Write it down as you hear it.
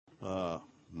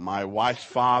My wife's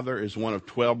father is one of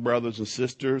 12 brothers and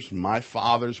sisters. My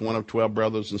father's one of 12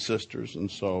 brothers and sisters. And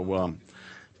so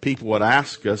people would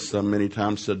ask us many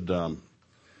times, said, are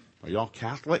y'all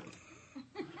Catholic?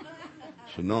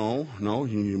 So no,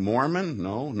 you Mormon?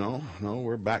 No,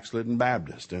 we're backslidden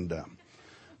Baptist. And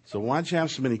so why'd you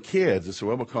have so many kids? I said,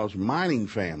 well, because mining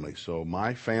family. So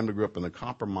my family grew up in the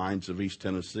copper mines of East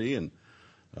Tennessee, and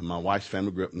my wife's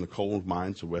family grew up in the coal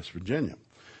mines of West Virginia.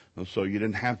 And so you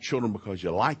didn't have children because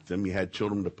you liked them. You had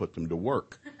children to put them to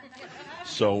work.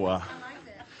 So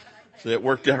it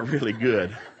worked out really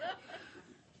good.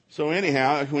 So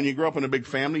anyhow, when you grow up in a big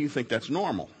family, you think that's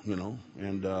normal,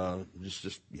 and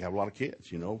just you have a lot of kids,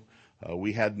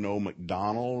 We had no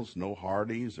McDonald's, no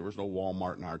Hardee's. There was no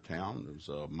Walmart in our town. It was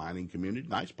a mining community,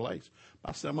 nice place.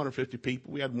 About 750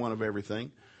 people. We had one of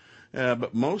everything.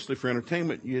 But mostly for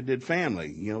entertainment, you did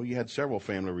family. You had several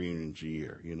family reunions a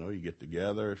year. You get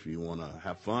together. If you want to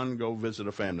have fun, go visit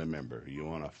a family member. You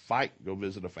want to fight, go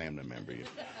visit a family member.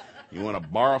 You want to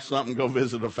borrow something, go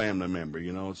visit a family member,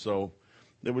 So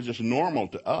it was just normal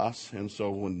to us. And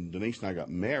so when Denise and I got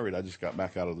married, I just got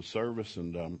back out of the service,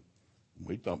 and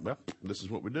we thought, well, this is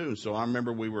what we do. So I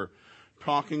remember we were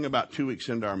talking about 2 weeks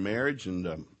into our marriage,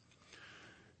 and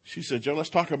she said, Joe, let's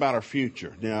talk about our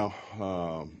future. Now,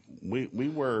 we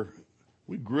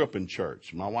grew up in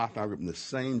church. My wife and I grew up in the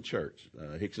same church,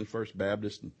 Hickson First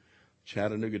Baptist in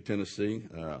Chattanooga, Tennessee.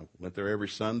 Went there every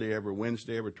Sunday, every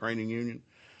Wednesday, every training union,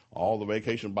 all the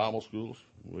vacation Bible schools.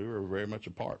 We were very much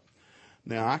apart.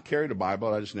 Now, I carried a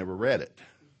Bible. I just never read it.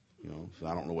 So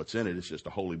I don't know what's in it. It's just a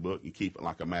holy book. You keep it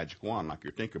like a magic wand, like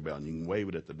your Tinkerbell, and you can wave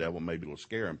it at the devil. Maybe it'll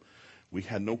scare him. We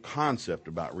had no concept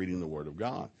about reading the Word of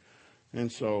God.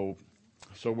 And so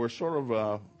we're sort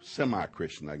of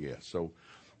semi-Christian, I guess. So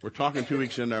we're talking 2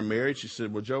 weeks into our marriage. She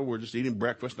said, well, Joe, we're just eating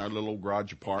breakfast in our little old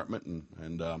garage apartment,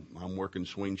 and I'm working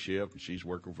swing shift, and she's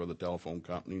working for the telephone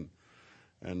company.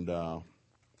 And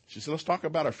she said, let's talk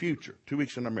about our future. 2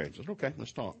 weeks into our marriage. I said, okay,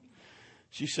 let's talk.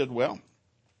 She said, well,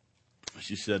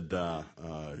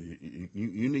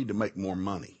 you need to make more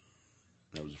money.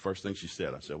 That was the first thing she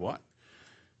said. I said, what?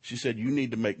 She said, you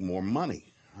need to make more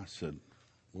money. I said,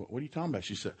 what are you talking about?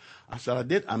 She said,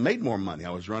 I made more money. I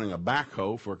was running a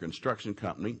backhoe for a construction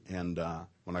company, and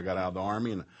when I got out of the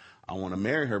Army, and I want to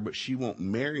marry her, but she won't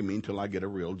marry me until I get a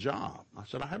real job. I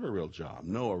said, I have a real job.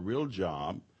 No, a real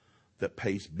job that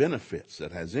pays benefits,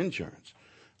 that has insurance.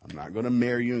 I'm not going to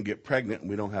marry you and get pregnant, and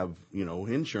we don't have,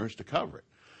 insurance to cover it.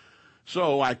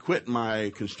 So I quit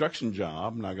my construction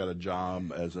job, and I got a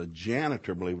job as a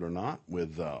janitor, believe it or not,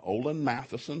 with Olin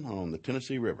Matheson on the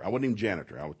Tennessee River. I wasn't even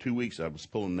janitor. 2 weeks I was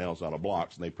pulling nails out of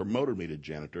blocks, and they promoted me to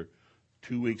janitor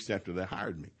 2 weeks after they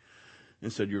hired me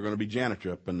and said, you're going to be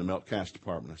janitor up in the milk cast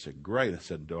department. I said, great. I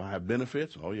said, do I have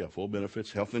benefits? Oh, yeah, full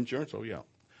benefits. Health insurance? Oh, yeah.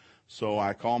 So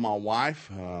I called my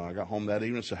wife. I got home that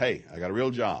evening and said, hey, I got a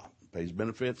real job. Pays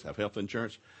benefits, have health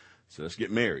insurance. So let's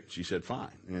get married. She said,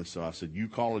 fine. And so I said, you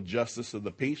call a justice of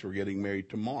the peace. We're getting married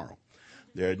tomorrow.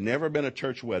 There had never been a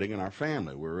church wedding in our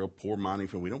family. We're a real poor mining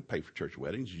family. We don't pay for church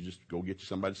weddings. You just go get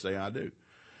somebody to say, I do.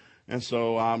 And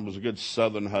so I was a good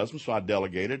Southern husband, so I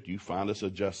delegated, you find us a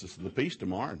justice of the peace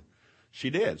tomorrow. And she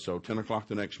did. So 10 o'clock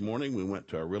the next morning, we went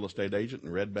to a real estate agent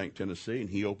in Red Bank, Tennessee, and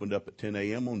he opened up at 10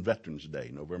 a.m. on Veterans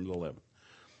Day, November the 11th.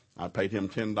 I paid him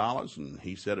 $10, and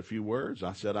he said a few words.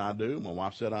 I said, I do. My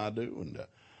wife said, I do. And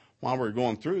while we were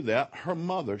going through that, her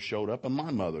mother showed up, and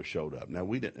my mother showed up. Now,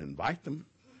 we didn't invite them.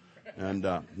 And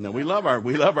now we love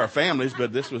our families,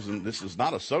 but this is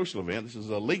not a social event. This is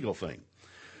a legal thing.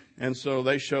 And so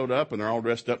they showed up, and they're all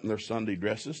dressed up in their Sunday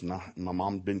dresses. And my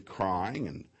mom's been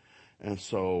crying, and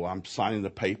so I'm signing the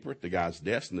paper at the guy's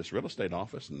desk in this real estate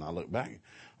office. And I look back.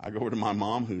 I go over to my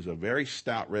mom, who's a very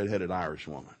stout, red-headed Irish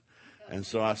woman. And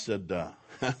so I said,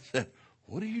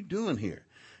 what are you doing here?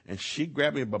 And she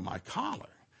grabbed me by my collar,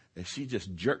 and she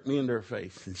just jerked me into her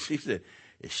face. And she said,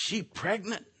 is she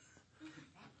pregnant?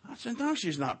 I said, no,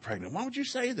 she's not pregnant. Why would you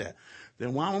say that?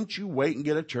 Then why don't you wait and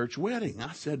get a church wedding?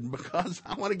 I said, because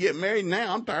I want to get married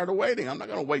now. I'm tired of waiting. I'm not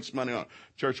going to waste money on a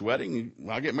church wedding.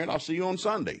 When I get married, I'll see you on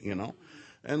Sunday,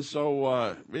 And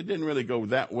so it didn't really go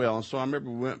that well. And so I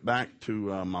remember we went back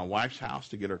to my wife's house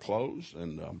to get her clothes,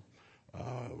 and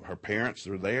her parents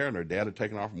are there, and her dad had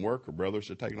taken off from work. Her brothers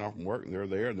had taken off from work, and they're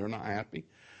there, and they're not happy.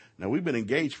 Now, we've been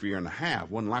engaged for a year and a half.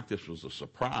 It wasn't like this was a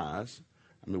surprise.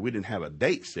 I mean, we didn't have a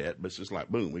date set, but it's just like,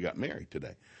 boom, we got married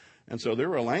today. And so they're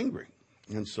real angry.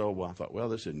 And so I thought, well,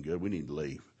 this isn't good. We need to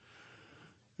leave.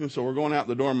 And so we're going out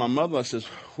the door, and my mother says,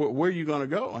 where are you going to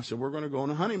go? I said, we're going to go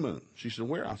on a honeymoon. She said,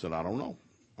 where? I said, I don't know.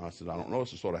 I said, I don't know.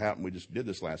 This is sort of happened. We just did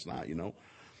this last night,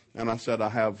 And I said, I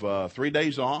have 3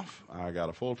 days off. I got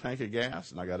a full tank of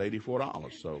gas, and I got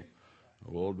 $84. So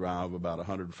we'll drive about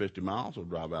 150 miles. We'll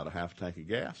drive out a half tank of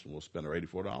gas, and we'll spend our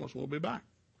 $84, and we'll be back.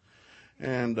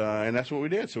 And that's what we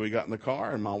did. So we got in the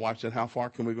car, and my wife said, how far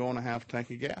can we go on a half tank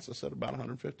of gas? I said, about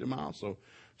 150 miles. So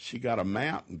she got a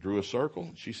map and drew a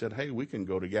circle. She said, hey, we can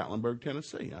go to Gatlinburg,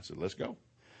 Tennessee. I said, let's go.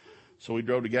 So we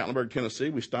drove to Gatlinburg,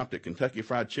 Tennessee. We stopped at Kentucky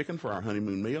Fried Chicken for our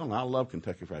honeymoon meal, and I love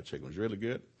Kentucky Fried Chicken. It was really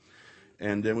good.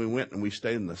 And then we went and we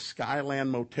stayed in the Skyland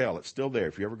Motel. It's still there.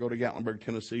 If you ever go to Gatlinburg,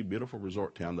 Tennessee, beautiful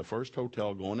resort town, the first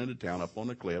hotel going into town up on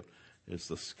the cliff is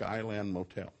the Skyland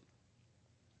Motel.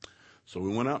 So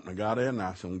we went up and I got in and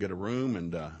I said, I'm going to get a room.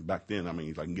 And back then, I mean,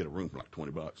 if I can get a room for like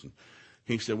 $20. And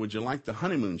he said, would you like the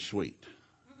honeymoon suite?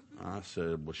 I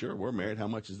said, well, sure, we're married. How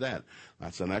much is that?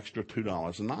 That's an extra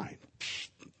 $2 a night.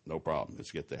 No problem.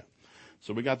 Let's get that.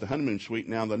 So we got the honeymoon suite.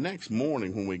 Now, the next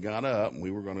morning when we got up and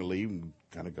we were going to leave and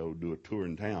kind of go do a tour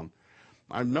in town,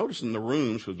 I noticed in the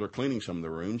rooms, because they're cleaning some of the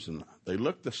rooms, and they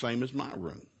looked the same as my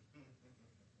room.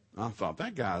 I thought,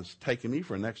 that guy's taking me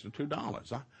for an extra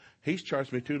 $2. He's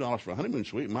charged me $2 for a honeymoon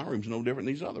suite. My room's no different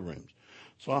than these other rooms.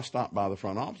 So I stopped by the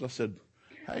front office. I said,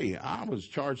 hey, I was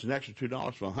charged an extra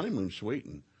 $2 for a honeymoon suite,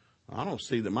 and I don't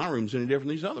see that my room's any different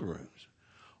than these other rooms.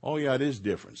 Oh, yeah, it is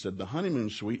different. Said the honeymoon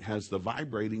suite has the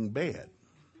vibrating bed.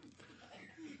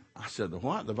 I said, the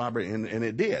what? The vibrating, and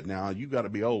it did. Now, you got to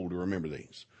be old to remember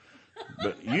these.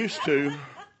 But used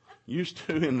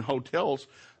to in hotels,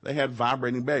 they had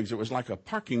vibrating beds. It was like a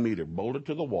parking meter bolted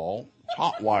to the wall,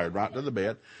 hot wired right to the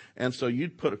bed. And so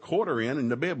you'd put a quarter in and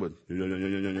the bed would.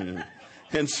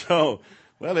 And so,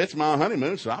 well, it's my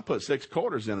honeymoon, so I put 6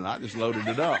 quarters in and I just loaded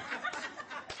it up.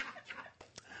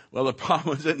 Well, the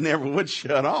problem was it never would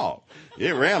shut off.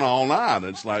 It ran all night.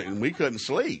 It's like, and we couldn't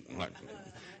sleep.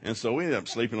 And so we ended up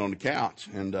sleeping on the couch.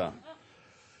 And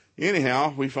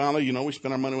anyhow, we finally, we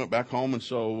spent our money, went back home. And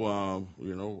so,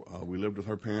 we lived with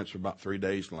her parents for about 3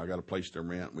 days. And I got a place to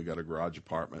rent. We got a garage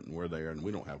apartment, and we're there. And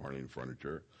we don't have hardly any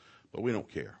furniture. But we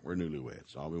don't care. We're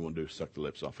newlyweds. All we want to do is suck the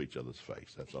lips off each other's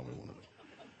face. That's all we want to do.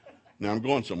 Now, I'm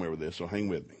going somewhere with this, so hang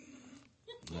with me.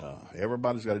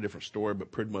 Everybody's got a different story,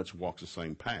 but pretty much walks the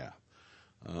same path.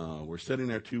 We're sitting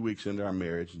there 2 weeks into our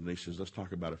marriage, and he says, let's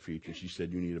talk about a future. She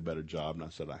said, you need a better job. And I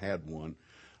said, I had one.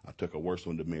 I took a worse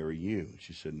one to marry you.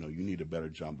 She said, no, you need a better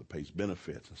job that pays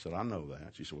benefits. I said, I know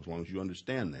that. She said, well, as long as you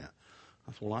understand that.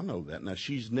 I said, well, I know that. Now,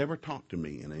 she's never talked to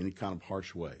me in any kind of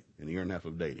harsh way in a year and a half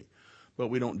of dating. But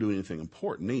we don't do anything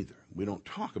important either. We don't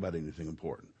talk about anything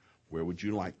important. Where would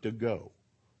you like to go?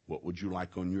 What would you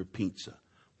like on your pizza?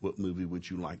 What movie would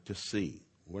you like to see?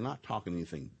 We're not talking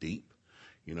anything deep.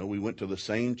 We went to the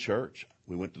same church.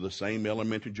 We went to the same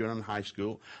elementary, junior, and high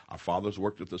school. Our fathers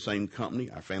worked at the same company.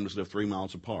 Our families live 3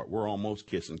 miles apart. We're almost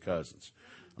kissing cousins.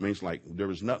 I mean, it's like there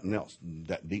was nothing else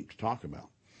that deep to talk about.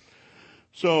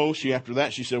 So after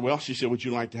that, she said, would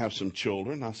you like to have some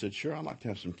children? I said, sure, I'd like to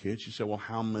have some kids. She said, well,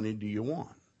 how many do you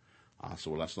want? I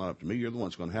said, well, that's not up to me. You're the one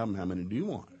that's going to have them. How many do you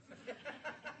want?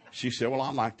 She said, well,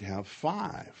 I'd like to have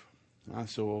 5. I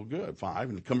said, well, good, 5.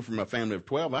 And coming from a family of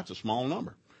 12, that's a small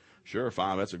number. Sure,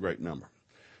 5, that's a great number.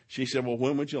 She said, well,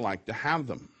 when would you like to have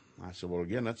them? I said, well,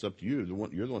 again, that's up to you. You're the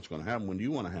one that's going to have them. When do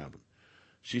you want to have them?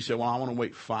 She said, well, I want to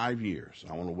wait 5 years.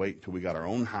 I want to wait until we got our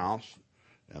own house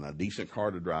and a decent car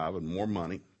to drive and more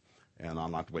money. And I'd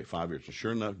like to wait 5 years. So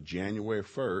sure enough, January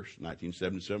 1st,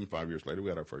 1977, 5 years later, we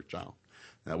had our first child.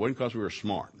 Now, it wasn't because we were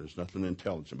smart. There's nothing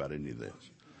intelligent about any of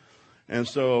this. And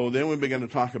so then we began to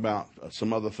talk about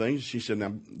some other things. She said,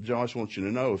 now, Joe, I just want you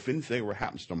to know, if anything ever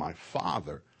happens to my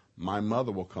father, my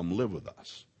mother will come live with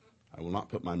us. I will not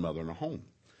put my mother in a home.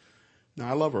 Now,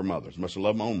 I love her mother as much as I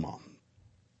love my own mom.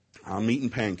 I'm eating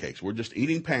pancakes. We're just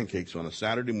eating pancakes on a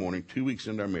Saturday morning, 2 weeks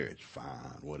into our marriage.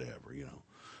 Fine, whatever,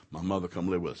 My mother come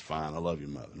live with us. Fine, I love you,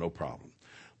 mother. No problem.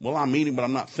 Well, I'm eating, but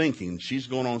I'm not thinking. She's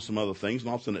going on some other things, and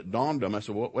all of a sudden it dawned on me. I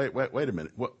said, well, wait a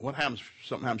minute. What happens if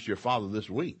something happens to your father this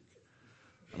week?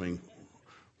 I mean,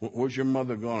 where's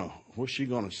she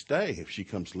going to stay if she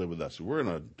comes to live with us? We're in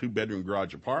a 2-bedroom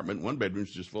garage apartment. 1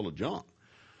 bedroom's just full of junk.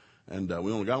 And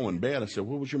we only got 1 bed. I said,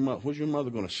 where's your mother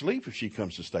going to sleep if she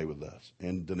comes to stay with us?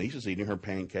 And Denise is eating her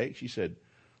pancake. She said,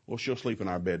 well, she'll sleep in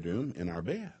our bedroom, in our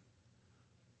bed.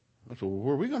 I said, well,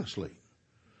 where are we going to sleep?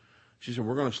 She said,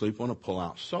 we're going to sleep on a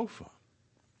pull-out sofa.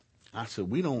 I said,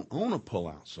 we don't own a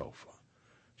pull-out sofa.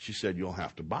 She said, you'll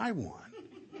have to buy one.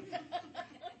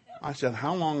 I said,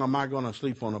 how long am I going to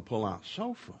sleep on a pull-out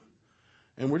sofa?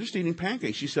 And we're just eating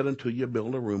pancakes. She said, until you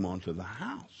build a room onto the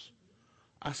house.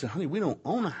 I said, honey, we don't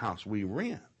own a house. We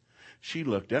rent. She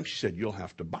looked up. She said, you'll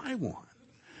have to buy one.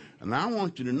 And I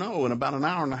want you to know, in about an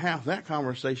hour and a half, that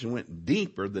conversation went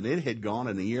deeper than it had gone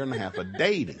in a year and a half of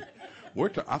dating.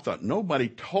 I thought, nobody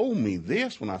told me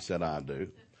this when I said I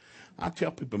do. I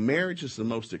tell people marriage is the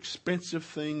most expensive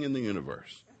thing in the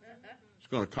universe. It's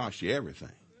going to cost you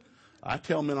everything. I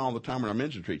tell men all the time in our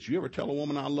men's retreats, you ever tell a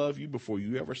woman I love you before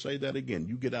you ever say that again?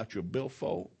 You get out your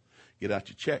billfold, get out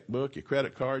your checkbook, your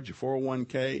credit cards, your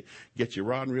 401k, get your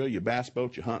rod and reel, your bass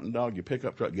boat, your hunting dog, your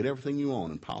pickup truck, get everything you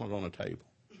own and pile it on a table.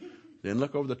 Then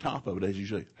look over the top of it as you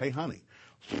say, hey, honey,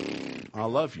 I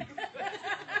love you.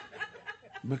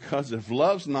 Because if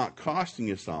love's not costing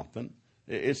you something,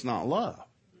 it's not love.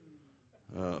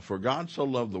 For God so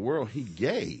loved the world, he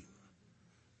gave.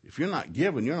 If you're not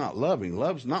giving, you're not loving.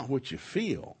 Love's not what you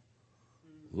feel.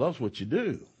 Love's what you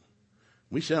do.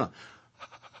 We say,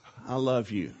 I love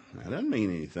you. That doesn't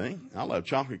mean anything. I love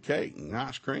chocolate cake and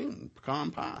ice cream and pecan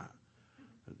pie.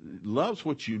 Love's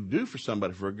what you do for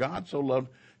somebody. For God so loved,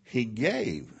 he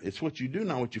gave. It's what you do,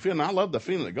 not what you feel. And I love the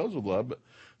feeling that goes with love, but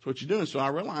it's what you do. And so I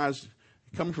realized,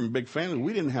 coming from a big family,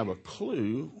 we didn't have a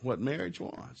clue what marriage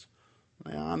was.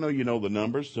 Now, I know you know the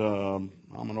numbers. I'm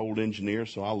an old engineer,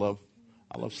 so I love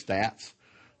stats.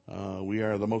 We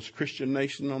are the most Christian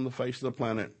nation on the face of the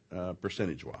planet,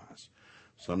 percentage-wise.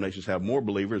 Some nations have more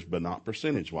believers, but not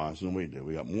percentage-wise than we do.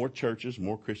 We have more churches,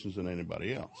 more Christians than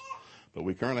anybody else. But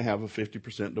we currently have a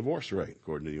 50% divorce rate,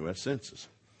 according to the U.S. Census.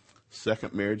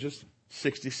 Second marriages,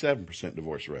 67%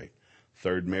 divorce rate.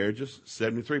 Third marriages,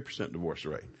 73% divorce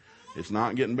rate. It's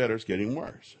not getting better, it's getting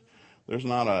worse. There's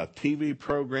not a TV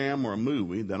program or a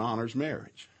movie that honors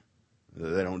marriage.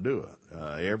 They don't do it.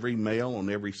 Every male on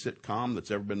every sitcom that's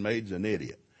ever been made is an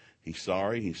idiot. He's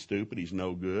sorry, he's stupid, he's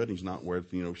no good, he's not worth,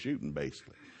 shooting,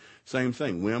 basically. Same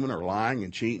thing. Women are lying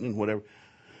and cheating and whatever.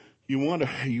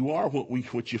 You are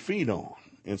what you feed on.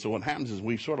 And so what happens is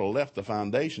we've sort of left the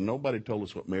foundation. Nobody told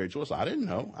us what marriage was. I didn't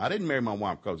know. I didn't marry my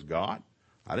wife because of God.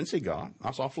 I didn't see God. I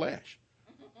saw flesh.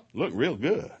 Looked real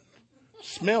good.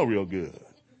 Smell real good.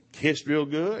 Kissed real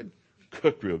good.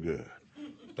 Cooked real good.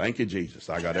 Thank you, Jesus.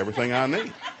 I got everything I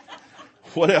need.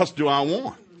 What else do I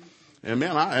want? And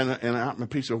man, I'm a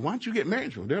piece of, why don't you get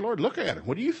married? Well, dear Lord, look at her.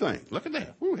 What do you think? Look at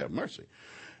that. Woo, have mercy.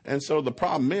 And so the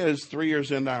problem is, 3 years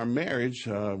into our marriage,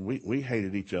 we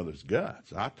hated each other's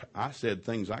guts. I said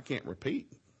things I can't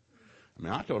repeat.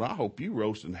 I told her, I hope you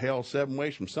roast in hell 7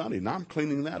 ways from Sunday, and I'm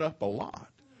cleaning that up a lot.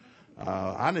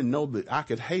 I didn't know that I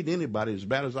could hate anybody as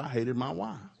bad as I hated my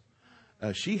wife.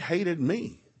 She hated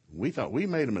me. We thought we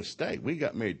made a mistake. We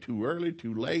got married too early,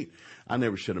 too late. I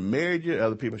never should have married you.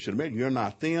 Other people should have married you. You're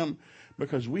not them.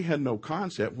 Because we had no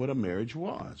concept what a marriage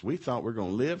was. We thought we were going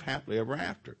to live happily ever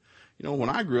after. When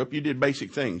I grew up, you did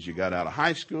basic things. You got out of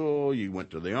high school, you went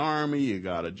to the army, you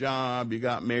got a job, you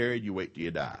got married, you wait till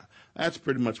you die. That's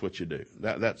pretty much what you do.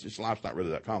 Life's not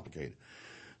really that complicated.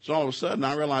 So all of a sudden,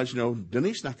 I realized,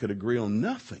 Denise and I could agree on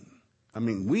nothing.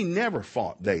 We never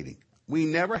fought dating. We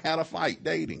never had a fight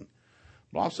dating.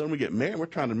 But all of a sudden, we get married, we're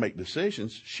trying to make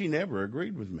decisions. She never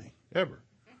agreed with me, ever.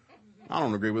 I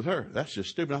don't agree with her. That's just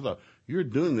stupid. I thought, you're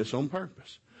doing this on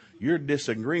purpose. You're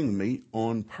disagreeing with me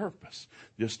on purpose,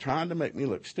 just trying to make me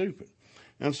look stupid.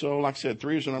 And so, like I said,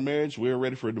 3 years in our marriage, we were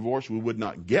ready for a divorce. We would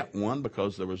not get one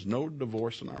because there was no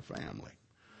divorce in our family.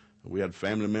 We had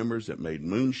family members that made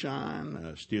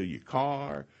moonshine, steal your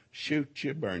car, shoot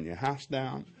you, burn your house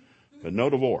down, but no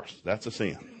divorce. That's a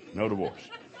sin. No divorce.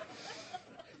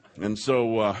 And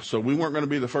so we weren't going to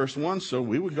be the first ones, so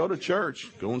we would go to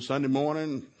church, go on Sunday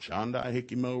morning, Shandai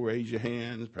Hikimo, raise your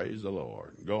hands, praise the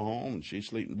Lord. Go home, and she'd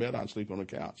sleep in bed, I'd sleep on the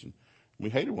couch. And we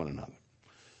hated one another.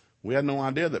 We had no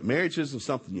idea that marriage isn't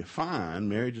something you find,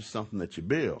 marriage is something that you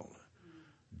build.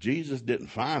 Jesus didn't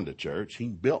find a church, he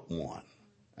built one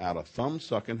out of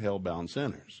thumb-sucking, hell-bound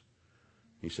sinners.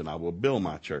 He said, I will build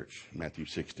my church, Matthew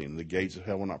 16, the gates of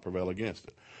hell will not prevail against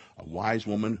it. A wise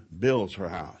woman builds her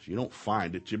house. You don't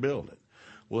find it, you build it.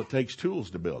 Well, it takes tools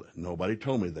to build it. Nobody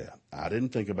told me that. I didn't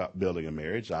think about building a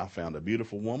marriage. I found a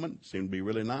beautiful woman, seemed to be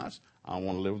really nice. I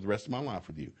want to live the rest of my life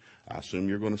with you. I assume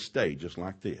you're going to stay just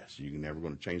like this. You're never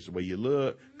going to change the way you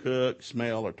look, cook,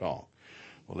 smell, or talk.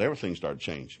 Well, everything started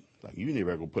changing. Like, you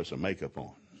never going to put some makeup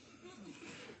on.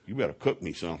 You better cook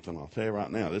me something. I'll tell you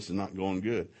right now, this is not going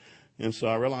good. And so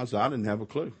I realized I didn't have a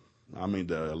clue.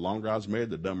 The longer I was married,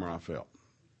 the dumber I felt.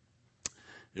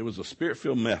 It was a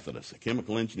Spirit-filled Methodist, a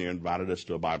chemical engineer, invited us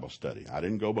to a Bible study. I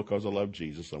didn't go because I loved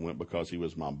Jesus. I went because he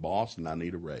was my boss and I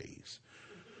need a raise.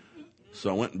 So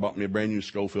I went and bought me a brand new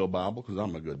Schofield Bible because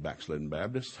I'm a good backslidden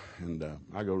Baptist. And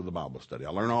I go to the Bible study. I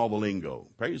learn all the lingo.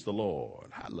 Praise the Lord.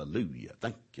 Hallelujah.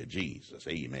 Thank you, Jesus.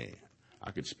 Amen.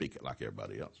 I could speak it like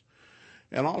everybody else.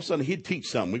 And all of a sudden, he'd teach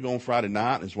something. We go on Friday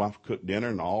night, and his wife cooked dinner,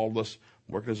 and all this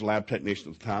working as a lab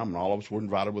technician at the time, and all of us were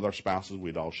invited with our spouses.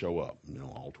 We'd all show up,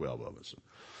 all 12 of us.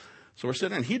 So we're sitting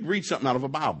there, and he'd read something out of a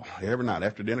Bible every night.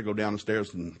 After dinner, go down the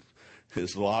stairs in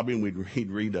his lobby, and he'd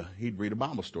read a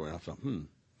Bible story. And I thought,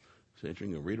 it's interesting,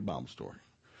 he'll read a Bible story.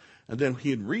 And then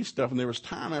he'd read stuff, and there was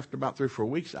time after about 3 or 4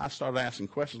 weeks, I started asking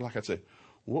questions like I'd say,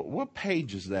 what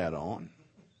page is that on?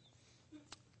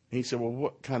 And he said, well,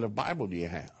 what kind of Bible do you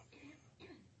have?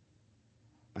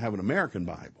 I have an American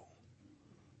Bible.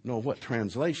 No, what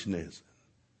translation is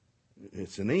it?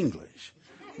 It's in English.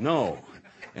 No.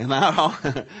 And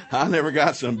I never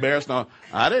got so embarrassed. No,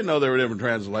 I didn't know there were different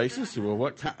translations. Well,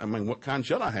 what kind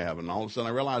should I have? And all of a sudden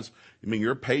I realized,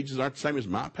 your pages aren't the same as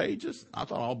my pages? I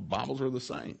thought all Bibles were the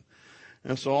same.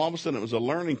 And so all of a sudden it was a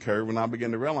learning curve when I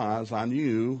began to realize I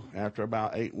knew after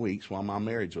about 8 weeks why my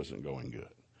marriage wasn't going good.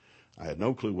 I had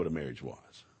no clue what a marriage was.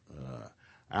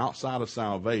 Outside of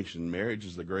salvation, marriage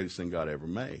is the greatest thing God ever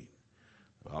made.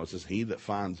 The Bible says, he that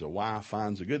finds a wife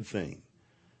finds a good thing,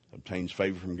 obtains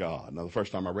favor from God. Now, the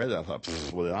first time I read that, I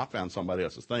thought, well, then I found somebody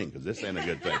else's thing, because this ain't a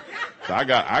good thing. So I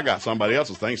got somebody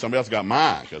else's thing. Somebody else got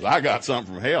mine, because I got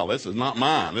something from hell. This is not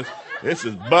mine. This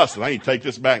is busted. I need to take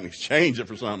this back and exchange it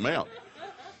for something else.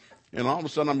 And all of a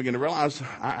sudden, I'm beginning to realize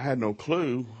I had no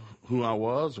clue who I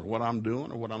was or what I'm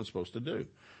doing or what I'm supposed to do.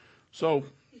 So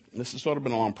this has sort of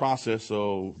been a long process,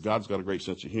 so God's got a great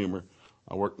sense of humor.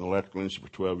 I worked in the electrical industry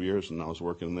for 12 years, and I was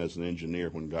working as an engineer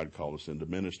when God called us into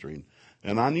ministry.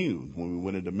 And I knew when we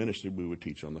went into ministry, we would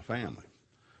teach on the family.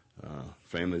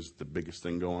 Family is the biggest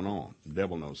thing going on. The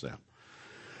devil knows that.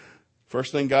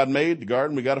 First thing God made, the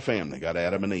garden, we got a family. Got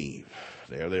Adam and Eve.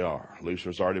 There they are.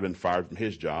 Lucifer's already been fired from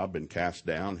his job, been cast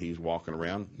down. He's walking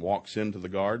around, walks into the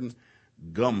garden,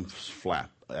 gums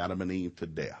flap Adam and Eve to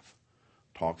death,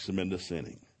 talks them into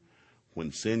sinning.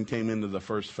 When sin came into the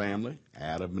first family,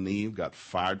 Adam and Eve got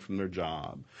fired from their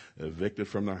job, evicted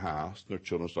from their house, and their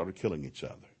children started killing each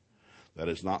other. That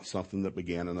is not something that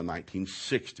began in the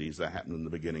 1960s. That happened in the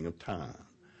beginning of time.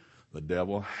 The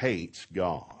devil hates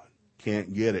God.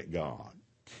 Can't get at God.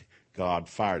 God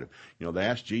fired him. They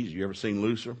asked Jesus, you ever seen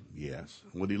Lucifer? Yes.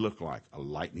 What did he look like? A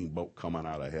lightning bolt coming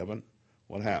out of heaven?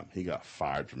 What happened? He got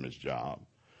fired from his job.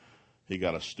 He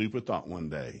got a stupid thought one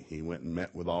day. He went and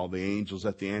met with all the angels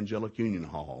at the angelic union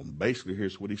hall. And basically,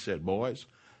 here's what he said, boys,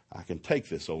 I can take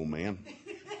this old man.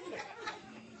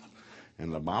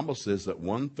 And the Bible says that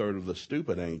 1/3 of the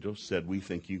stupid angels said, we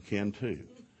think you can too.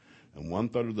 And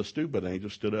 1/3 of the stupid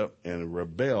angels stood up and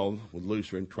rebelled with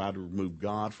Lucifer and tried to remove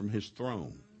God from his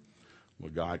throne.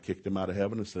 Well, God kicked him out of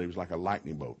heaven and said he was like a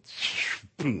lightning bolt.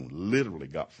 Boom, literally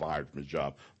got fired from his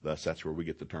job. Thus, that's where we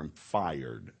get the term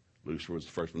fired. Lucifer was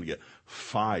the first one to get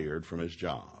fired from his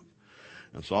job.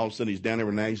 And so all of a sudden he's down there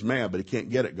and now he's mad, but he can't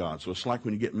get at God. So it's like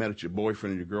when you get mad at your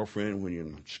boyfriend and your girlfriend when you're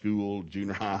in school,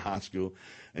 junior high, high school,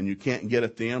 and you can't get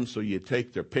at them, so you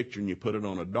take their picture and you put it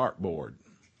on a dartboard.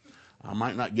 I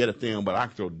might not get at them, but I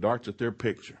can throw darts at their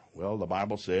picture. Well, the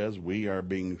Bible says we are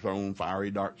being thrown fiery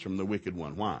darts from the wicked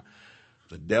one. Why?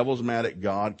 The devil's mad at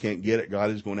God, can't get at God.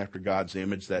 He's going after God's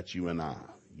image. That's you and I.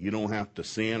 You don't have to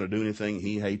sin or do anything.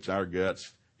 He hates our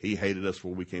guts. He hated us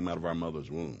before we came out of our mother's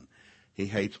womb. He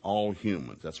hates all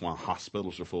humans. That's why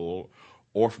hospitals are full,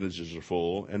 orphanages are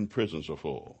full, and prisons are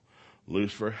full.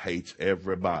 Lucifer hates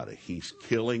everybody. He's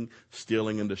killing,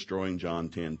 stealing, and destroying. John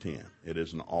 10:10. It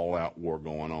is an all-out war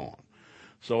going on.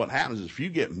 So what happens is if you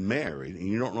get married and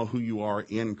you don't know who you are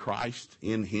in Christ,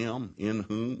 in him, in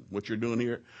whom, what you're doing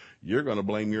here, you're going to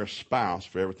blame your spouse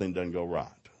for everything that doesn't go right.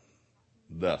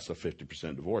 Thus, a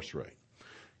 50% divorce rate.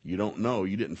 You don't know,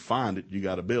 you didn't find it, you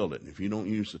got to build it. And if you don't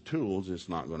use the tools, it's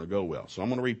not going to go well. So I'm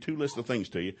going to read 2 lists of things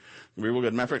to you. It'll be real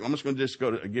good. Matter of fact, I'm just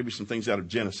going to give you some things out of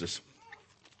Genesis.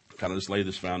 Kind of just lay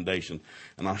this foundation.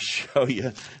 And I'll show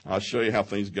you how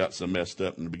things got so messed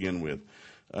up to begin with.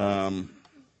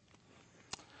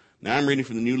 Now I'm reading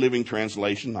from the New Living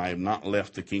Translation. I have not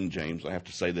left the King James. I have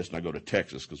to say this, and I go to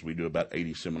Texas because we do about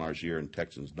 80 seminars a year, and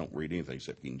Texans don't read anything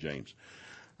except King James.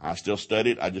 I still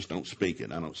study it. I just don't speak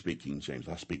it. I don't speak King James.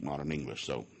 I speak modern English.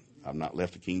 So I've not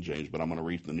left the King James, but I'm going to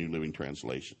read from the New Living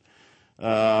Translation.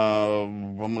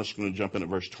 I'm just going to jump in at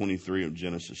verse 23 of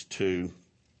Genesis 2.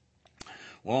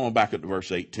 Well, I'm going to back up to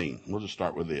verse 18. We'll just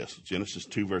start with this. Genesis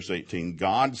 2, verse 18.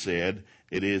 God said,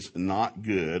 it is not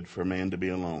good for man to be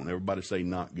alone. Everybody say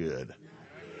not good.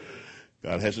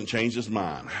 God hasn't changed his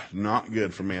mind. Not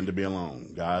good for man to be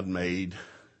alone. God made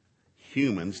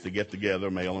humans to get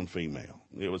together, male and female.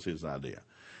 It was his idea.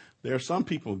 There are some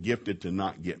people gifted to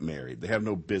not get married. They have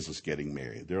no business getting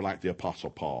married. They're like the Apostle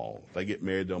Paul. If they get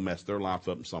married, they'll mess their life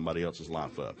up and somebody else's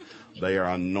life up. They are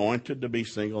anointed to be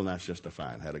single, and that's just a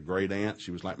fact. I had a great aunt.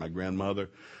 She was like my grandmother.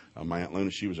 My Aunt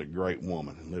Luna, she was a great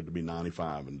woman and lived to be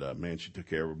 95. And, man, she took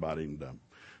care of everybody and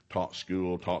taught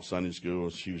school, taught Sunday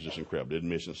school. She was just incredible, did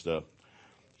mission stuff.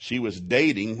 She was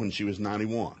dating when she was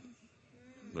 91.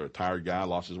 The retired guy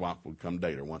lost his wife, would come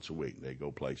date her once a week. They'd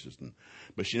go places.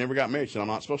 But she never got married. She said, I'm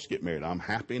not supposed to get married. I'm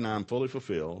happy and I'm fully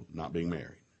fulfilled not being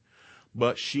married.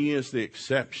 But she is the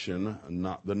exception,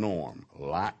 not the norm.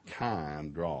 Like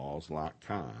kind draws like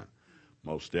kind.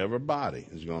 Most everybody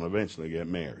is going to eventually get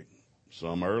married.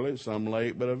 Some early, some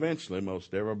late, but eventually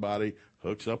most everybody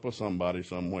hooks up with somebody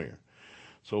somewhere.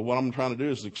 So what I'm trying to do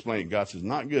is explain. God says,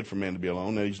 not good for man to be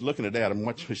alone. Now he's looking at Adam.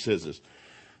 Watch what he says this.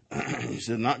 He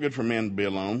said, not good for man to be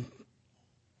alone.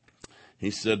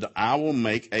 He said, I will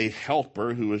make a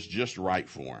helper who is just right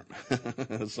for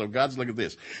him. So God's looking at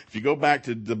this. If you go back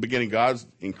to the beginning, God's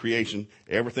in creation,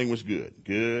 everything was good.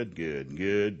 Good, good,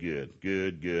 good, good,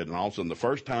 good, good. And all of a sudden, the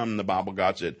first time in the Bible,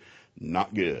 God said,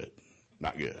 not good,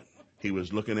 not good. He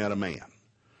was looking at a man.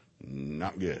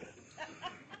 Not good.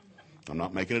 I'm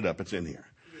not making it up. It's in here.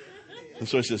 And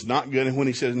so he says, not good. And when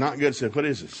he says not good, he said, what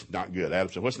is this? Not good.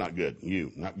 Adam said, what's not good?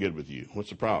 You. Not good with you.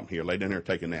 What's the problem? Here, lay down here,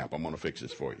 take a nap. I'm going to fix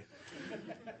this for you.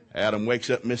 Adam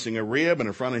wakes up missing a rib, and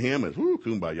in front of him is, whoo,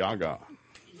 kumbaya God.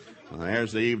 And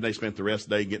there's the evening. They spent the rest of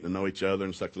the day getting to know each other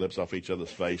and sucked the lips off each other's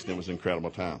face, and it was an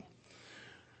incredible time.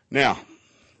 Now,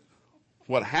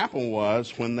 what happened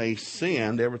was when they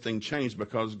sinned, everything changed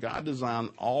because God designed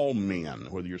all men,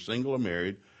 whether you're single or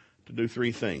married, to do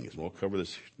three things. We'll cover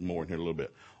this more in here in a little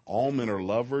bit. All men are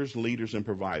lovers, leaders, and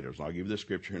providers. I'll give you this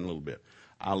scripture in a little bit.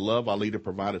 I love, I lead, I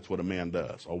provide. It's what a man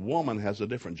does. A woman has a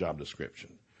different job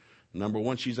description. Number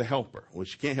one, she's a helper. Well,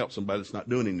 she can't help somebody that's not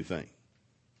doing anything.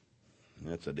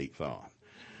 That's a deep thought.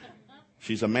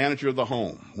 She's a manager of the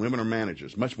home. Women are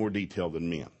managers, much more detailed than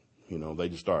men. You know, they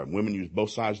just are. Women use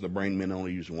both sides of the brain. Men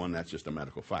only use one. That's just a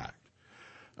medical fact.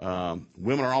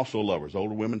 Women are also lovers.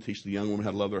 Older women teach the young women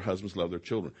how to love their husbands, love their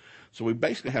children. So we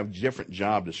basically have different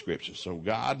job descriptions. So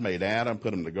God made Adam,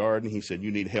 put him in the garden. He said,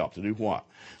 you need help to do what?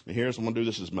 Now here's, I'm going to do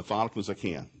this as methodically as I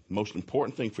can. Most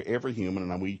important thing for every human,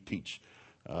 and we teach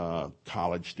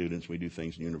college students, we do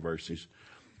things in universities.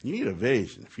 You need a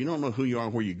vision. If you don't know who you are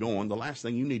and where you're going, the last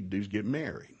thing you need to do is get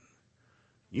married.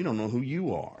 You don't know who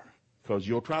you are because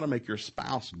you'll try to make your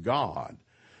spouse God.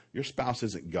 Your spouse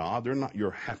isn't God. They're not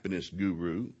your happiness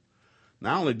guru.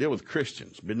 Now, I only deal with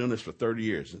Christians. Been doing this for 30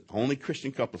 years. Only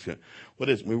Christian couples here. What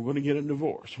is it? We're going to get a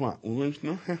divorce. What? Well, it's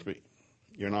not happy.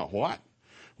 You're not what?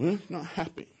 Well, it's not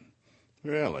happy.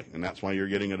 Really? And that's why you're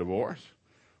getting a divorce?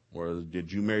 Or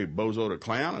did you marry Bozo the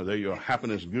Clown? Are they your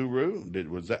happiness guru?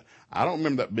 Was that? I don't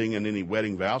remember that being in any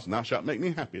wedding vows. Thou shalt make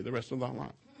me happy the rest of thy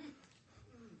life.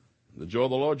 The joy of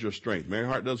the Lord is your strength. Merry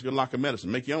heart does good like a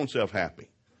medicine. Make your own self happy.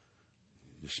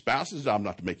 Your spouse's job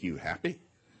not to make you happy.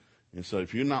 And so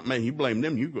if you're not making, you blame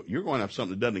them, you're going to have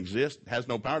something that doesn't exist, has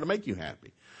no power to make you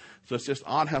happy. So it's just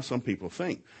odd how some people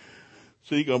think.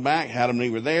 So you go back, Adam and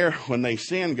Eve were there. When they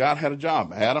sinned, God had a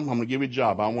job. Adam, I'm going to give you a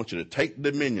job. I want you to take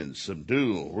dominion,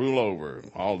 subdue, rule over,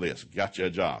 all this. Got you a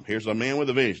job. Here's a man with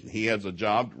a vision. He has a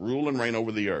job to rule and reign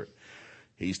over the earth.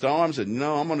 He told him, said,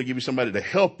 no, I'm going to give you somebody to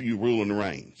help you rule and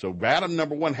reign. So Adam,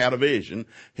 number one, had a vision.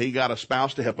 He got a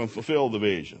spouse to help him fulfill the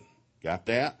vision. Got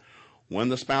that? When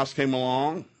the spouse came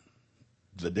along,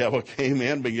 the devil came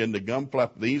in, began to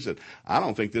gumflap these, and I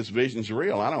don't think this vision's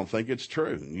real. I don't think it's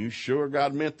true. You sure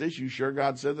God meant this? You sure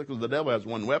God said this? Because the devil has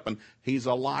one weapon. He's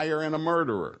a liar and a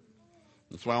murderer.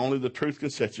 That's why only the truth can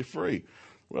set you free.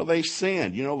 Well, they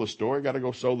sinned. You know the story. Got to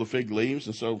go sow the fig leaves.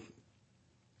 And so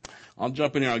I'll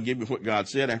jump in here. I'll give you what God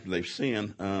said after they've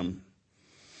sinned. I'm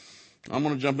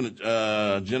going to jump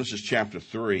into Genesis chapter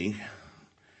 3.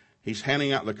 He's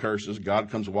handing out the curses.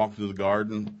 God comes walking through the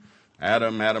garden.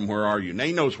 Adam, Adam, where are you? Now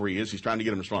he knows where he is. He's trying to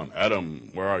get him to respond. Adam,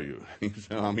 where are you? He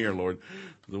said, I'm here, Lord.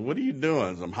 I said, what are you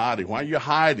doing? Said, I'm hiding. Why are you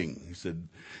hiding?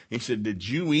 He said, did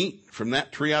you eat from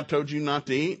that tree I told you not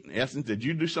to eat? In essence, did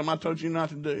you do something I told you not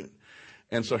to do?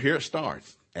 And so here it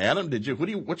starts. Adam,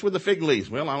 what's with the fig leaves?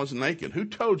 Well, I was naked. Who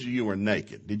told you were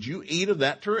naked? Did you eat of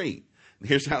that tree? And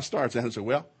here's how it starts. Adam said,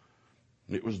 well,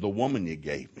 it was the woman you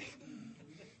gave me.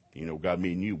 You know, God,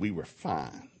 me and you, we were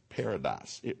fine.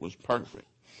 Paradise. It was perfect.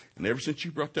 And ever since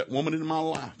you brought that woman into my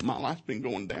life's been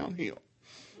going downhill.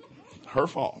 Her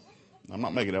fault. I'm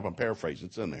not making it up. I'm paraphrasing.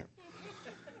 It's in there.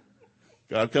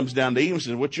 God comes down to Eve and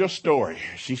says, what's your story?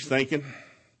 She's thinking,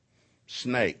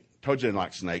 snake. Told you I didn't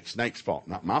like snakes. Snake's fault.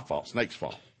 Not my fault. Snake's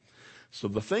fault. So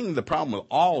the problem with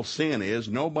all sin is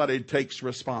nobody takes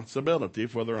responsibility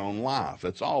for their own life.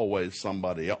 It's always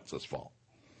somebody else's fault.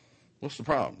 What's the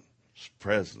problem? It's the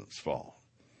president's fault,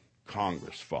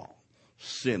 Congress' fault,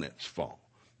 Senate's fault,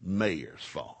 mayor's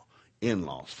fault,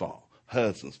 in-laws' fault,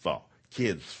 husband's fault,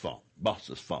 kids' fault,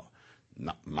 boss's fault.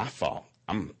 Not my fault.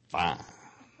 I'm fine.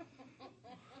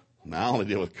 Now, I only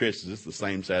deal with Christians. It's the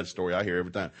same sad story I hear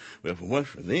every time. Well, if it wasn't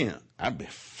for them, I'd be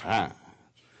fine.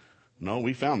 No,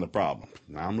 we found the problem.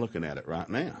 Now I'm looking at it right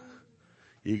now.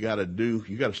 You got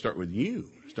to start with you.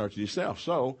 Start with yourself.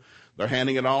 So they're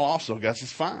handing it all off. So I guess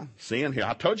it's fine. Sin here.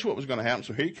 I told you what was going to happen.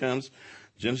 So here he comes.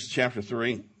 Genesis chapter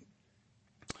 3.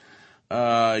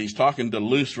 He's talking to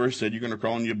Lucifer. He said, you're going to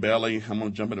crawl on your belly. I'm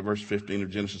going to jump into verse 15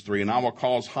 of Genesis 3. And I will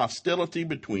cause hostility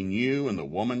between you and the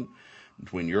woman,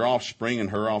 between your offspring and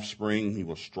her offspring. He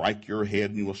will strike your head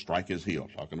and you will strike his heel.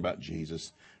 Talking about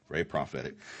Jesus. Very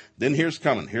prophetic. Then here's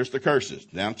the curses.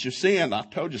 Now that you sinned, I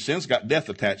told you sin's got death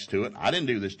attached to it. I didn't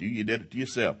do this to you. You did it to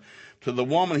yourself. To the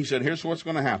woman, he said, here's what's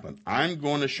going to happen. I'm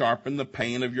going to sharpen the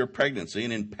pain of your pregnancy,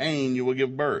 and in pain you will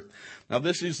give birth. Now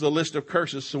this is the list of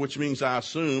curses, which means I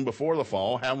assume before the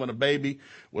fall, having a baby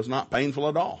was not painful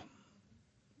at all.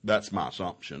 That's my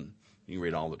assumption. You can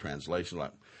read all the translations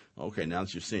like, okay, now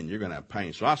that you've sinned, you're going to have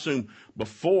pain. So I assume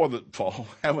before the fall,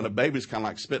 having a baby is kind of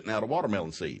like spitting out a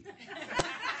watermelon seed.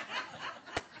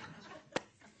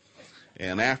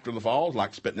 And after the fall, it's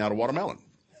like spitting out a watermelon.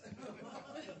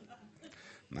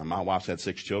 Now, my wife's had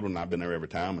 6 children, and I've been there every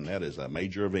time, and that is a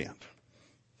major event.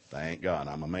 Thank God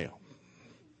I'm a male.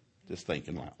 Just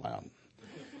thinking out loud.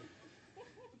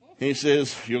 He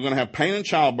says, you're going to have pain in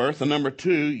childbirth. And number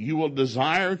 2, you will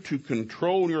desire to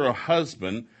control your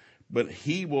husband, but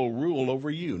he will rule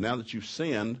over you. Now that you've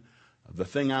sinned, the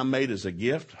thing I made is a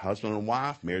gift, husband and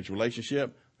wife, marriage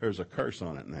relationship, there's a curse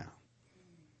on it now.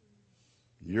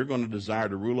 You're going to desire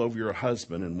to rule over your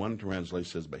husband, and one translation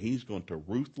says, but he's going to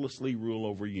ruthlessly rule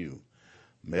over you.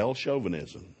 Male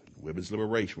chauvinism, women's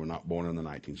liberation were not born in the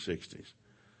 1960s.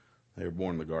 They were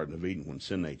born in the Garden of Eden when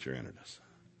sin nature entered us.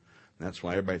 And that's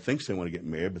why everybody thinks they want to get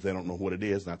married, but they don't know what it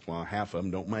is. That's why half of them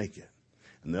don't make it.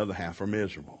 And the other half are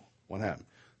miserable. What happened?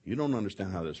 You don't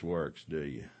understand how this works, do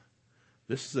you?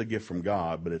 This is a gift from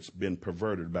God, but it's been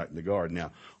perverted back in the garden.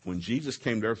 Now, when Jesus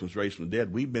came to earth and was raised from the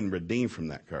dead, we've been redeemed from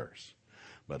that curse.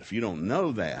 But if you don't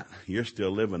know that, you're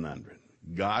still living under it.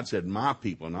 God said, my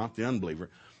people, not the unbeliever,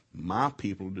 my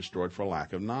people are destroyed for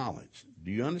lack of knowledge.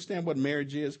 Do you understand what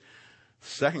marriage is?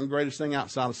 Second greatest thing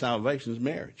outside of salvation is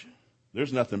marriage.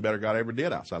 There's nothing better God ever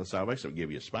did outside of salvation than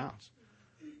give you a spouse.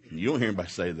 You don't hear anybody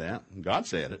say that. God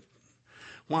said it.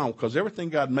 Why? Because everything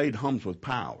God made hums with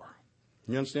power.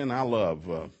 You understand? I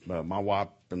love my wife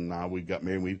and I. We got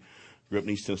married. We grew up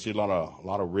in East Tennessee. A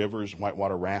lot of rivers,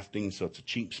 whitewater rafting. So it's a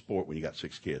cheap sport when you got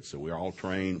 6 kids. So we're all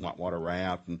trained whitewater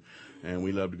raft, and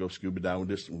we love to go scuba diving.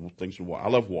 Different things with water. I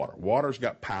love water. Water's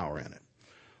got power in it.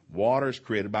 Water is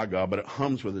created by God, but it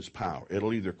hums with its power.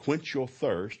 It'll either quench your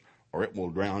thirst or it will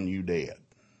drown you dead.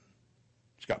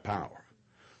 It's got power.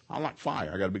 I like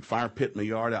fire. I got a big fire pit in my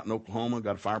yard out in Oklahoma.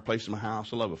 Got a fireplace in my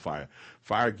house. I love a fire.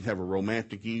 Fire can have a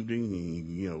romantic evening.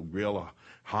 You grill a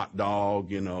hot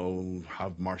dog,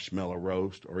 have marshmallow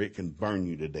roast, or it can burn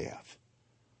you to death.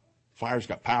 Fire's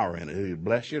got power in it. It'll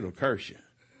bless you, it'll curse you.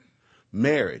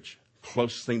 Marriage,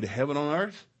 closest thing to heaven on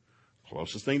earth,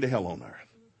 closest thing to hell on earth.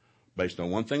 Based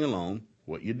on one thing alone,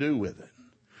 what you do with it.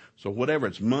 So whatever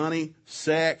it's money,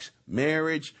 sex,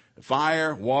 marriage,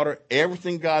 fire, water,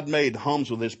 everything God made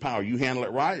hums with His power. You handle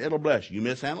it right, it'll bless you. You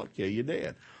mishandle it, kill you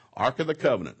dead. Ark of the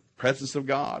Covenant, presence of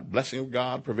God, blessing of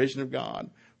God, provision of God.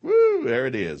 Woo, there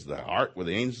it is, the ark with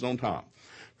the angels on top.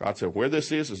 God said, where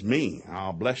this is me.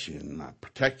 I'll bless you and I'll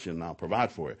protect you and I'll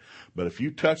provide for you. But if you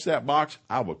touch that box,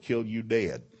 I will kill you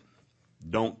dead.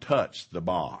 Don't touch the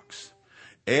box.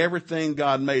 Everything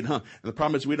God made hum. And the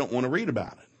problem is we don't want to read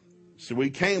about it. So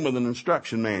we came with an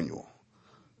instruction manual.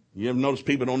 You ever notice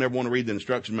people don't ever want to read the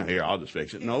instruction manual? Here, I'll just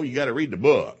fix it. No, you got to read the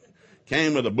book.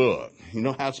 Came with a book. You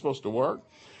know how it's supposed to work?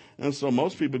 And so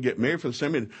most people get married for the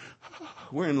same reason.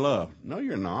 We're in love. No,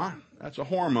 you're not. That's a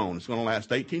hormone. It's going to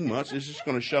last 18 months. It's just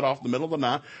going to shut off in the middle of the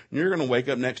night. And you're going to wake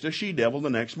up next to a she-devil the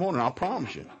next morning. I'll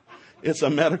promise you. It's a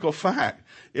medical fact.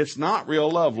 It's not real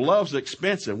love. Love's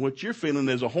expensive. What you're feeling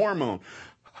is a hormone.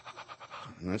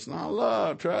 And it's not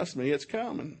love. Trust me, it's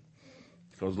coming.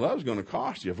 Because love's going to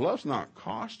cost you. If love's not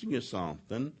costing you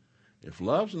something, it's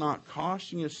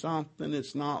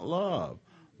not love.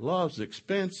 Love's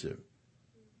expensive.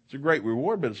 It's a great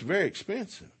reward, but it's very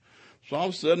expensive. So all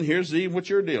of a sudden, here's what's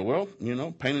your deal? Well,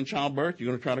 pain in childbirth, you're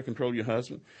going to try to control your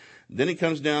husband. Then he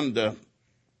comes down to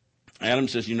Adam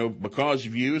says, because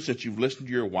of you, since you've listened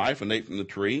to your wife and ate from the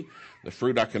tree, the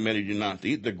fruit I commanded you not to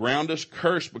eat, the ground is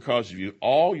cursed because of you.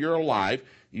 All your life,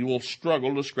 you will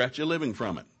struggle to scratch a living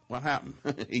from it. What happened?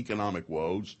 Economic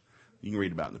woes. You can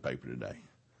read about it in the paper today.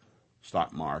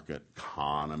 Stock market,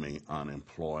 economy,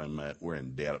 unemployment. We're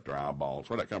in debt up to our eyeballs.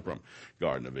 Where'd that come from?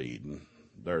 Garden of Eden.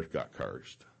 The earth got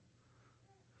cursed.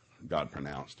 God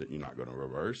pronounced it. You're not going to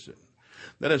reverse it.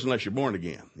 That is unless you're born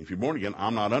again. If you're born again,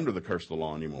 I'm not under the curse of the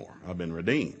law anymore. I've been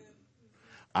redeemed.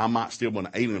 I might still be on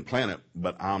an alien planet,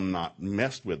 but I'm not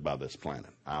messed with by this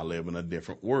planet. I live in a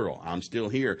different world. I'm still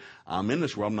here. I'm in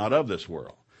this world, I'm not of this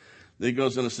world. Then he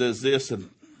goes in and says this, and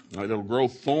it'll grow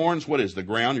thorns. What is the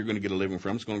ground you're going to get a living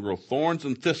from? It's going to grow thorns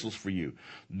and thistles for you,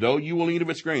 though you will eat of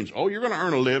its grains. Oh, you're going to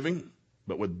earn a living,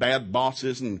 but with bad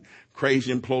bosses and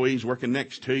crazy employees working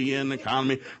next to you in the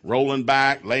economy, rolling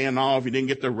back, laying off. You didn't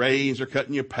get the raise or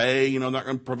cutting your pay. They're not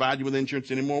going to provide you with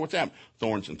insurance anymore. What's happening?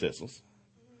 Thorns and thistles.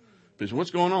 So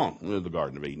what's going on with the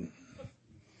Garden of Eden?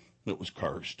 It was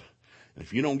cursed. And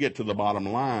if you don't get to the bottom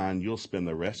line, you'll spend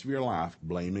the rest of your life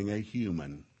blaming a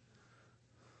human.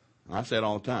 I say it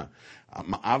all the time.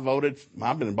 I've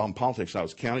been involved in politics. I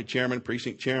was county chairman,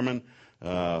 precinct chairman.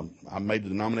 I made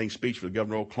the nominating speech for the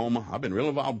governor of Oklahoma. I've been real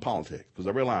involved in politics because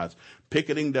I realize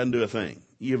picketing doesn't do a thing.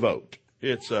 You vote.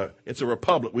 It's a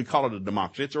republic. We call it a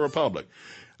democracy. It's a republic.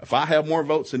 If I have more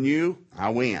votes than you, I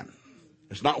win.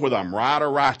 It's not whether I'm right or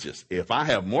righteous. If I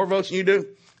have more votes than you do,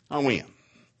 I win.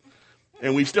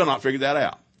 And we've still not figured that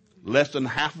out. Less than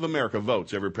half of America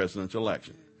votes every presidential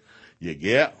election. You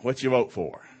get what you vote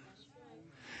for.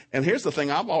 And here's the thing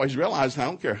I've always realized, I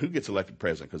don't care who gets elected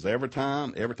president, because every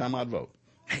time I'd vote,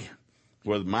 man,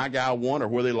 whether my guy won or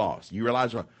whether they lost, you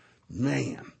realize,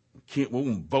 man, we're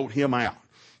going to vote him out.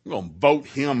 We're going to vote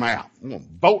him out. We're going to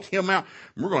vote him out.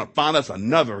 And we're going to find us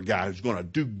another guy who's going to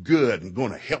do good and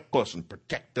going to help us and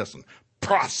protect us and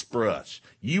prosper us.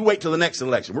 You wait till the next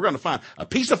election. We're going to find a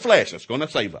piece of flesh that's going to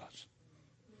save us.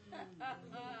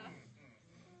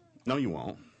 No, you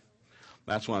won't.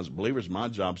 That's why as believers, my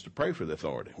job is to pray for the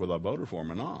authority, whether I voted for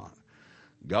him or not.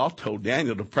 God told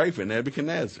Daniel to pray for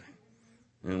Nebuchadnezzar.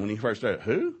 And when he first started,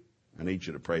 who? I need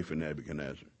you to pray for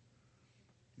Nebuchadnezzar.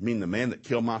 You mean the man that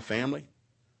killed my family?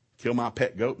 Killed my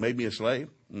pet goat, made me a slave?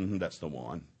 That's the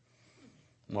one.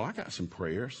 Well, I got some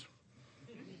prayers.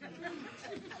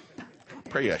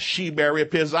 Pray a she-bear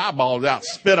rip his eyeballs out,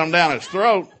 spit them down his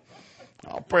throat.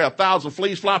 I'll pray 1,000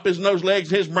 fleas flop his nose,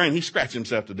 legs, his brain. He scratched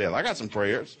himself to death. I got some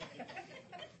prayers.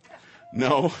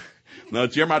 No,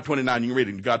 Jeremiah 29, you can read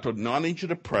it. God told him, no, I need you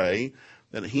to pray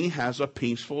that he has a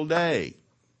peaceful day.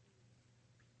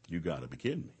 You got to be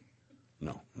kidding me.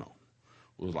 No.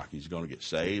 It was like he's going to get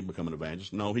saved, become an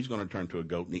evangelist. No, he's going to turn to a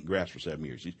goat and eat grass for 7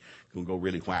 years. He's going to go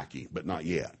really wacky, but not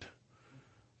yet.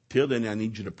 Till then, I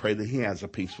need you to pray that he has a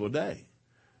peaceful day.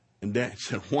 And Dad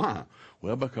said, why?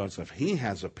 Well, because if he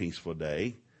has a peaceful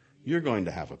day, you're going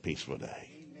to have a peaceful day.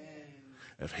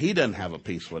 If he doesn't have a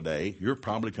peaceful day, you're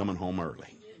probably coming home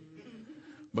early.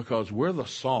 Because we're the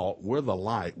salt, we're the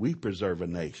light, we preserve a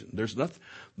nation.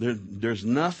 There's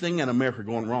nothing in America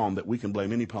going wrong that we can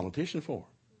blame any politician for.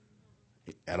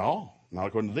 At all. Not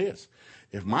according to this.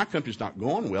 If my country's not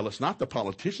going well, it's not the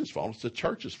politician's fault, it's the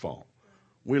church's fault.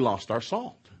 We lost our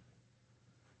salt.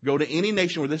 Go to any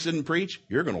nation where this isn't preached,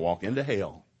 you're going to walk into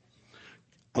hell.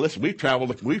 Listen, we've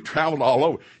traveled all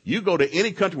over. You go to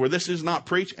any country where this is not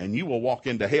preached, and you will walk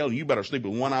into hell. You better sleep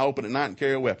with one eye open at night and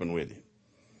carry a weapon with you.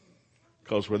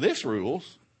 Because where this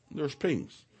rules, there's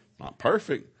peace. Not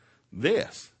perfect.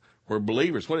 This, where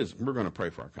believers, what is it? We're going to pray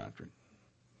for our country.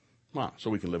 Why? So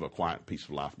we can live a quiet,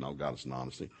 peaceful life and know God is in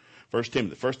honesty. 1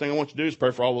 Timothy, the first thing I want you to do is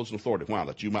pray for all those in authority. Why?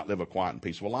 That you might live a quiet and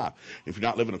peaceful life. If you're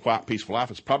not living a quiet, peaceful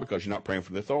life, it's probably because you're not praying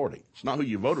for the authority. It's not who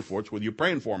you voted for, it's whether you're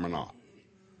praying for them or not.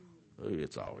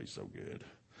 It's always so good.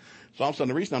 So all of a sudden,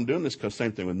 the reason I'm doing this is because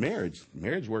same thing with marriage.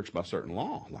 Marriage works by certain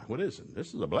law. Like, what is it?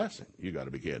 This is a blessing. You got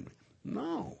to be kidding me.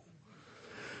 No.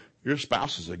 Your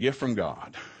spouse is a gift from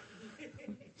God.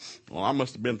 Well, I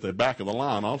must have been at the back of the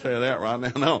line. I'll tell you that right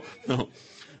now.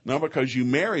 No, because you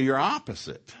marry your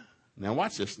opposite. Now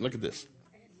watch this. Look at this.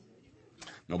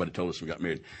 Nobody told us we got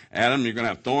married. Adam, you're going to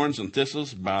have thorns and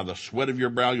thistles. By the sweat of your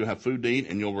brow, you'll have food to eat,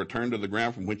 and you'll return to the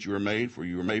ground from which you were made, for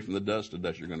you were made from the dust. To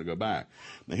dust you're going to go back.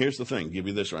 Now, here's the thing. I'll give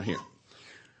you this right here.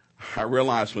 I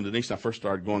realized when Denise and I first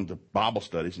started going to Bible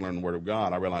studies and learning the Word of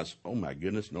God, I realized, oh, my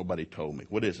goodness, nobody told me.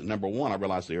 What is it? Number one, I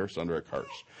realized the earth's under a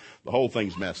curse. The whole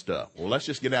thing's messed up. Well, let's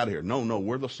just get out of here. No,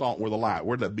 we're the salt. We're the light.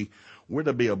 We're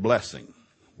to be a blessing.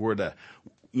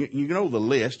 You know the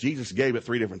list. Jesus gave it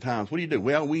 3 different times. What do?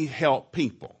 Well, we help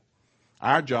people.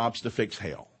 Our job's to fix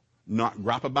hell. not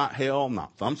gripe about hell,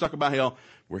 not thumbsuck about hell.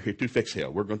 We're here to fix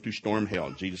hell. We're going to storm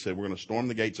hell. Jesus said we're going to storm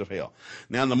the gates of hell.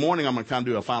 Now in the morning, I'm going to kind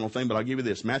of do a final thing, but I'll give you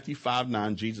this. Matthew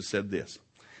 5:9, Jesus said this. He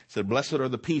said, blessed are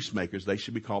the peacemakers. They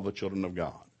should be called the children of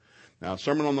God. Now,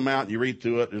 Sermon on the Mount, you read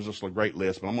through it, there's just a great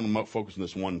list, but I'm going to focus on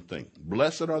this one thing.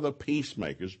 Blessed are the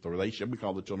peacemakers, for they shall be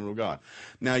called the children of God.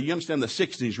 Now, you understand the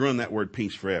 60s ruined that word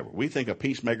peace forever. We think a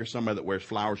peacemaker is somebody that wears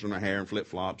flowers in their hair and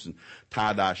flip-flops and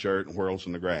tie-dye shirt and whirls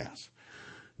in the grass.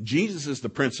 Jesus is the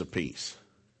Prince of Peace.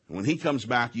 When he comes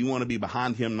back, you want to be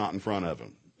behind him, not in front of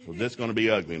him. So this is going to be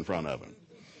ugly in front of him.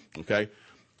 Okay?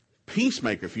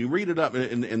 Peacemaker, if you read it up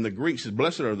in the Greek, it says,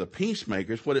 blessed are the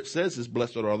peacemakers. What it says is,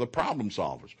 blessed are the problem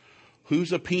solvers.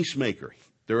 Who's a peacemaker?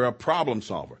 They're a problem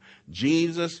solver.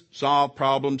 Jesus solved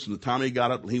problems from the time he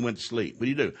got up and he went to sleep. What do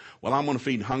you do? Well, I'm going to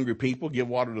feed hungry people, give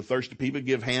water to thirsty people,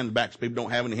 give hands back to people who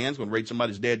don't have any hands, going to raise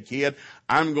somebody's dead kid.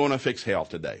 I'm going to fix hell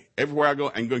today. Everywhere I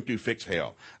go, I'm going to fix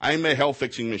hell. I'm a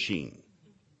hell-fixing machine.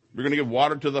 We're going to give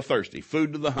water to the thirsty,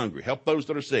 food to the hungry, help those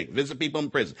that are sick, visit people in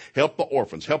prison, help the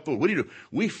orphans, what do you do?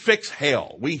 We fix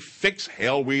hell. We fix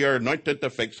hell. We are anointed to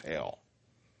fix hell.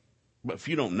 But if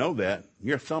you don't know that,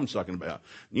 you're thumb-sucking about,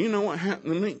 you know what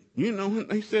happened to me? You know what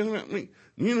they said about me?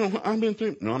 You know what I've been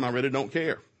through? No, I really don't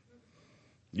care.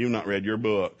 You've not read your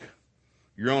book.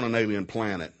 You're on an alien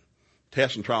planet.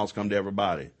 Tests and trials come to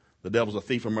everybody. The devil's a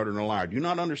thief, a murderer, and a liar. Do you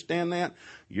not understand that?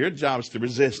 Your job is to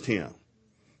resist him.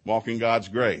 Walk in God's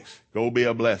grace. Go be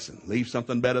a blessing. Leave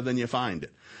something better than you find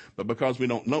it. But because we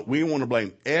don't know, we want to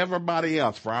blame everybody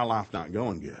else for our life not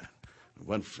going good. If it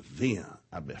wasn't for them,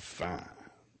 I'd be fine.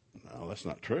 No, that's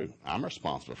not true. I'm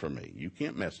responsible for me. You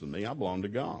can't mess with me. I belong to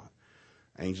God.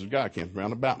 Angels of God camp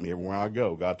around about me everywhere I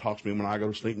go. God talks to me when I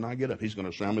go to sleep and I get up. He's going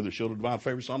to surround me with the shield of divine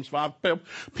favor. Psalms 5. People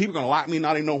are going to like me,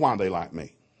 not even know why they like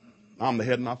me. I'm the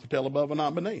head, not the tail, above and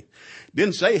not beneath.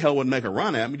 Didn't say hell would make a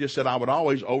run at me. Just said I would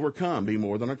always overcome, be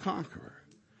more than a conqueror.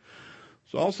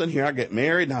 So all of a sudden here I get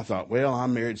married and I thought, well, I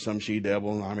married some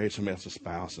she-devil and I married somebody else's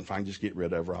spouse. And if I can just get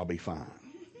rid of her, I'll be fine.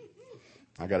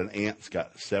 I got an aunt that's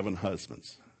got 7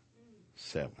 husbands.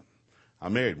 7. I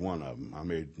married one of them. I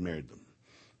married them.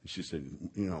 She said,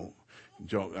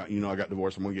 Joe, I got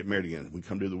divorced. I'm going to get married again. We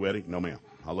come do the wedding? No, ma'am.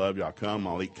 I love you. I'll come.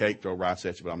 I'll eat cake, throw rice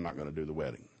at you, but I'm not going to do the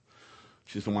wedding.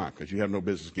 She said, why? Because you have no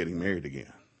business getting married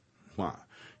again. Why?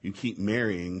 You keep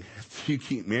marrying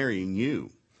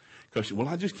you. Because, well,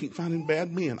 I just keep finding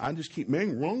bad men. I just keep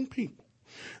marrying wrong people.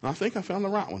 And I think I found the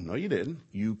right one. No, you didn't.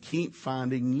 You keep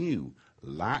finding you.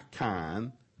 Like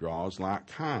kind draws like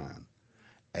kind.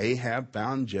 Ahab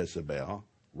found Jezebel.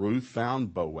 Ruth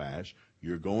found Boaz.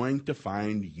 You're going to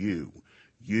find you.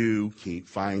 You keep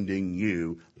finding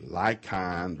you. Like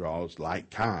kind draws like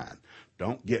kind.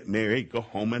 Don't get married. Go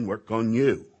home and work on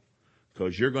you.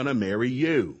 Because you're going to marry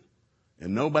you.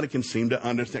 And nobody can seem to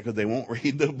understand because they won't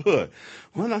read the book.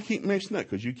 Why not keep messing up?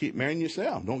 Because you keep marrying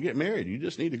yourself. Don't get married. You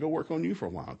just need to go work on you for a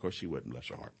while. Of course, she wouldn't, bless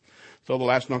her heart. So the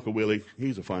last Uncle Willie,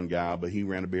 he's a fun guy, but he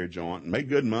ran a beer joint and made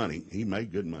good money. He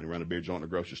made good money, ran a beer joint in a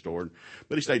grocery store,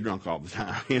 but he stayed drunk all the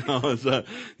time.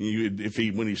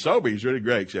 When he's sober, he's really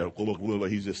great.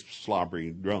 He's just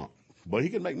slobbery drunk, but he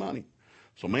could make money.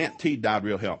 So my Aunt T died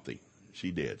real healthy.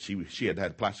 She did. She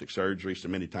had plastic surgery so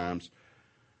many times.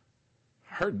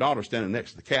 Her daughter standing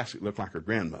next to the casket looked like her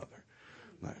grandmother.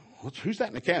 Like, who's that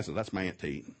in the casket? That's my Aunt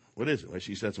T. What is it? Well,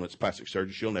 she said, it's plastic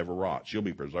surgery. She'll never rot. She'll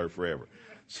be preserved forever.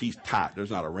 She's tight.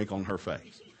 There's not a wrinkle on her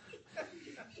face.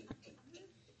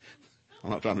 I'm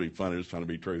not trying to be funny. I'm just trying to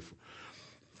be truthful.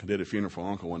 I did a funeral for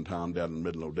Uncle one time down in the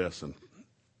middle of Odessa. And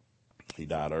he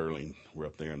died early. And we're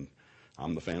up there, and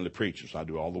I'm the family preacher. So I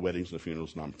do all the weddings and the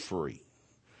funerals, and I'm free.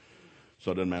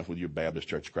 So it doesn't matter whether you're Baptist,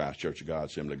 Church of Christ, Church of God,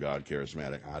 Assembly of God,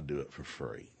 Charismatic. I do it for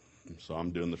free. So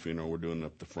I'm doing the funeral. We're doing it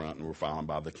up the front, and we're filing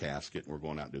by the casket. And we're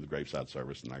going out and do the graveside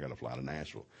service, and I got to fly to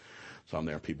Nashville. So I'm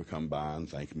there. People come by and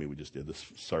thanking me. We just did this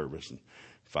service. And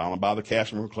filing by the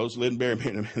casket, and we're close to lid and bury me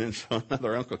in a minute. So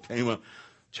another uncle came up.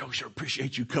 Joe, sure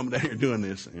appreciate you coming down here doing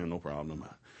this. No problem.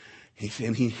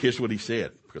 Here's what he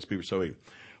said, because people are so eager.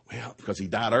 Well, because he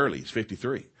died early. He's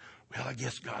 53. Well, I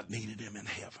guess God needed him in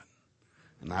heaven.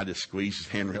 And I just squeezed his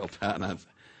hand real tight, and I said,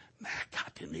 nah,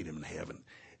 God didn't need him in heaven.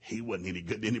 He wasn't any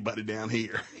good to anybody down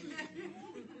here.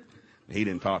 He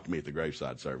didn't talk to me at the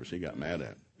graveside service. He got mad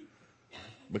at me.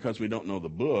 Because we don't know the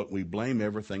book, we blame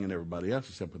everything and everybody else,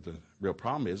 except what the real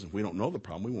problem is, if we don't know the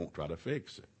problem, we won't try to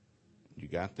fix it. You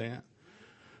got that?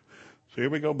 So here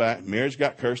we go back. Marriage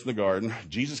got cursed in the garden.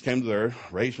 Jesus came to the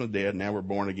earth, raised from the dead. Now we're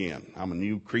born again. I'm a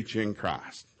new creature in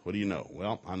Christ. What do you know?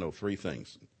 Well, I know 3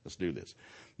 things. Let's do this.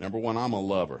 Number 1, I'm a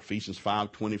lover. Ephesians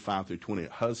 5:25-28.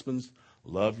 Husbands,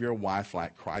 love your wife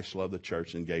like Christ loved the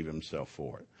church and gave himself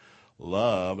for it.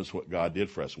 Love is what God did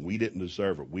for us. We didn't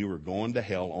deserve it. We were going to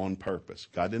hell on purpose.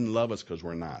 God didn't love us because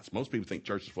we're nice. Most people think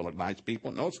church is full of nice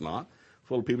people. No, it's not.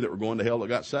 Full of people that were going to hell that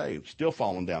got saved. Still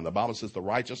falling down. The Bible says the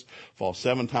righteous fall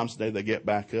 7 times a day, they get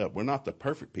back up. We're not the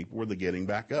perfect people. We're the getting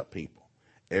back up people.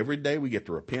 Every day we get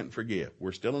to repent and forgive.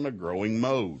 We're still in a growing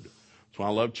mode. That's why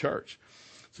I love church.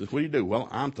 So what do you do? Well,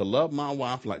 I'm to love my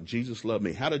wife like Jesus loved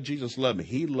me. How did Jesus love me?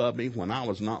 He loved me when I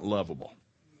was not lovable.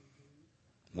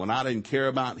 When I didn't care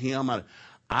about him,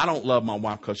 I don't love my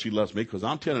wife because she loves me, because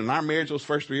I'm telling you, in our marriage those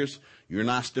first 3 years, you're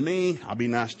nice to me, I'll be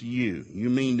nice to you. You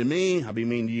mean to me, I'll be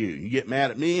mean to you. You get mad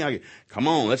at me, come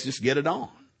on, let's just get it on.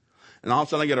 And all of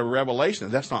a sudden I get a revelation.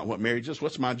 That's not what marriage is.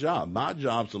 What's my job? My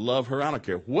job's to love her. I don't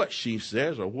care what she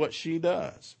says or what she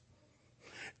does.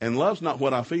 And love's not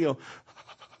what I feel.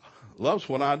 Love's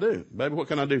what I do. Baby, what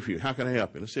can I do for you? How can I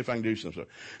help you? Let's see if I can do something.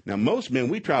 Now, most men,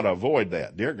 we try to avoid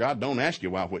that. Dear God, don't ask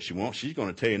your wife what she wants. She's going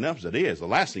to tell you enough as it is. The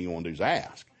last thing you want to do is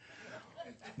ask.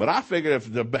 But I figured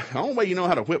if the only way you know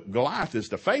how to whip Goliath is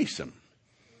to face him.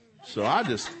 So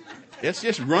it's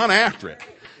just run after it.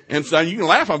 And so you can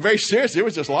laugh. I'm very serious. It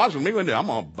was just logical. I'm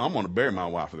going to bury my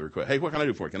wife with a request. Hey, what can I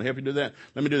do for you? Can I help you do that?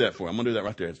 Let me do that for you. I'm going to do that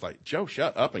right there. It's like, Joe,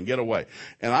 shut up and get away.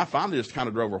 And I finally just kind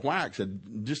of drove her whack, said,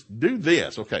 just do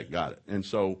this. Okay, got it. And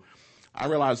so I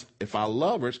realized if I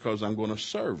love her, it's because I'm going to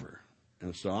serve her.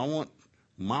 And so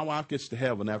my wife gets to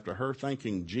heaven after her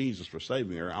thanking Jesus for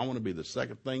saving her. I want to be the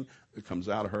second thing that comes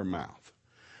out of her mouth.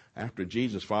 After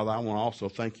Jesus, Father, I want to also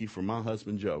thank you for my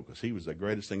husband, Joe, because he was the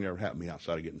greatest thing that ever happened to me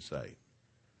outside of getting saved.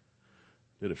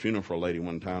 Did a funeral for a lady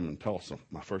one time in Tulsa,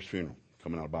 my first funeral,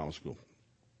 coming out of Bible school.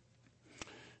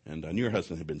 And I knew her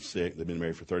husband had been sick. They'd been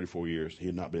married for 34 years. He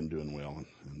had not been doing well.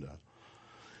 And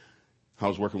I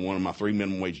was working one of my 3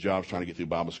 minimum wage jobs trying to get through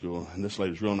Bible school. And this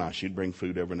lady was real nice. She'd bring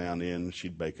food every now and then.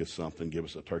 She'd bake us something, give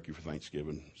us a turkey for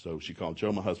Thanksgiving. So she called,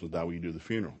 Joe, my husband died. Will you do the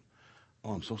funeral?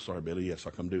 Oh, I'm so sorry, Billy. Yes,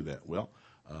 I'll come do that. Well,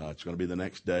 it's going to be the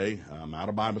next day. I'm out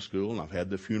of Bible school, and I've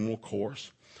had the funeral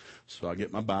course. So I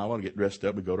get my Bible, I get dressed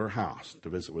up, we go to her house to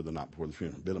visit with her the night before the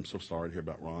funeral. Bill, I'm so sorry to hear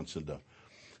about Ron. Said,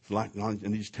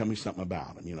 and he just tell me something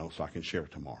about him, so I can share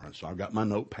it tomorrow. And so I got my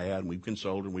notepad, and we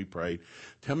consulted, and we prayed.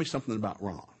 Tell me something about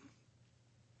Ron.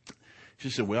 She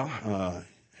said, well,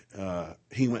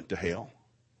 he went to hell,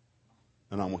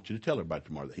 and I want you to tell everybody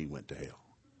tomorrow that he went to hell.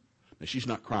 Now, she's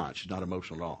not crying. She's not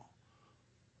emotional at all.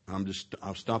 I was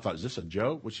stunned. I thought, is this a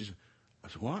joke? I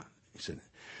said, what? He said,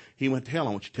 he went to hell.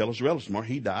 I want you to tell his relatives tomorrow.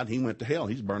 He died. He went to hell.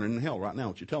 He's burning in hell right now. I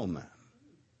want you to tell him that.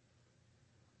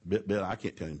 I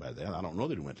can't tell anybody that. I don't know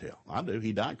that he went to hell. I do.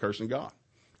 He died cursing God.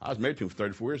 I was married to him for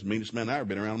 34 years. The meanest man I've ever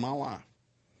been around in my life.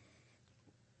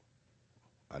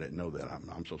 I didn't know that.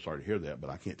 I'm so sorry to hear that, but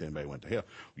I can't tell anybody he went to hell.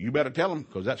 Well, you better tell him,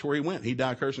 because that's where he went. He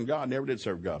died cursing God. Never did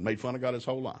serve God. Made fun of God his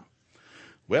whole life.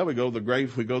 Well, we go to the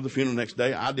grave. We go to the funeral next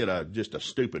day. I did just a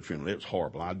stupid funeral. It was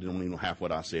horrible. I didn't even know half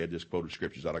what I said. Just quoted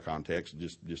scriptures out of context.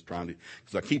 Just trying to,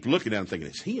 because I keep looking at him thinking,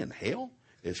 is he in hell?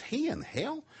 Is he in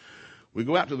hell? We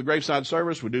go out to the graveside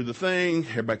service. We do the thing.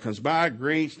 Everybody comes by,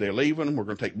 greets. They're leaving. We're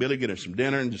going to take Billy, get her some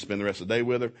dinner, and just spend the rest of the day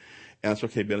with her. And it's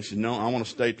okay. Billy says, no, I want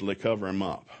to stay till they cover him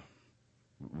up.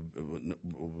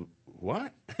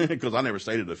 What? Because I never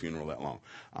stayed at a funeral that long.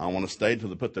 I want to stay till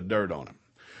they put the dirt on him.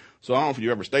 So I don't know if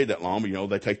you ever stayed that long, but,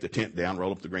 they take the tent down,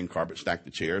 roll up the green carpet, stack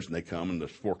the chairs, and they come, and the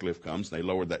forklift comes, and they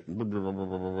lower that,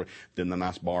 then the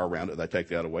nice bar around it, they take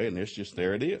that away, and it's just,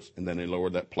 there it is. And then they lower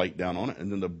that plate down on it,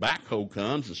 and then the backhoe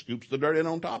comes and scoops the dirt in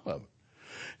on top of it.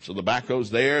 So the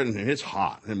backhoe's there, and it's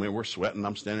hot, and we're sweating.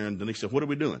 I'm standing there, and then he said, what are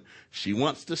we doing? She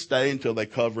wants to stay until they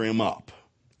cover him up.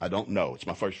 I don't know. It's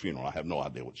my first funeral. I have no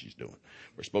idea what she's doing.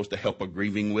 We're supposed to help a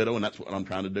grieving widow, and that's what I'm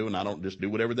trying to do, and I don't just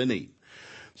do whatever they need.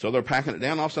 So they're packing it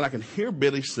down. All of a sudden, I can hear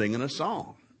Billy singing a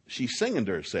song. She's singing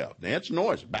to herself. Now, it's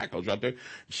noise. Backhoe's right there.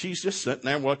 She's just sitting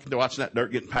there watching that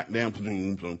dirt getting packed down.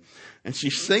 Boom, boom. And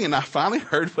she's singing. I finally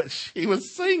heard what she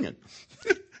was singing.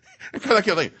 Because I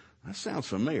kept thinking, that sounds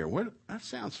familiar. That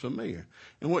sounds familiar.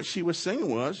 And what she was singing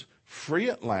was, free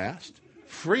at last,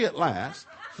 free at last.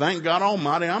 Thank God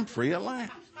Almighty, I'm free at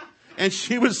last. And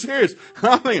she was serious.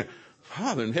 I'm thinking,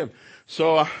 Father in heaven.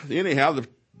 So anyhow, the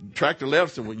tractor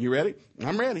left. Said, well, you ready?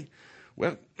 I'm ready.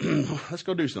 Well, let's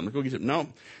go do something. Let's go get some. No.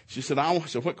 She said,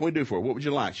 so what can we do for her? What would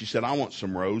you like? She said, I want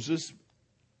some roses.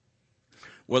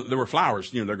 Well, there were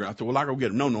flowers. I said, well, I'll go get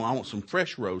them. No, I want some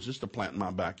fresh roses to plant in my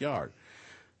backyard.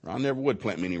 I never would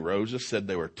plant many roses. Said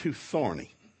they were too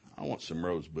thorny. I want some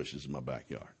rose bushes in my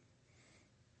backyard.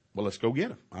 Well, let's go get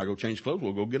them. I'll go change clothes.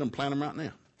 We'll go get them, plant them right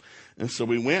now. And so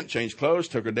we went, changed clothes,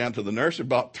 took her down to the nursery,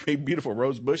 bought 3 beautiful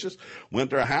rose bushes,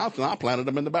 went to her house, and I planted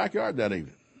them in the backyard that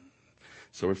evening.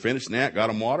 So we finished that, got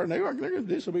them water, and they were,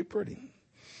 this will be pretty.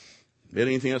 Is there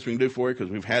anything else we can do for you?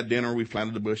 Because we've had dinner, we've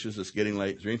planted the bushes, it's getting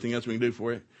late. Is there anything else we can do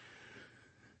for you?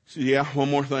 She said, yeah, one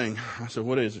more thing. I said,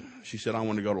 what is it? She said, I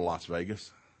want to go to Las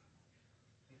Vegas.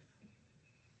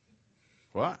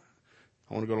 What?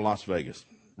 I want to go to Las Vegas.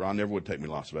 Ron never would take me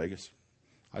to Las Vegas.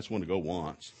 I just want to go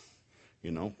once.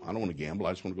 You know, I don't want to gamble.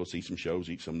 I just want to go see some shows,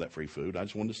 eat some of that free food. I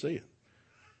just wanted to see it.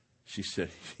 She said,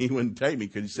 he wouldn't take me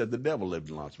because he said the devil lived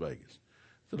in Las Vegas.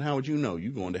 I said, how would you know? You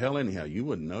going to hell anyhow. You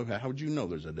wouldn't know. How would you know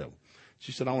there's a devil?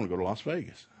 She said, I want to go to Las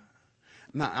Vegas.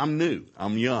 Now, I'm new.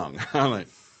 I'm young.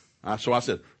 So I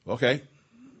said, okay,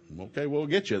 we'll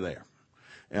get you there.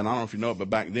 And I don't know if you know it, but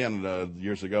back then,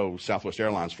 years ago, Southwest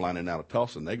Airlines flying in out of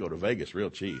Tulsa, and they go to Vegas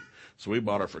real cheap. So we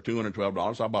bought her for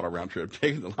 $212. I bought a round trip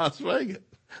ticket to Las Vegas.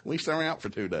 We sent her out for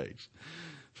 2 days.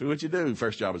 So what you do,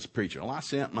 first job as a preacher. Well, I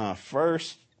sent my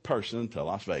first person to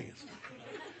Las Vegas.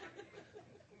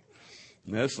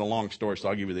 Now, this is a long story, so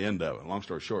I'll give you the end of it. Long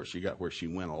story short, she got where she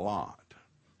went a lot.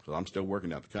 So I'm still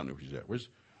working out the company where she's at.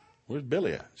 Where's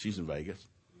Billy at? She's in Vegas.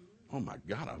 Oh, my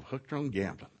God, I've hooked her on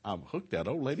gambling. I've hooked that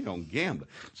old lady on gambling.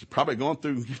 She's probably going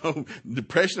through,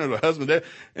 depression of her husband there.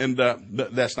 And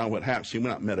that's not what happened. She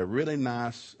went out and met a really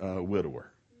nice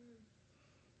widower.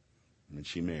 And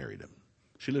she married him.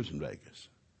 She lives in Vegas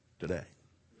today.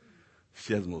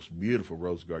 She has the most beautiful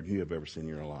rose garden you have ever seen in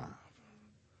your life.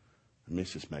 I mean,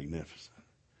 it's just magnificent.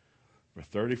 For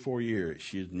 34 years,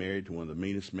 she is married to one of the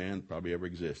meanest men probably ever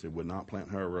existed. Would not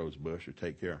plant her a rose bush or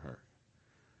take care of her.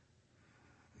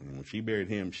 And when she buried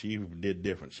him, she did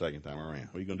different second time around.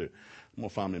 What are you going to do? I'm going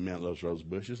to find me a man that loves rose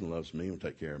bushes and loves me and will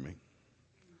take care of me.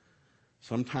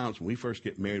 Sometimes when we first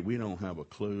get married, we don't have a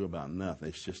clue about nothing.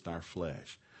 It's just our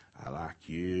flesh. I like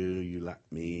you, you like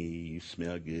me, you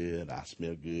smell good, I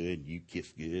smell good, you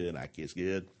kiss good, I kiss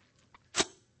good.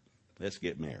 Let's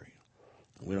get married.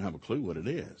 We don't have a clue what it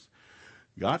is.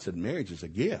 God said marriage is a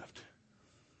gift.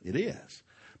 It is.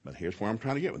 But here's where I'm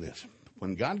trying to get with this.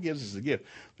 When God gives us a gift,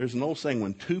 there's an old saying,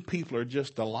 when two people are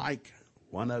just alike,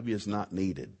 one of you is not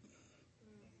needed.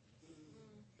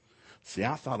 See,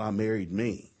 I thought I married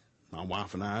me. My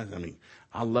wife and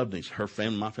I loved these. Her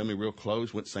family, my family, real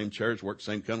close, went same church, worked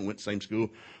same company, went same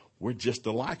school. We're just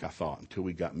alike, I thought, until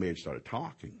we got married, started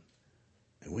talking.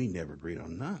 And we never agreed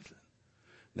on nothing.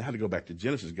 Now, I had to go back to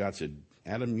Genesis. God said,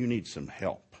 Adam, you need some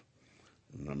help.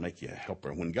 I'm going to make you a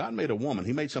helper. When God made a woman,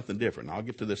 he made something different. And I'll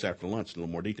get to this after lunch in a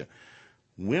little more detail.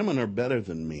 Women are better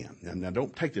than men. Now,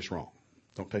 don't take this wrong.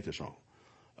 Don't take this wrong.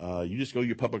 You just go to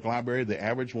your public library. The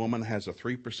average woman has a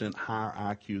 3% higher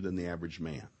IQ than the average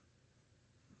man.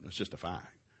 That's just a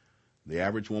fact. The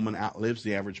average woman outlives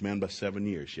the average man by 7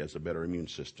 years. She has a better immune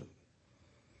system.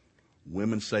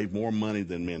 Women save more money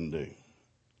than men do.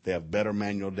 They have better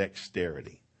manual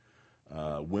dexterity.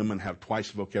 Women have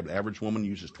twice the vocabulary. Average woman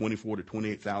uses 24 to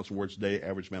 28,000 words a day.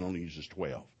 Average man only uses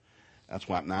 12. That's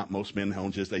why at night most men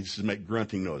don't they just make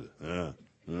grunting noises.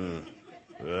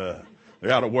 They're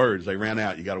out of words. They ran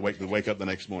out. You got to wake up the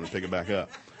next morning and pick it back up.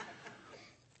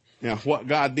 Now, what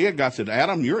God did, God said,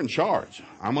 Adam, you're in charge.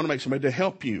 I'm going to make somebody to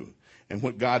help you. And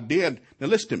what God did, now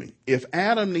listen to me. If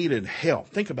Adam needed help,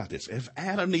 think about this. If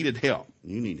Adam needed help,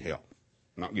 you need help.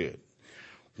 Not good.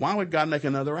 Why would God make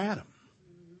another Adam?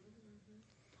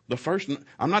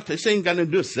 I'm not saying God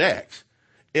didn't do sex.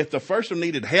 If the first one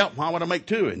needed help, why would I make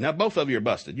two? Now both of you are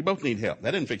busted. You both need help.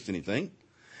 That didn't fix anything.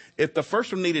 If the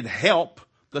first one needed help,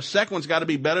 the second one's got to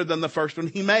be better than the first one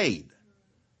he made.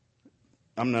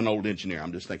 I'm not an old engineer.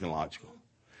 I'm just thinking logical.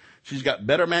 She's got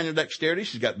better manual dexterity.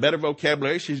 She's got better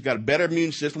vocabulary. She's got a better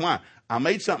immune system. Why? I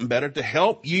made something better to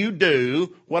help you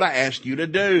do what I asked you to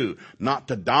do. Not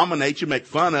to dominate you, make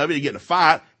fun of you, to get in a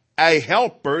fight. A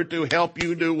helper to help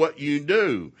you do what you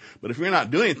do. But if you're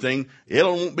not doing anything, it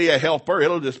won't be a helper.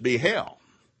 It'll just be hell.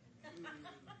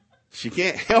 She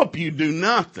can't help you do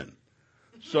nothing.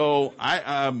 So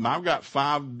I've got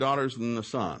 5 daughters and a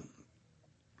son.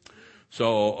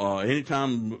 So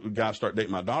anytime guys start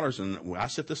dating my daughters, and I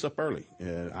set this up early.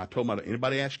 I told them,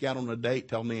 anybody ask you out on a date,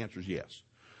 tell them the answer is yes.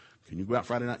 Can you go out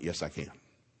Friday night? Yes, I can.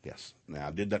 Yes. Now,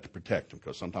 I did that to protect them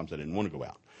because sometimes I didn't want to go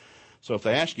out. So if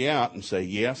they ask you out and say,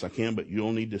 yes, I can, but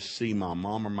you'll need to see my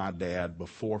mom or my dad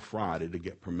before Friday to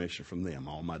get permission from them.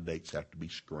 All my dates have to be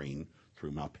screened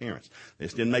through my parents.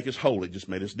 This didn't make us holy, it just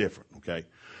made us different, okay?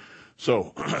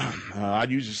 So I'd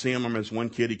usually see him. I remember this one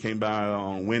kid, he came by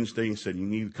on Wednesday and said, you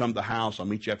need to come to the house. I'll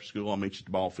meet you after school. I'll meet you at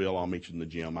the ball field. I'll meet you in the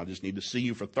gym. I just need to see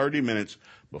you for 30 minutes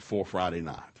before Friday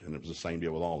night. And it was the same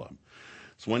deal with all of them.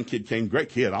 So one kid came, great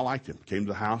kid. I liked him. Came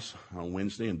to the house on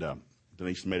Wednesday, and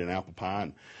Denise made an apple pie.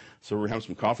 And so we're having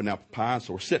some coffee and apple pie.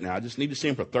 So we're sitting there. I just need to see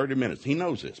him for 30 minutes. He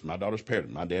knows this. My daughter's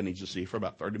parent. My dad needs to see you for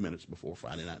about 30 minutes before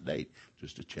Friday night date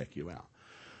just to check you out.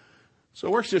 So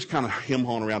we're just kind of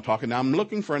him-hawing around talking. Now I'm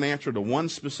looking for an answer to one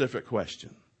specific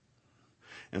question.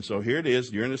 And so here it is.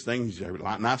 During this thing, he's a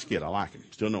nice kid. I like him.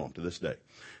 Still know him to this day.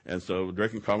 And so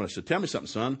Drake called me and I said, tell me something,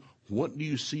 son. What do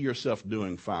you see yourself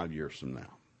doing 5 years from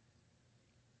now?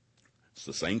 It's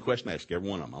the same question I ask every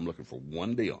one of them. I'm looking for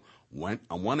one deal, one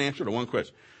answer to one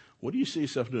question. What do you see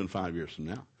yourself doing 5 years from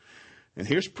now? And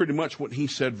here's pretty much what he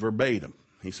said verbatim.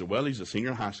 He said, well, he's a senior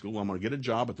in high school. I'm going to get a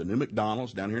job at the new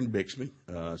McDonald's down here in Bixby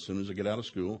as soon as I get out of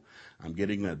school. I'm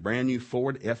getting a brand new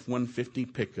Ford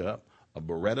F-150 pickup, a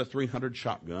Beretta 300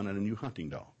 shotgun, and a new hunting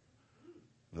dog.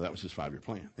 Well, that was his 5-year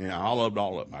plan. And I loved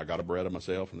all of them. I got a Beretta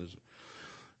myself.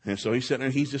 And so he's sitting there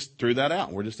and he just threw that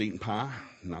out. We're just eating pie.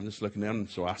 And I'm just looking at him.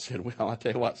 So I said, well, I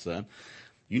tell you what, son,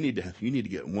 you need to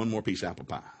get one more piece of apple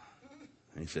pie.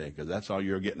 And he said, because that's all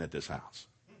you're getting at this house.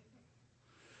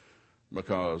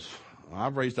 Because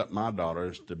I've raised up my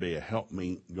daughters to be a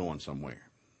helpmeet going somewhere.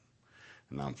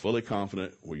 And I'm fully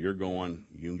confident where you're going,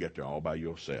 you can get there all by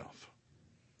yourself.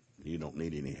 You don't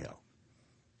need any help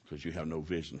because you have no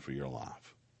vision for your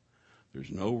life.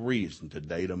 There's no reason to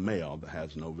date a male that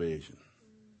has no vision.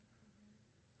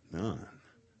 None.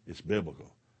 It's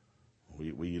biblical. What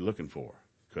are you looking for?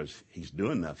 Because he's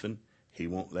doing nothing. He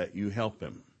won't let you help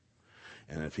him.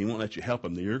 And if he won't let you help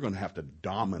him, then you're going to have to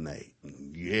dominate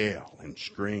and yell and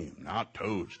scream. Not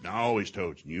toast. Not always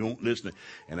toast. You don't listen.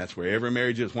 And that's where every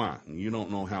marriage is. Why? You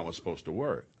don't know how it's supposed to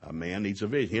work. A man needs a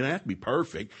vision. He doesn't have to be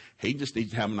perfect. He just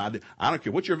needs to have an idea. I don't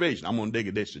care. What's your vision? I'm going to dig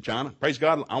a ditch to China. Praise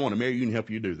God. I want to marry you and help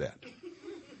you do that.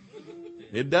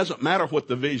 It doesn't matter what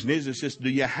the vision is. It's just, do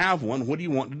you have one? What do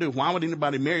you want to do? Why would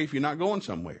anybody marry if you're not going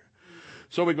somewhere?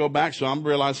 So we go back. So I'm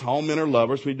realizing all men are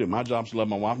lovers. We do. My job's to love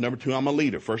my wife. Number 2, I'm a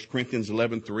leader. 1 Corinthians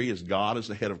 11:3 is God is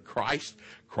the head of Christ.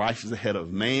 Christ is the head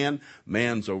of man.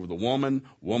 Man's over the woman.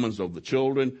 Woman's over the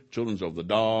children. Children's over the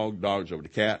dog. Dog's over the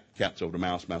cat. Cat's over the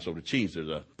mouse. Mouse over the cheese. There's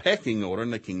a pecking order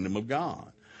in the kingdom of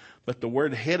God. But the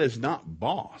word head is not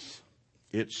boss.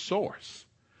 It's source.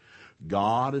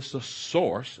 God is the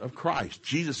source of Christ.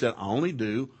 Jesus said, I only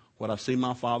do what I see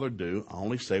my Father do. I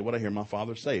only say what I hear my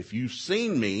Father say. If you've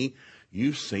seen me,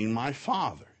 you've seen my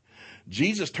Father.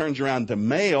 Jesus turns around to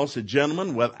males and said,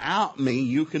 gentlemen, without me,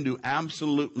 you can do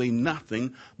absolutely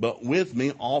nothing, but with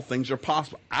me, all things are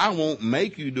possible. I won't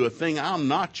make you do a thing. I'm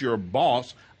not your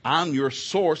boss. I'm your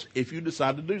source if you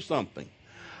decide to do something.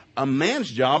 A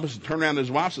man's job is to turn around to his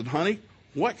wife and say, honey,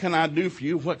 what can I do for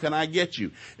you? What can I get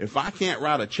you? If I can't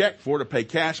write a check for it or pay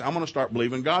cash, I'm going to start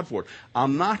believing God for it.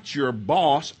 I'm not your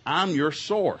boss. I'm your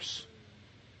source.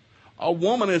 A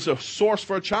woman is a source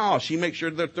for a child. She makes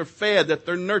sure that they're fed, that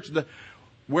they're nurtured.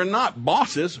 We're not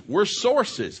bosses. We're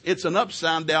sources. It's an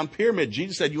upside down pyramid.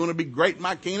 Jesus said, you want to be great in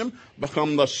my kingdom?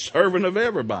 Become the servant of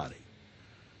everybody.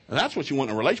 And that's what you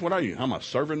want in a relationship. What are you? I'm a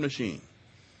servant machine.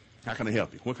 How can I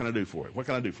help you? What can I do for you? What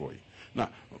can I do for you? Now,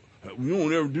 you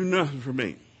won't ever do nothing for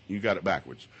me. You got it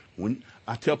backwards. When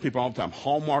I tell people all the time,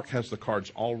 Hallmark has the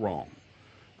cards all wrong.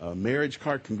 A marriage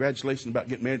card, congratulations about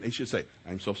getting married. They should say,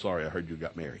 I'm so sorry I heard you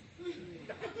got married.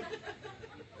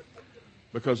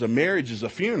 Because a marriage is a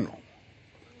funeral.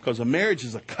 Because a marriage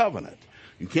is a covenant.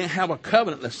 You can't have a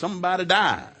covenant unless somebody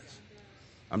dies.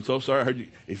 I'm so sorry I heard you.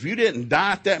 If you didn't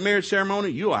die at that marriage ceremony,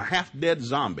 you're a half-dead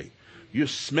zombie. You're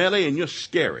smelly and you're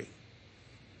scary.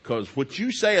 Because what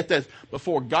you say at that,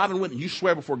 before God and witness, you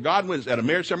swear before God and witness at a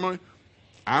marriage ceremony,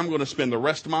 I'm going to spend the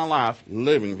rest of my life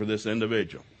living for this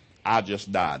individual. I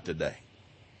just died today.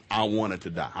 I wanted to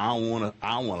die. I want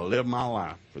to live my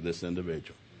life for this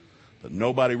individual. But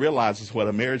nobody realizes what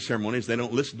a marriage ceremony is. They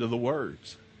don't listen to the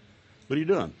words. What are you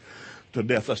doing? Till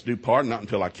death us do part, not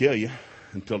until I kill you.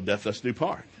 Until death us do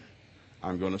part.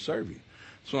 I'm going to serve you.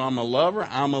 So I'm a lover.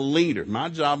 I'm a leader. My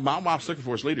job, my wife's looking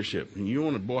for is leadership. And you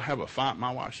want to, have a fight.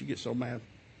 My wife, she gets so mad.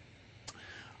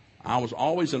 I was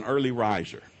always an early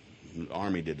riser. The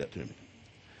Army did that to me.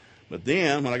 But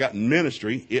then when I got in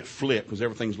ministry, it flipped because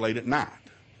everything's late at night.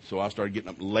 So I started getting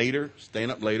up later, staying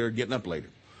up later, getting up later.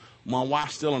 My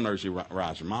wife's still an early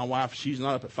riser. My wife, she's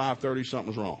not up at 5:30,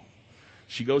 something's wrong.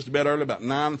 She goes to bed early, about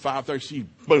 9,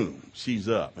 5:30, she's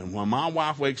up. And when my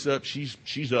wife wakes up, she's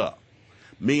up.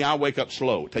 Me, I wake up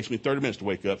slow. It takes me 30 minutes to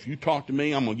wake up. If you talk to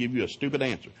me, I'm going to give you a stupid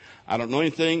answer. I don't know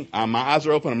anything. My eyes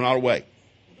are open. I'm not awake.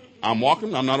 I'm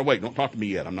walking. I'm not awake. Don't talk to me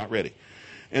yet. I'm not ready.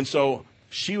 And so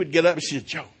she would get up and she'd,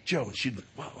 Joe. And she'd,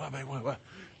 what,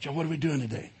 Joe, what are we doing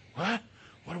today? What?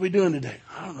 What are we doing today?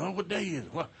 I don't know. What day is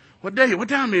it? What day? What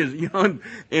time is it? You know,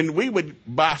 and we would,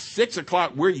 by 6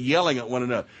 o'clock, we're yelling at one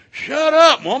another. Shut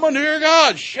up, woman, dear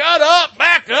God. Shut up.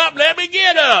 Back up. Let me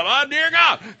get up. Oh, dear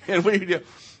God.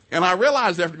 And I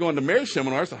realized after going to marriage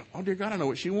seminars, oh, dear God, I know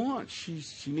what she wants. She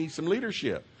needs some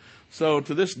leadership. So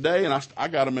to this day, and I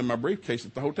got them in my briefcase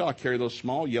at the hotel. I carry those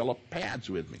small yellow pads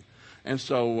with me. And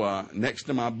so next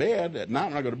to my bed at night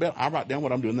when I go to bed, I write down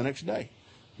what I'm doing the next day.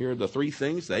 Here are the 3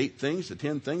 things, the 8 things, the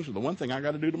 10 things, or the 1 thing I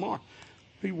got to do tomorrow.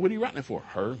 What are you writing it for?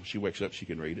 Her. She wakes up, she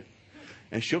can read it.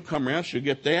 And she'll come around, she'll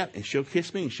get that, and she'll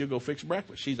kiss me, and she'll go fix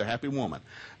breakfast. She's a happy woman.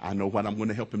 I know what I'm going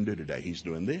to help him do today. He's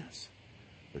doing this.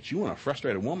 But you want a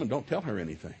frustrated woman, don't tell her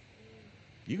anything.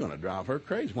 You're going to drive her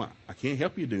crazy. Why? I can't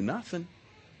help you do nothing.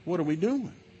 What are we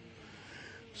doing?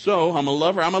 So I'm a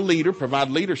lover, I'm a leader, provide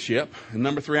leadership. And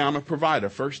number 3, I'm a provider.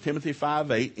 1 Timothy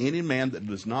 5:8, any man that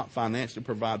does not financially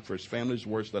provide for his family is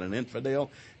worse than an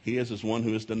infidel. He is as one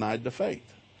who is denied the faith.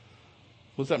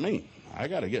 What does that mean? I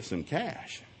got to get some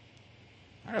cash.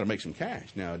 I got to make some cash.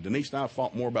 Now, Denise and I have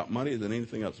fought more about money than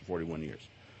anything else in 41 years.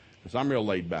 Because I'm real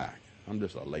laid back. I'm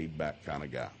just a laid back kind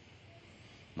of guy.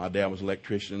 My dad was an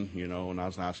electrician, when I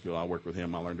was in high school. I worked with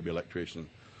him. I learned to be an electrician.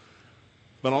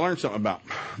 But I learned something about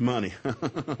money.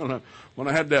 When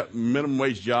I had that minimum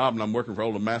wage job and I'm working for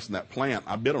Old Mass in that plant,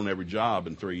 I bid on every job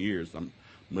in 3 years. I'm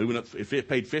moving up. If it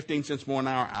paid 15 cents more an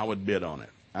hour, I would bid on it.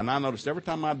 And I noticed every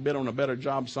time I'd bid on a better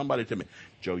job, somebody told me,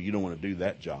 Joe, you don't want to do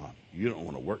that job. You don't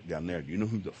want to work down there. Do you know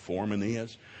who the foreman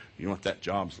is? You know what that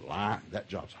job's like? That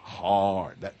job's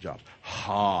hard. That job's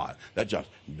hard. That job's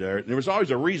dirty. There was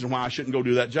always a reason why I shouldn't go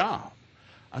do that job.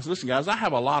 I said, listen, guys, I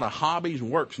have a lot of hobbies.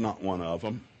 Work's not one of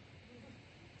them.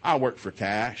 I work for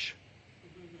cash.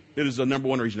 It is the number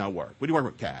one reason I work. What do you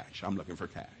work for? Cash. I'm looking for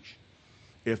cash.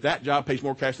 If that job pays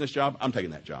more cash than this job, I'm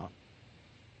taking that job.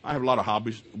 I have a lot of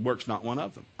hobbies. Work's not one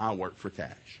of them. I work for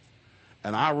cash.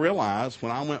 And I realized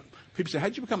when I went, people say,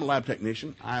 how'd you become a lab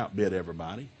technician? I outbid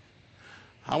everybody.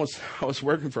 I was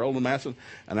working for Old Masson,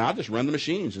 and I just run the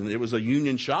machines, and it was a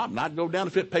union shop, and I'd go down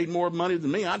if it paid more money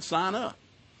than me, I'd sign up.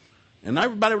 And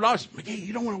everybody would always say, McGee,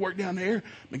 you don't want to work down there.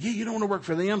 McGee, you don't want to work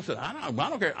for them. I said, I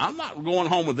don't care. I'm not going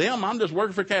home with them. I'm just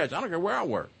working for cash. I don't care where I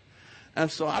work.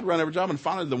 And so I'd run every job. And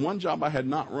finally, the one job I had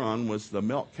not run was the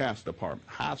milk cast department,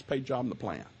 highest paid job in the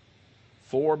plant.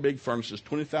 4 big furnaces,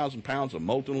 20,000 pounds of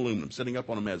molten aluminum sitting up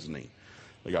on a mezzanine.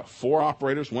 They got 4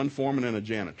 operators, 1 foreman, and a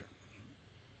janitor.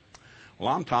 Well,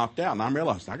 I'm topped out, and I'm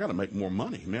realizing I got to make more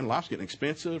money. Man, life's getting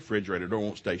expensive. Refrigerator door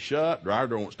won't stay shut. Dryer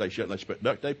door won't stay shut unless you put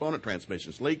duct tape on it.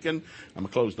 Transmission's leaking. My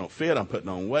clothes don't fit. I'm putting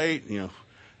on weight.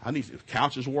 I need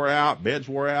couches wore out, beds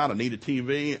wore out. I need a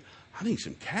TV. I need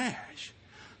some cash.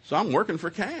 So I'm working for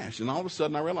cash, and all of a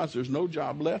sudden I realized there's no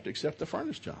job left except the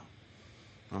furnace job.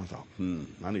 I thought,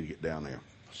 I need to get down there.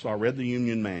 So I read the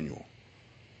union manual.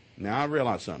 Now I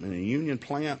realized something. In a union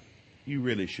plant, you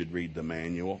really should read the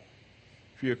manual.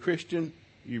 If you're a Christian,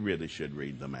 you really should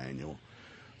read the manual.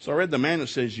 So I read the manual. It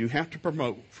says you have to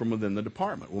promote from within the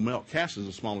department. Well, milk cast is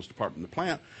the smallest department in the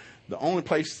plant. The only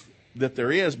place that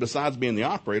there is besides being the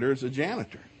operator is a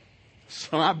janitor.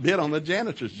 So I bid on the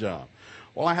janitor's job.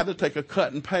 Well, I had to take a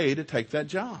cut in pay to take that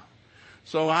job.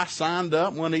 So I signed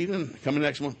up one evening, coming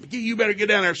next month. McGee, you better get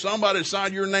down there. Somebody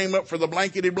signed your name up for the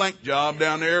blankety-blank job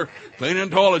down there, cleaning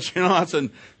toilets. I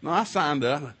said, no, I signed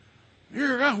up.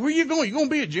 Where are you going? You going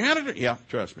to be a janitor? Yeah,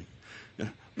 trust me.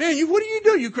 Man, what do you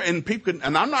do? And people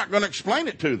and I'm not going to explain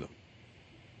it to them.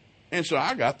 And so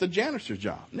I got the janitor's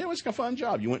job. And it was a fun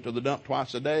job. You went to the dump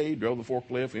twice a day, drove the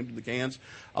forklift, emptied the cans.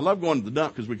 I love going to the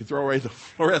dump because we could throw away the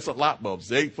fluorescent light bulbs,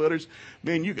 the 8-footers.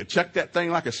 Man, you could chuck that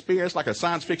thing like a spear. It's like a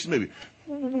science fiction movie.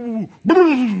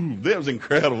 That was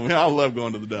incredible. Man, I love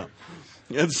going to the dump.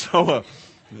 And so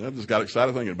I just got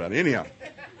excited thinking about it. Anyhow.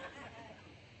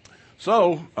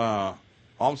 So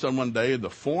all of a sudden one day the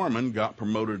foreman got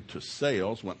promoted to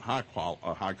sales, went white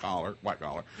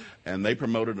collar, and they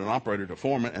promoted an operator to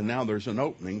foreman, and now there's an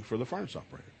opening for the furnace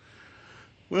operator.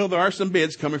 Well, there are some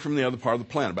bids coming from the other part of the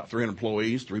plant, about 300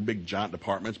 employees, 3 big giant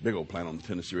departments, big old plant on the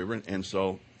Tennessee River, and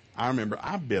so I remember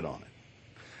I bid on it.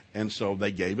 And so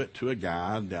they gave it to a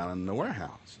guy down in the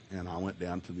warehouse, and I went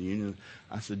down to the union.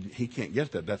 I said, he can't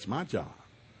get that. That's my job.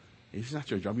 He said,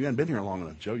 not your job. You haven't been here long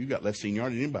enough, Joe. You got less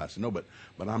seniority than anybody. I said, no, but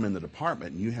I'm in the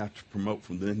department, and you have to promote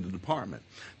from within the department.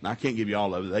 Now, I can't give you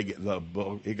all of it.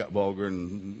 It got vulgar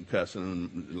and cussing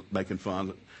and making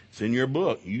fun. It's in your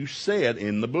book. You said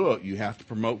in the book you have to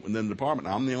promote within the department.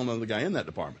 I'm the only other guy in that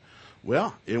department.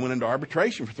 Well, it went into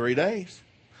arbitration for 3 days.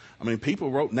 I mean,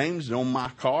 people wrote names on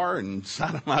my car and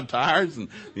side of my tires, and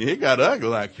it got ugly.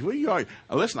 Like, what are you arguing?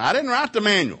 Listen, I didn't write the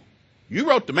manual. You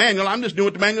wrote the manual. I'm just doing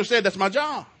what the manual said. That's my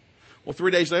job. Well,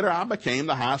 3 days later, I became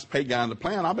the highest paid guy in the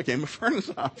plant. I became a furnace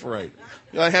operator.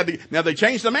 Now they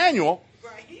changed the manual,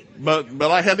 but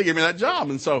I had to give me that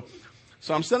job. And so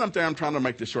I'm sitting up there. I'm trying to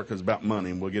make this short because it's about money,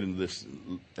 and we'll get into this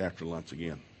after lunch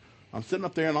again. I'm sitting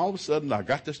up there, and all of a sudden, I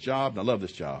got this job, and I love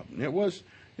this job. And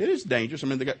It is dangerous. I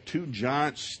mean, they got 2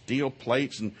 giant steel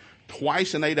plates, and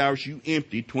twice in 8 hours you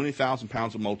empty 20,000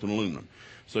 pounds of molten aluminum.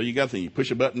 So you got the thing, you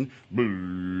push a button,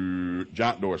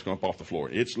 giant doors come up off the floor.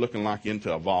 It's looking like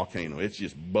into a volcano. It's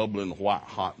just bubbling white,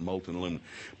 hot molten aluminum.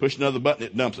 Push another button,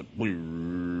 it dumps it.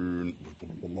 Then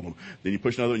you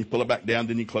push another one, you pull it back down,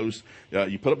 then you close,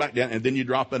 you pull it back down, and then you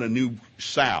drop in a new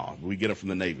sow. We get it from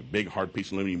the Navy, big hard piece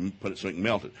of aluminum, you put it so it can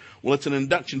melt it. Well, it's an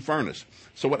induction furnace.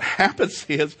 So what happens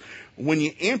is, when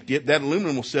you empty it, that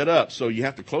aluminum will set up. So you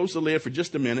have to close the lid for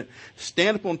just a minute,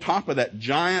 stand up on top of that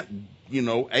giant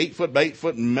 8 foot by 8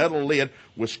 foot metal lid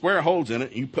with square holes in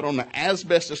it. You put on the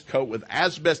asbestos coat with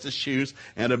asbestos shoes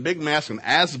and a big mask and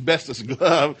asbestos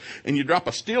glove, and you drop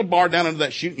a steel bar down into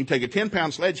that chute, and you take a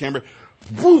 10-pound sledgehammer,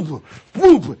 whoop,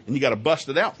 whoop, and you got to bust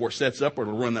it out before it sets up or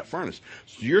it'll run that furnace.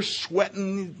 So you're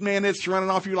sweating, man, it's running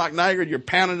off you like Niagara, you're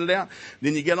pounding it out.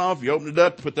 Then you get off, you open it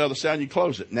up, put the other side, and you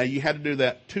close it. Now you had to do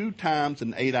that 2 times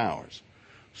in 8 hours.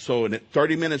 So in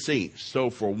 30 minutes each. So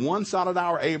for one solid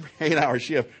hour, 8-hour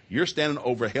shift, you're standing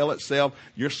over hell itself.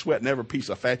 You're sweating every piece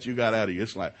of fat you got out of you.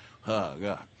 It's like, oh,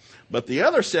 God. But the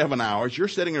other 7 hours, you're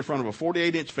sitting in front of a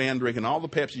 48-inch fan drinking all the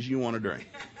Pepsis you want to drink.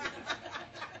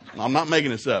 I'm not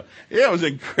making this up. It was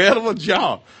an incredible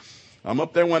job. I'm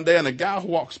up there one day, and a guy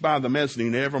walks by the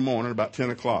mezzanine every morning about 10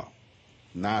 o'clock.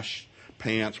 Nice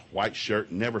pants, white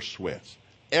shirt, never sweats.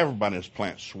 Everybody in this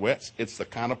plant sweats. It's the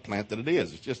kind of plant that it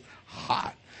is. It's just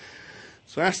hot.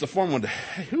 So I asked the foreman one day,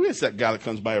 hey, who is that guy that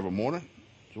comes by every morning?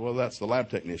 He said, well, that's the lab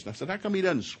technician. I said, how come he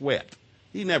doesn't sweat?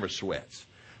 He never sweats.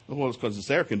 Well, it's because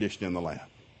it's air conditioned in the lab.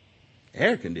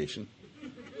 Air conditioned?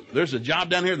 There's a job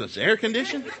down here that's air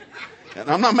conditioned? And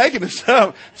I'm not making this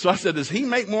up. So I said, does he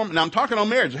make more? Now I'm talking on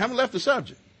marriage. I haven't left the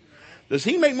subject. Does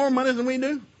he make more money than we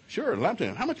do? Sure, lab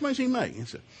technician. How much money does he make? He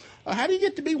said, how do you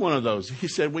get to be one of those? He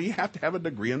said, well, you have to have a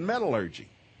degree in metallurgy.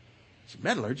 I said,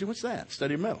 metallurgy? What's that?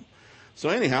 Study of metal. So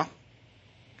anyhow,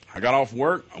 I got off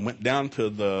work. I went down to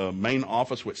the main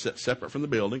office, which sits separate from the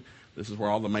building. This is where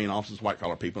all the main offices,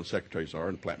 white-collar people and secretaries are,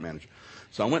 and the plant manager.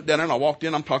 So I went down there, and I walked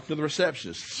in. I'm talking to the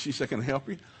receptionist. She said, can I help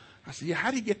you? I said, yeah,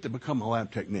 how do you get to become a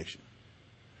lab technician?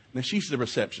 Now, she's the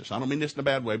receptionist. I don't mean this in a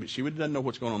bad way, but she really doesn't know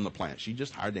what's going on in the plant. She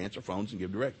just hired to answer phones and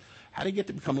give direct. How do you get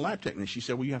to become a lab technician? She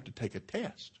said, well, you have to take a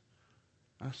test.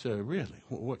 I said, really?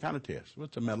 What kind of test?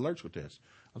 What's a metallurgical test?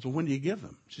 I said, when do you give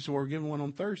them? She said, well, we're giving one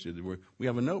on Thursday. We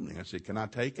have an opening. I said, can I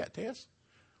take that test?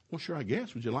 Well, sure, I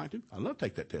guess. Would you like to? I'd love to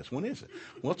take that test. When is it?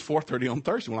 Well, it's 4:30 on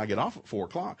Thursday when I get off at 4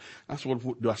 o'clock. I said,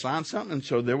 well, do I sign something? And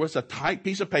so there was a typed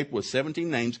piece of paper with 17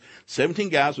 names, 17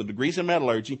 guys with degrees in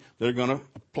metallurgy that are going to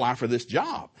apply for this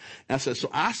job. And I said, so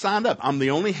I signed up. I'm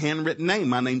the only handwritten name.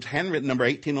 My name's handwritten, number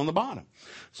 18 on the bottom.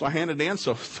 So I handed it in.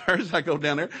 So Thursday I go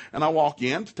down there and I walk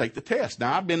in to take the test.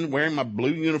 Now I've been wearing my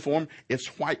blue uniform. It's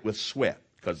white with sweat.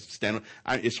 Because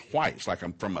it's white. It's like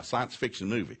I'm from a science fiction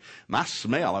movie. And I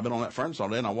smell. I've been on that furnace all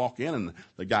day, and I walk in, and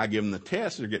the guy giving the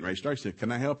test, they're getting ready to start. He said,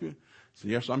 can I help you? I said,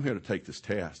 yes, I'm here to take this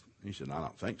test. He said, I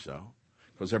don't think so.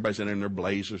 Because everybody's in there in their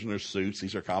blazers and their suits.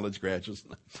 These are college graduates.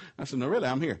 I said, no, really,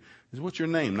 I'm here. He said, what's your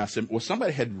name? And I said, well,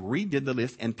 somebody had redid the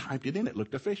list and typed it in. It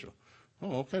looked official.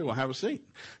 Oh, okay, well, have a seat.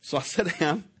 So I sit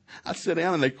down.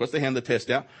 And of course, they hand the test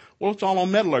out. Well, it's all on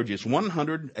metallurgy. It's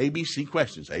 100 ABC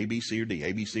questions, A, B, C, or D,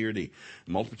 A, B, C, or D,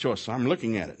 multiple choice. So I'm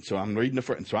looking at it. So I'm reading the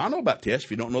first. So I know about tests.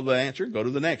 If you don't know the answer, go to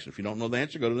the next one. If you don't know the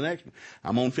answer, go to the next one.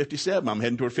 I'm on 57. I'm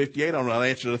heading toward 58. I don't know the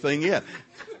answer to the thing yet.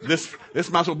 This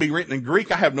might as well be written in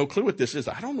Greek. I have no clue what this is.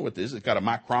 I don't know what this is. It's got a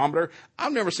micrometer.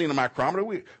 I've never seen a micrometer.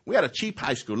 We had a cheap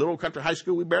high school, little country high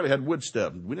school. We barely had wood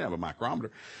stuff. We didn't have a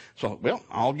micrometer. So, well,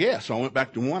 I'll guess. So I went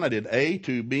back to 1. I did A,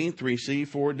 2B, 3C,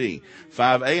 4D,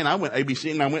 5A, and I went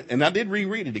ABC, and I did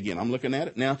reread it again. I'm looking at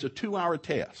it. Now it's a 2-hour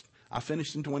test. I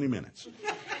finished in 20 minutes.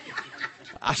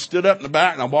 I stood up in the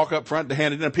back, and I walk up front to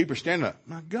hand it in, and people are standing up.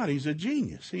 My God, he's a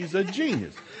genius. He's a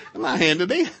genius. And I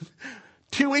handed it in.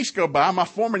 2 weeks go by. My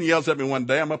foreman yells at me one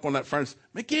day. I'm up on that furnace.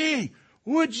 McGee,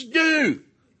 what'd you do?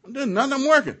 I'm doing nothing. I'm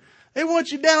working. They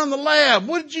want you down in the lab.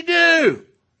 What did you do?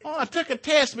 Oh, I took a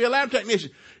test to be a lab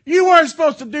technician. You weren't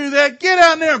supposed to do that. Get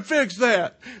out there and fix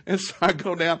that. And so I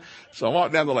go down. So I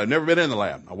walked down the lab. Never been in the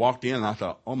lab. I walked in and I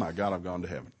thought, oh my God, I've gone to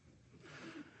heaven.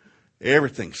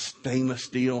 Everything's stainless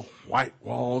steel, white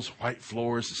walls, white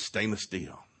floors, stainless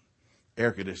steel.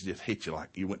 Air conditioning just hit you like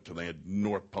you went to the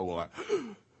North Pole. Like,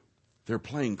 they're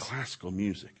playing classical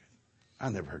music. I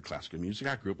never heard classical music.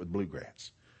 I grew up with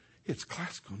bluegrass. It's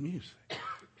classical music.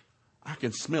 I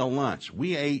can smell lunch.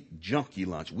 We ate junky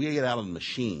lunch. We ate out of the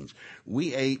machines.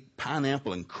 We ate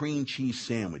pineapple and cream cheese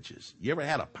sandwiches. You ever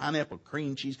had a pineapple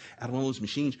cream cheese out of one of those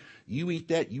machines? You eat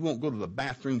that, you won't go to the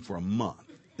bathroom for a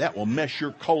month. That will mess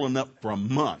your colon up for a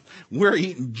month. We're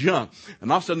eating junk.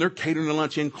 And all of a sudden they're catering the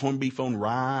lunch in corned beef on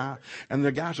rye. And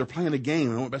the guys are playing a game.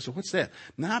 And I went back and said, what's that?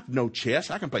 Now, I've no chess.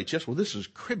 I can play chess. Well, this is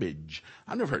cribbage.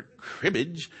 I've never heard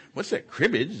cribbage. What's that?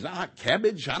 Cribbage? Is that like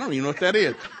cabbage? I don't even know what that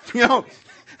is.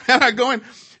 And I go in.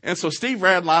 And so Steve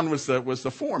Radline was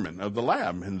the foreman of the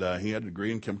lab. And he had a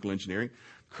degree in chemical engineering.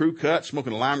 Crew cut,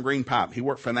 smoking a lime green pipe. He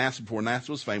worked for NASA before NASA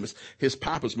was famous. His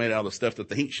pipe was made out of the stuff that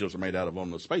the heat shields are made out of on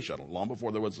the space shuttle, long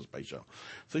before there was a space shuttle.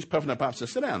 So he's puffing that pipe and said,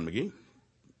 sit down, McGee.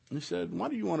 And he said, why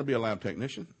do you want to be a lab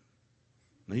technician?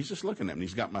 And he's just looking at me.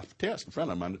 He's got my test in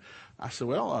front of him. I said,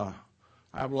 well,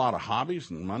 I have a lot of hobbies,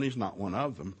 and money's not one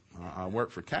of them. I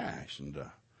work for cash, and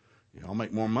I'll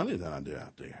make more money than I do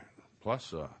out there.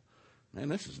 Plus, man,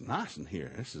 this is nice in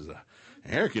here. This is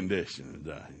air conditioned.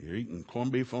 You're eating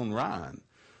corned beef on rye. And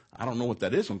I don't know what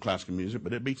that is on classical music,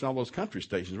 but it beats all those country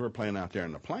stations we're playing out there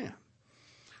in the plant.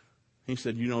 He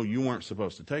said, you weren't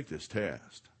supposed to take this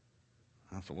test.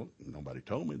 I said, well, nobody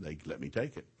told me. They let me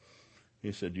take it.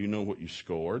 He said, do you know what you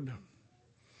scored?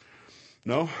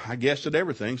 No, I guessed at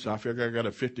everything, so I figured I got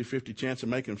a 50-50 chance of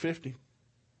making 50.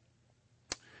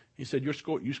 He said, you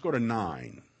scored a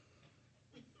 9.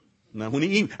 Now, I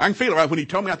can feel it right. When he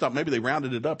told me, I thought maybe they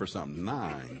rounded it up or something.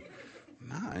 9.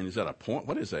 9, is that a point?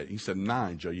 What is that? He said,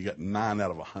 9, Joe. You got 9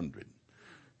 out of 100.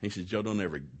 He said, Joe, don't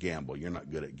ever gamble. You're not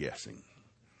good at guessing.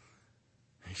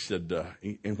 He said,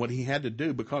 and what he had to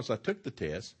do, because I took the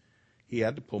test, he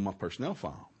had to pull my personnel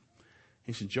file.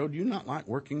 He said, Joe, do you not like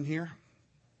working here?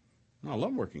 No, I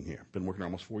love working here. Been working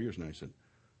almost 4 years now. He said,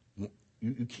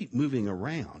 you keep moving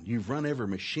around. You've run every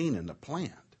machine in the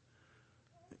plant.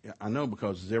 I know,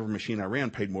 because every machine I ran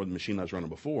paid more than the machine I was running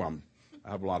before. I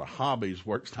have a lot of hobbies.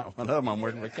 Work's not one of them. I'm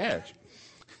working for cash.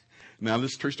 Now,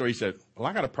 this is a true story. He said, well,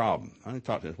 I got a problem. I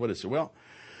talked to him. What is it? Well,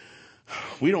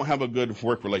 we don't have a good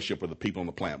work relationship with the people in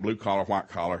the plant, blue collar, white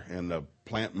collar, and the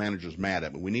plant manager's mad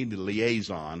at me. We need a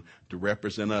liaison to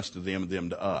represent us to them and them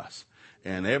to us.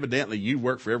 And evidently, you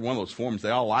work for every one of those forums.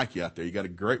 They all like you out there. You got a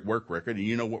great work record, and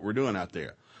you know what we're doing out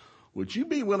there. Would you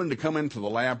be willing to come into the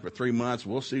lab for 3 months?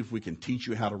 We'll see if we can teach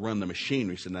you how to run the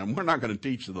machinery. He said, now, we're not going to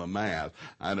teach you the math.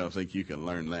 I don't think you can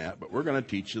learn that. But we're going to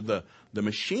teach you the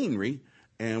machinery.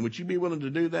 And would you be willing to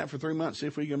do that for 3 months? See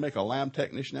if we can make a lab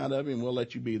technician out of you, and we'll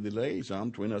let you be the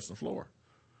liaison between us and the floor.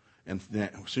 And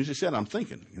as soon as he said, I'm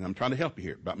thinking, and I'm trying to help you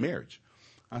here about marriage.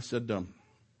 I said,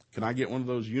 can I get one of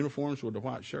those uniforms with the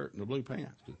white shirt and the blue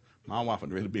pants? My wife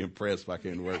would really be impressed if I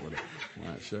came to work with a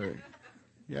white shirt.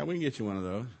 Yeah, we can get you one of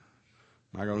those.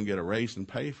 Am I going to get a raise in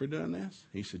pay for doing this?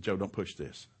 He said, Joe, don't push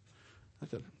this. I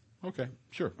said, okay,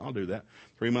 sure, I'll do that.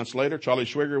 3 months later, Charlie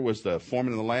Schwigger was the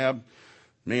foreman in the lab.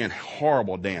 Man,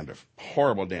 horrible dandruff.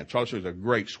 Horrible dandruff. Charlie Schwigger's a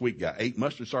great, sweet guy. Ate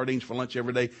mustard sardines for lunch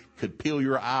every day. Could peel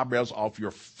your eyebrows off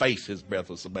your face. His breath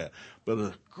was so bad. But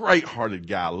a great-hearted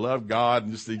guy. Loved God.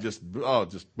 And just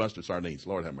mustard sardines.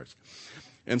 Lord have mercy.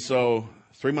 And so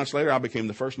 3 months later, I became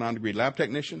the first non-degree lab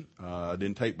technician. It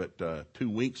didn't take but 2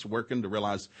 weeks working to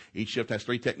realize each shift has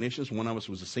 3 technicians. One of us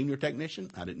was a senior technician.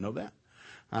 I didn't know that.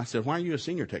 I said, why are you a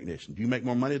senior technician? Do you make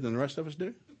more money than the rest of us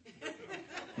do?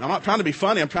 Now, I'm not trying to be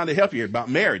funny. I'm trying to help you here about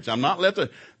marriage. I'm not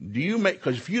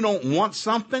because if you don't want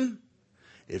something,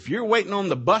 if you're waiting on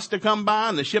the bus to come by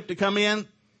and the ship to come in,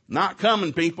 not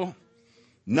coming, people.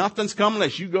 Nothing's coming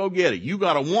unless you go get it. You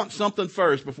got to want something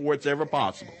first before it's ever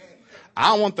possible.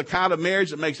 I want the kind of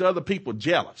marriage that makes other people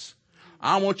jealous.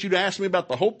 I want you to ask me about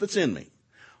the hope that's in me.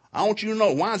 I want you to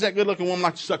know, why is that good-looking woman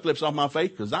like to suck lips off my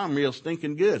face? Because I'm real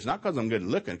stinking good. It's not because I'm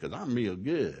good-looking, because I'm real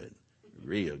good.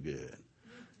 Real good.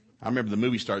 I remember the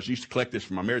movie stars used to collect this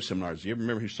from my marriage seminars. You ever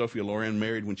remember who Sophia Loren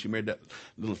married when she married that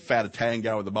little fat Italian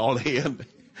guy with the bald head?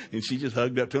 And she just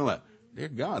hugged up to him like, dear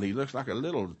God, he looks like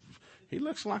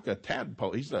a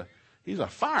tadpole. He's a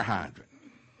fire hydrant.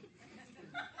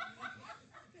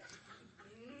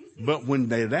 But when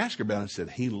they'd ask her about it, said,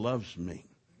 he loves me.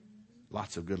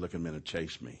 Lots of good-looking men have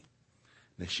chased me.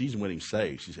 Now, she's when he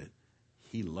saved. She said,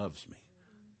 he loves me.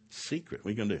 Secret. What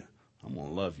are you going to do? I'm going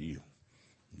to love you.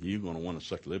 You're going to want to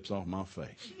suck the lips off my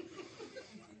face.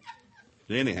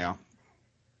 Anyhow,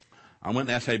 I went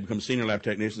and asked how to become a senior lab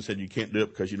technician and said you can't do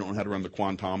it because you don't know how to run the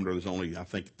quantometer. There's only, I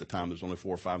think at the time, there's only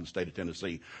 4 or 5 in the state of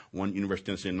Tennessee. One,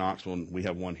 University of Tennessee in Knoxville, and we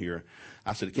have one here.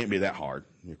 I said, it can't be that hard.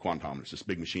 Your quantometer, it's this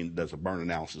big machine that does a burn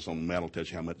analysis on the metal,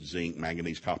 tells you how much zinc,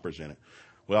 manganese, copper's in it.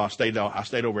 Well, I stayed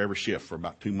over every shift for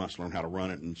about 2 months to learn how to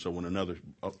run it. And so when another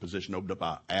position opened up,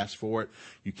 I asked for it.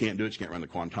 You can't do it. You can't run the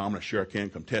quantometer. Sure I can.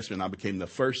 Come test me. And I became the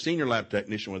first senior lab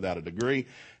technician without a degree.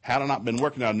 Had I not been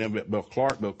working, I'd never met Bill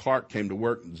Clark. Bill Clark came to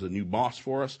work as a new boss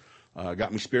for us.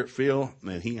 Got me spirit filled,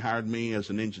 and he hired me as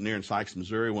an engineer in Sykes,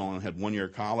 Missouri. Well, I had 1 year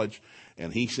of college,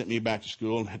 and he sent me back to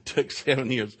school, and it took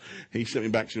 7 years. He sent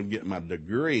me back to get my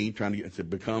degree, trying to get to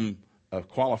become a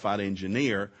qualified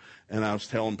engineer. And I was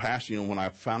telling Pastor, when I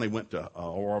finally went to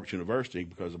Oral Roberts University,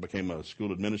 because I became a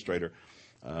school administrator,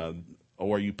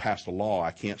 ORU passed a law.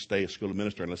 I can't stay a school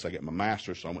administrator unless I get my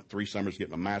master's. So I went 3 summers to get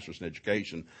my master's in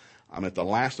education. I'm at the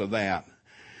last of that.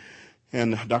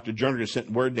 And Dr. Jernigan sent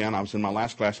word down. I was in my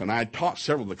last class, and I had taught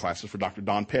several of the classes for Dr.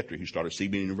 Don Petrie, who started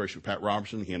CB University with Pat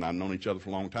Robertson. He and I had known each other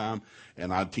for a long time.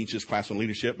 And I'd teach this class on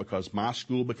leadership because my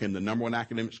school became the #1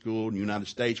 academic school in the United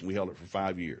States, and we held it for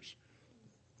 5 years.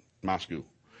 My school.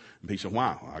 And he said,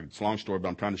 wow, it's a long story, but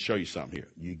I'm trying to show you something here.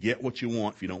 You get what you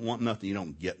want. If you don't want nothing, you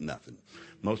don't get nothing.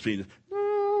 Most people,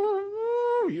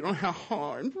 you don't know how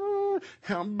hard,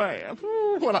 how bad.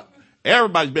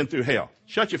 Everybody's been through hell.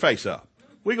 Shut your face up.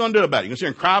 What are you going to do about it? You going to sit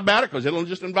here and cry about it because it'll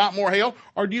just invite more hell?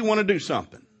 Or do you want to do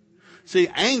something? See,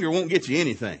 anger won't get you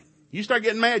anything. You start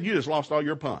getting mad, you just lost all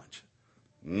your punch.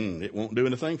 It won't do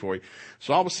anything for you.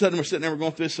 So all of a sudden, we're sitting there, we're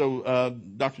going through this. So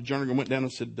Dr. Jernigan went down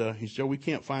and said, he said, Joe, we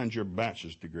can't find your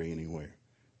bachelor's degree anywhere.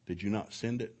 Did you not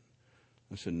send it?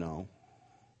 I said, no.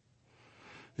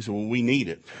 He said, well, we need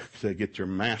it to get your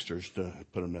master's to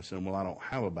put in. I said, well, I don't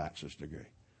have a bachelor's degree.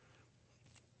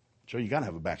 So you got to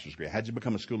have a bachelor's degree. How'd you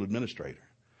become a school administrator?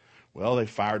 Well, they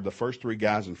fired the first 3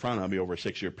 guys in front of me over a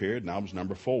 6-year period, and I was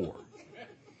number 4.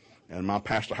 And my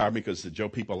pastor hired me because he said, Joe,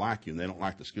 people like you, and they don't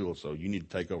like the school, so you need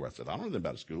to take over. I said, I don't know anything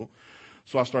about a school.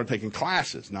 So I started taking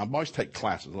classes. Now, I've always taken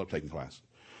classes. I love taking classes.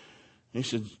 And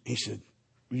he said,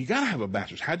 well, you got to have a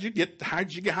bachelor's. How'd you get hired?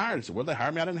 I said, well, they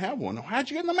hired me. I didn't have one. How'd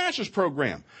you get in the master's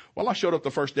program? Well, I showed up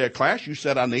the first day of class. You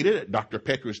said I needed it. Dr.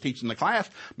 Petrie was teaching the class.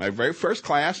 My very first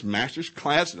class, master's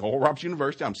class at Oral Roberts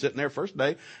University. I'm sitting there first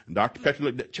day, and Dr. Petrie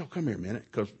looked at, Joe, come here a minute,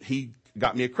 because he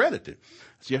got me accredited.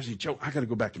 So I said, Joe, I got to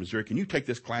go back to Missouri. Can you take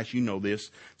this class? You know this.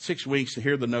 6 weeks to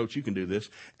hear the notes. You can do this.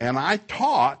 And I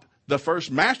taught the first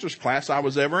master's class I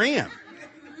was ever in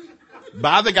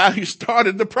by the guy who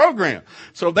started the program.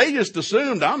 So they just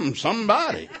assumed I'm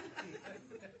somebody.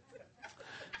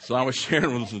 So I was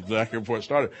sharing with them exactly before it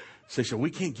started. So they said, we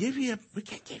can't give you a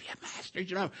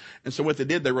master's, And so what they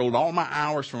did, they rolled all my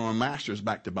hours from my master's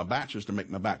back to my bachelor's to make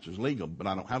my bachelor's legal, but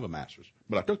I don't have a master's.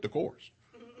 But I took the course.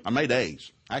 I made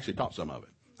A's. I actually taught some of it.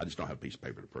 I just don't have a piece of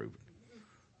paper to prove it.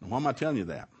 Now, why am I telling you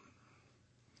that?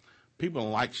 People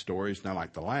don't like stories, and I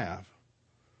like to laugh.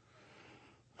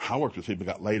 I worked with people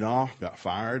who got laid off, got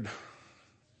fired.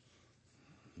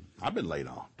 I've been laid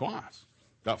off twice.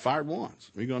 Got fired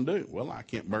once. What are you going to do? Well, I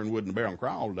can't burn wood in the barrel and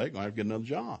cry all day. I'm going to have to get another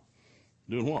job.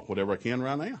 Doing what? Whatever I can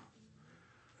right now.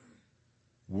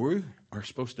 We are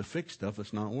supposed to fix stuff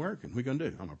that's not working. What are you going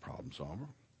to do? I'm a problem solver.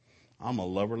 I'm a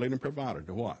lover, leader, and provider.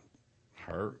 To what?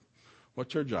 Her.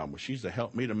 What's her job? Well, she's to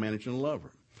help me to manage and love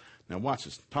her. Now, watch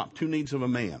this. Top 2 needs of a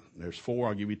man. There's 4.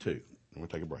 I'll give you 2. We'll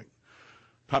take a break.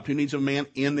 Top 2 needs of a man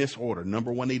in this order.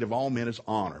 Number 1 need of all men is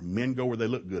honor. Men go where they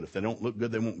look good. If they don't look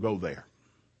good, they won't go there.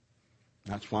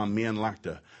 That's why men like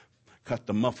to cut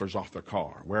the mufflers off their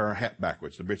car, wear our hat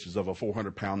backwards, the breeches of a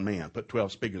 400-pound man, put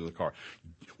 12 speakers in the car.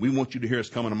 We want you to hear us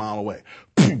coming a mile away.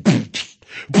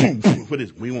 What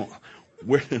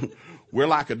is it? We're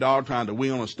like a dog trying to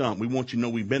wheel on a stump. We want you to know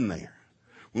we've been there.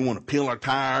 We want to peel our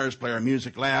tires, play our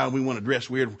music loud. We want to dress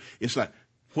weird. It's like,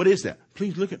 what is that?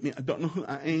 Please look at me. I don't know who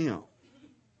I am.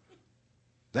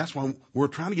 That's why we're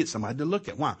trying to get somebody to look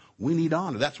at. Why? We need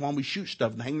honor. That's why we shoot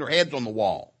stuff and hang their heads on the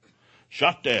wall.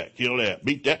 Shot that, killed that,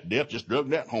 beat that to death, just drug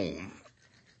that home.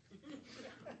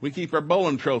 We keep our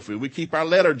bowling trophy. We keep our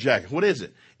letter jacket. What is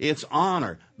it? It's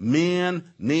honor.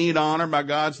 Men need honor by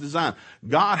God's design.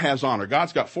 God has honor.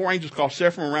 God's got 4 angels called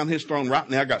seraphim around his throne right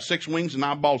now. Got 6 wings and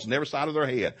 9 balls on every side of their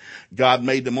head. God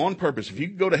made them on purpose. If you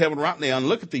could go to heaven right now and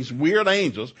look at these weird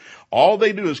angels, all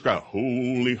they do is cry,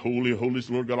 holy, holy, holy is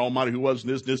the Lord God Almighty who was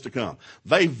and is to come.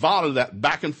 They volley that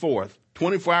back and forth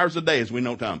 24 hours a day as we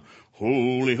know time.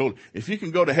 Holy, holy. If you can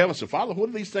go to heaven and say, Father, what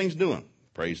are these things doing?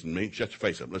 Praising me. Shut your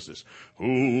face up. Let's just,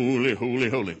 holy, holy,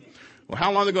 holy. Well,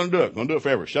 how long are they going to do it? Going to do it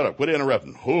forever. Shut up. Quit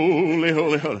interrupting. Holy,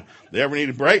 holy, holy. They ever need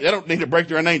a break? They don't need a break.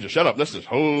 They're an angel. Shut up. Let's just,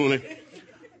 holy.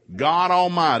 God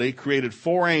Almighty created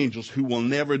 4 angels who will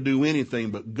never do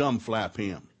anything but gum flap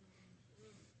him.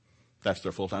 That's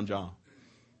their full-time job.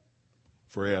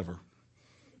 Forever.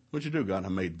 What'd you do, God? I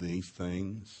made these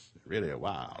things. Really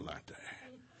wild like that.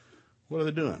 What are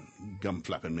they doing? Gum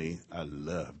flapping me. I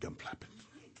love gum flapping.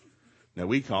 Now,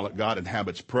 we call it God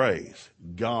inhabits praise.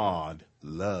 God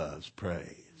loves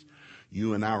praise.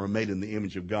 You and I were made in the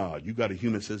image of God. You got a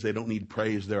human that says they don't need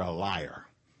praise, they're a liar.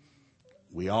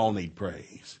 We all need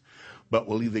praise. But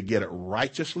we'll either get it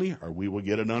righteously or we will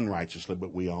get it unrighteously,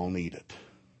 but we all need it.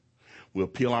 We'll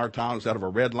peel our tongues out of a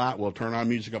red light. We'll turn our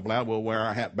music up loud. We'll wear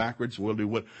our hat backwards. We'll do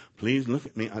what? Please look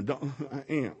at me. I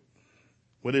am.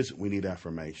 What is it? We need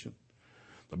affirmation.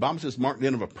 The Bible says, mark the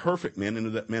end of a perfect man, into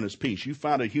that man is peace. You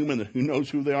find a human who knows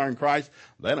who they are in Christ,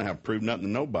 they don't have to prove nothing to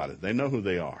nobody. They know who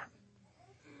they are.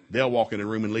 They'll walk in a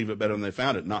room and leave it better than they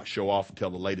found it, not show off and tell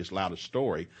the latest, loudest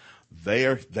story.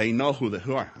 They know who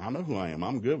they are. I know who I am.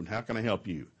 I'm good. How can I help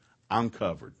you? I'm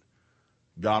covered.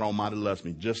 God Almighty loves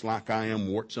me just like I am,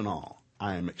 warts and all.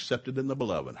 I am accepted in the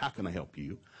beloved. How can I help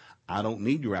you? I don't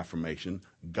need your affirmation.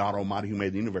 God Almighty, who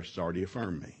made the universe, has already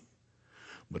affirmed me.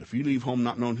 But if you leave home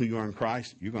not knowing who you are in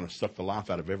Christ, you're going to suck the life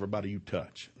out of everybody you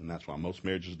touch. And that's why most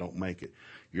marriages don't make it.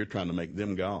 You're trying to make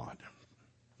them God.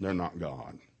 They're not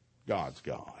God. God's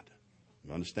God.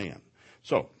 You understand?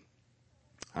 So,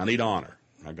 I need honor.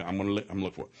 I'm going to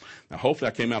look for it. Now, hopefully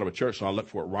I came out of a church, so I'll look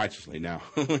for it righteously. Now,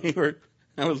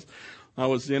 I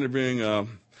was interviewing,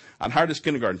 I'd hired this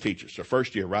kindergarten teacher. So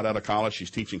first year, right out of college,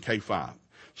 she's teaching K-5.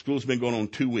 School's been going on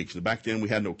 2 weeks. And back then, we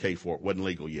had no K-4. It wasn't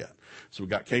legal yet. So we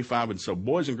got K-5. And so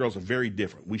boys and girls are very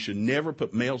different. We should never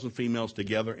put males and females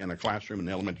together in a classroom in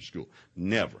elementary school.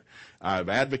 Never. I've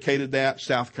advocated that.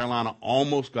 South Carolina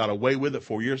almost got away with it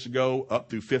 4 years ago. Up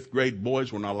through 5th grade,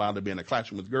 boys were not allowed to be in a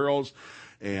classroom with girls.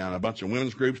 And a bunch of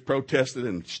women's groups protested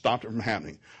and stopped it from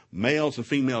happening. Males and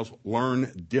females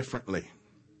learn differently.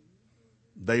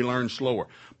 They learn slower.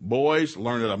 Boys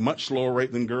learn at a much slower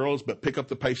rate than girls, but pick up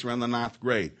the pace around the 9th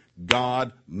grade.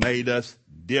 God made us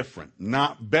different.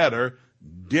 Not better,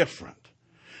 different.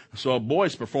 So a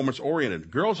boy's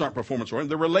performance-oriented. Girls aren't performance-oriented.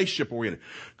 They're relationship-oriented.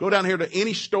 Go down here to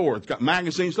any store. It's got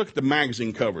magazines. Look at the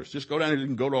magazine covers. Just go down here. You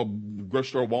can go to a grocery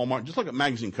store, Walmart. Just look at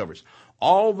magazine covers.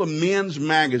 All the men's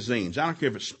magazines. I don't care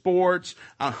if it's sports,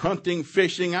 hunting,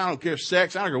 fishing. I don't care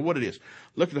sex. I don't care what it is.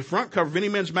 Look at the front cover of any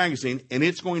men's magazine, and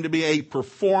it's going to be a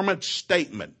performance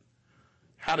statement.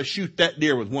 How to shoot that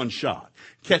deer with one shot.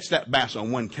 Catch that bass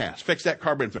on one cast. Fix that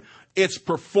carburetor. It's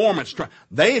performance.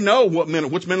 They know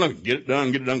which men look. Get it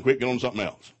done quick, get on something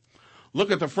else.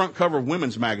 Look at the front cover of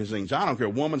women's magazines. I don't care.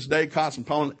 Woman's Day,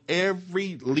 Cosmopolitan,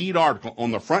 every lead article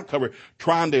on the front cover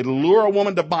trying to lure a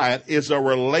woman to buy it is a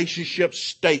relationship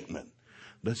statement.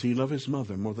 Does he love his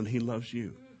mother more than he loves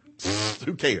you?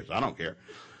 Who cares? I don't care.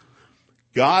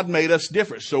 God made us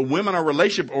different. So women are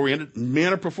relationship-oriented,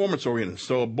 men are performance-oriented.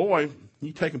 So a boy,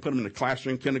 you take and put him in the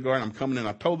classroom, kindergarten. I'm coming in.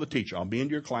 I told the teacher, I'll be in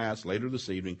your class later this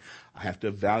evening. I have to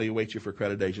evaluate you for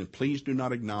accreditation. Please do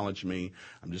not acknowledge me.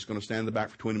 I'm just going to stand in the back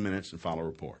for 20 minutes and file a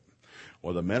report.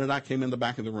 Well, the minute I came in the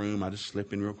back of the room, I just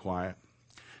slipped in real quiet.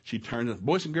 She turned,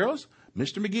 boys and girls,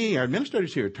 Mr. McGee, our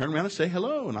administrator's here. Turn around and say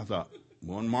hello. And I thought,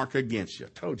 one mark against you. I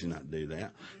told you not to do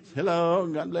that. Hello,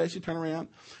 God bless you, turn around.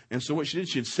 And so what she did,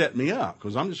 she'd set me up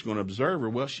because I'm just going to observe her.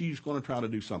 Well, she's going to try to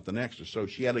do something extra. So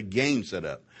she had a game set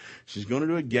up. She's going to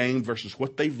do a game versus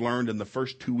what they've learned in the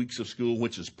first 2 weeks of school,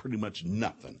 which is pretty much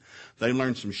nothing. They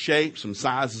learned some shapes, some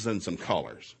sizes, and some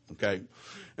colors. Okay?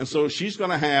 And so she's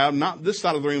going to have, not this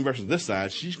side of the room versus this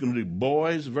side, she's going to do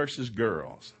boys versus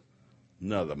girls.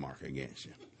 Another mark against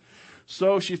you.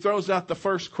 So she throws out the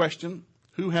first question.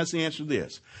 Who has the answer to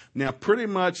this? Now, pretty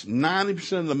much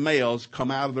 90% of the males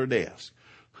come out of their desk.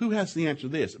 Who has the answer to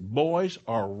this? Boys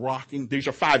are rocking. These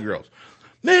are 5-year-olds.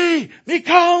 Me,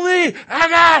 call me.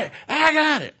 I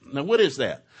got it. Now, what is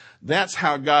that? That's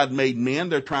how God made men.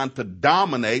 They're trying to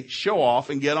dominate, show off,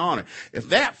 and get honor. If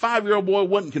that 5-year-old boy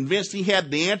wasn't convinced he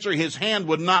had the answer, his hand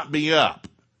would not be up.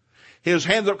 His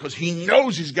hand's up because he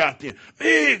knows he's got the,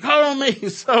 me, call on me.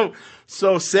 So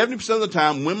 70% of the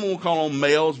time, women will call on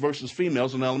males versus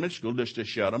females in elementary school just to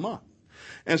shut them up.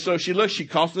 And so she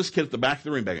calls this kid at the back of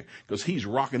the room because he's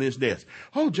rocking his desk.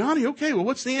 Oh, Johnny, okay, well,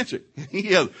 what's the answer? He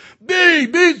yells,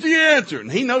 B's the answer.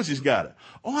 And he knows he's got it.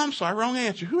 Oh, I'm sorry, wrong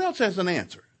answer. Who else has an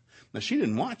answer? Now, she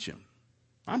didn't watch him.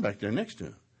 I'm back there next to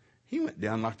him. He went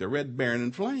down like the Red Baron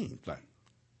in flames. Like,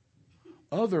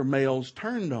 other males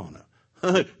turned on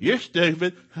him. You're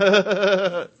stupid.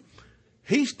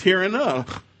 He's tearing up.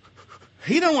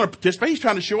 He don't want to participate. He's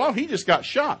trying to show off. He just got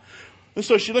shot. And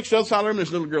so she looks to the other side of the room, and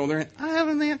this little girl there. I have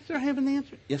an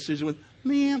answer. Yes, Susan, with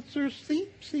the answer. See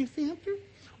if the answer.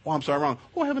 Oh, I'm sorry, wrong.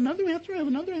 Oh, I have another answer.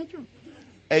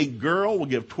 A girl will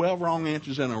give 12 wrong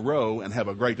answers in a row and have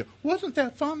a great time. Wasn't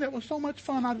that fun? That was so much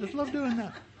fun. I just love doing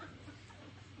that.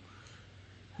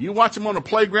 You watch them on the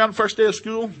playground first day of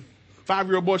school.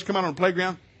 5-year-old boys come out on the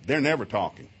playground. They're never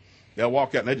talking. They'll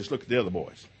walk out and they just look at the other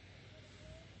boys.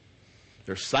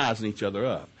 They're sizing each other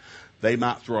up. They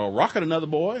might throw a rock at another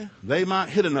boy. They might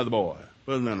hit another boy.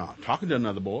 But they're not talking to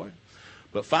another boy.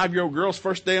 But 5-year-old girls,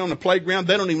 first day on the playground,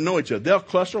 they don't even know each other. They'll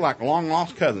cluster like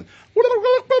long-lost cousins.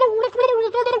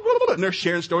 And they're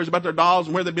sharing stories about their dolls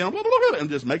and where they've been, and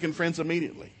just making friends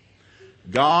immediately.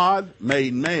 God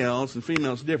made males and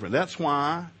females different. That's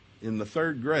why in the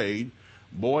 3rd grade,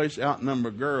 boys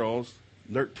outnumber girls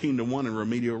 13-1 in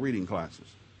remedial reading classes.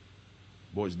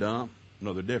 Boys dumb?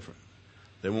 No, they're different.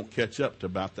 They won't catch up to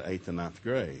about the 8th and 9th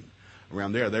grade.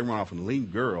 Around there, they run off and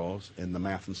lead girls in the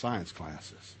math and science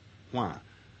classes. Why?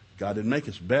 God didn't make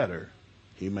us better.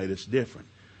 He made us different.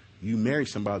 You marry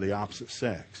somebody of the opposite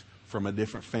sex from a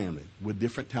different family with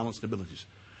different talents and abilities.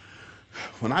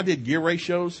 When I did gear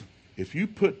ratios, if you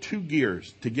put 2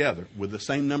 gears together with the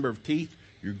same number of teeth,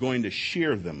 you're going to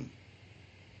shear them.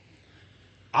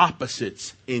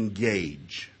 Opposites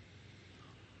engage.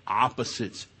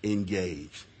 Opposites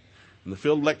engage. In the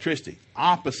field of electricity,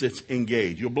 opposites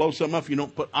engage. You'll blow something up if you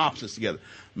don't put opposites together.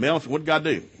 Male, what did God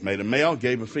do? Made a male,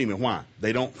 gave a female. Why?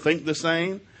 They don't think the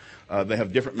same. They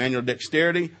have different manual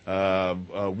dexterity.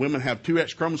 Women have 2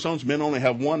 X chromosomes. Men only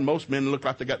have 1. Most men look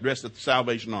like they got dressed at the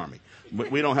Salvation Army.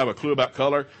 But we don't have a clue about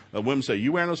color. Women say,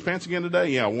 "You wearing those pants again today?"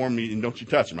 "Yeah, I wore them, and don't you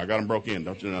touch them. I got them broke in.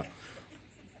 Don't you know?"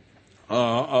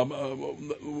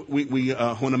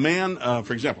 When a man,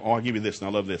 for example, I'll give you this, and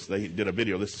I love this. They did a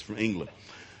video. This is from England.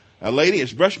 A lady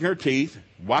is brushing her teeth,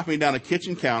 wiping down a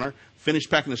kitchen counter,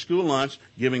 finished packing the school lunch,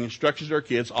 giving instructions to her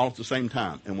kids all at the same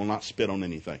time, and will not spit on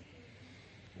anything.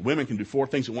 Women can do 4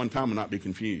 things at one time and not be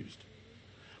confused.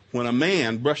 When a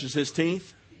man brushes his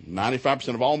teeth,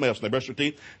 95% of all males, when they brush their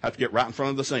teeth, have to get right in front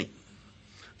of the sink,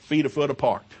 feet a foot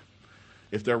apart.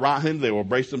 If they're right-handed, they will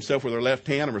brace themselves with their left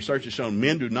hand, and research has shown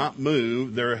men do not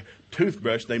move their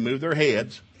toothbrush, they move their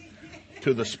heads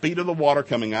to the speed of the water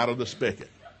coming out of the spigot.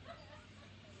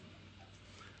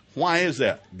 Why is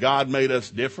that? God made us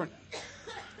different.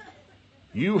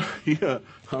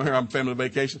 I'm family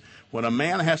vacation. When a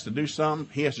man has to do something,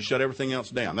 he has to shut everything else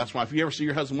down. That's why if you ever see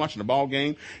your husband watching a ball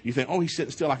game, you think, "Oh, he's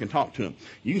sitting still, I can talk to him."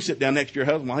 You can sit down next to your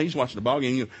husband while he's watching the ball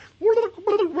game,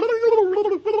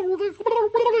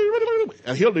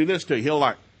 and he'll do this to you. He'll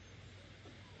like,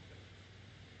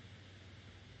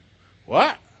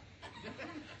 "What?"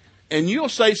 And you'll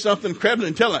say something credible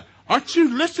and tell him, "Aren't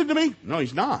you listening to me?" No,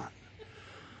 he's not.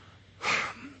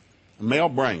 Male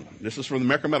brain. This is from the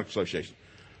American Medical Association.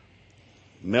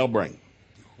 Male brain.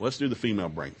 Let's do the female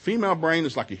brain. Female brain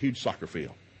is like a huge soccer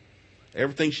field.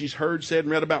 Everything she's heard, said,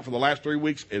 and read about for the last 3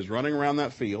 weeks is running around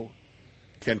that field.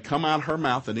 Can come out of her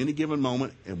mouth at any given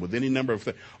moment and with any number of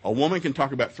things. A woman can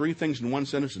talk about 3 things in one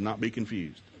sentence and not be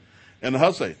confused. And the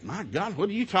husband says, "My God, what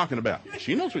are you talking about?"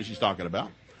 She knows what she's talking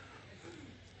about.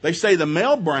 They say the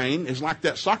male brain is like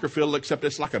that soccer field, except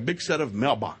it's like a big set of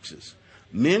mailboxes.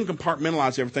 Men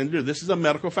compartmentalize everything they do. This is a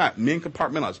medical fact. Men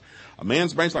compartmentalize. A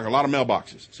man's brain's like a lot of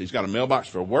mailboxes. So he's got a mailbox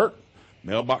for work,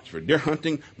 mailbox for deer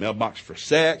hunting, mailbox for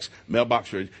sex, mailbox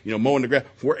for, mowing the grass.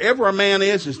 Wherever a man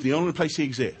is the only place he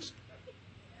exists.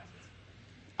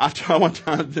 I tried one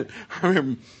time, I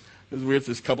remember, we're at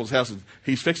this couple's house, and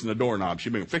he's fixing the doorknob.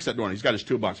 She's been fix that doorknob. He's got his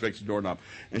toolbox, fix the doorknob.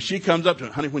 And she comes up to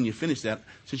him, "Honey, when you finish that,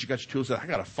 since you got your tools out, I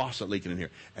got a faucet leaking in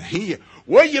here." And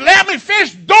 "Will you let me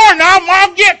fix the doorknob while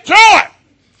I get to it?"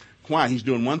 Why? He's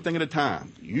doing one thing at a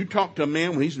time. You talk to a man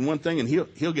when he's in one thing, and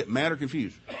he'll get mad or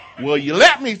confused. "Will you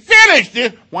let me finish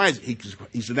this?" Why is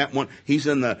he's in that one? He's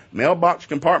in the mailbox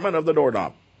compartment of the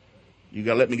doorknob. You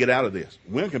got to let me get out of this.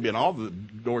 Women can be in all the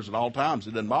doors at all times.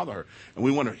 It doesn't bother her. And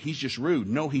we wonder, he's just rude.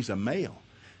 No, he's a male.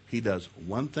 He does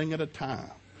one thing at a time.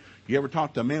 You ever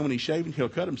talk to a man when he's shaving? He'll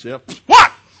cut himself.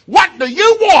 "What? What do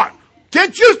you want?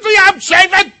 Can't you see I'm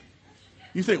shaving?"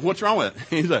 You think, what's wrong with it?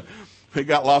 He's like, he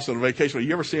got lost on a vacation.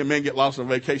 You ever see a man get lost on a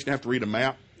vacation and have to read a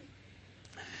map?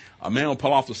 A man will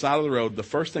pull off the side of the road. The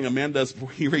first thing a man does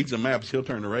before he reads a map is he'll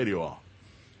turn the radio off.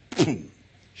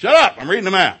 "Shut up, I'm reading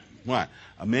the map." Why?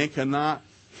 A man cannot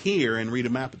hear and read a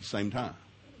map at the same time.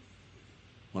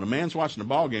 When a man's watching a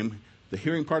ball game, the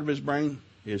hearing part of his brain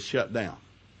is shut down.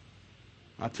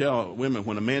 I tell women,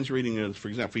 when a man's reading, for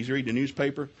example, if he's reading a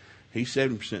newspaper, he's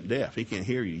 70% deaf. He can't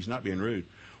hear you. He's not being rude.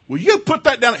 "Will you put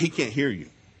that down?" He can't hear you.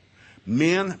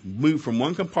 Men move from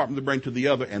one compartment of the brain to the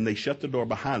other, and they shut the door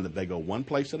behind them. They go one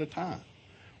place at a time.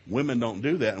 Women don't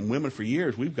do that. And women, for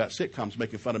years, we've got sitcoms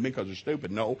making fun of men because they're stupid.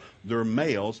 No, they're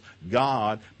males.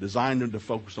 God designed them to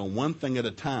focus on one thing at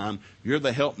a time. You're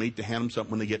the helpmeet to hand them something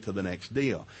when they get to the next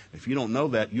deal. If you don't know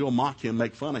that, you'll mock him,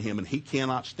 make fun of him, and he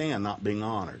cannot stand not being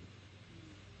honored.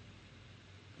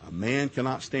 A man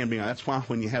cannot stand being honored. That's why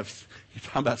when you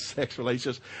talk about sex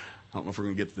relationships, I don't know if we're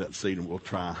going to get to that seat, and we'll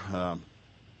try.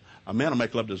 A man will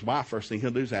make love to his wife. First thing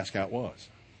he'll do is ask how it was.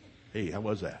 Hey, how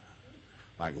was that?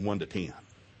 Like 1 to 10. I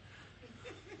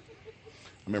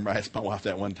remember I asked my wife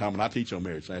that one time when I teach on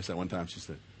marriage. I asked that one time. She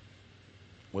said,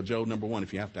 well, Joe, number one,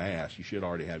 if you have to ask, you should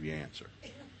already have your answer.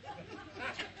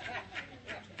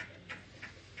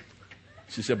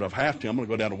 She said, but if I have to, I'm going to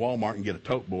go down to Walmart and get a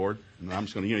tote board. And I'm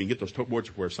just going to, you can get those tote boards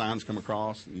where signs come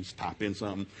across and you just type in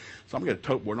something. So I'm going to get a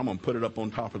tote board and I'm going to put it up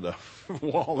on top of the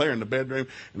wall there in the bedroom.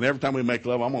 And every time we make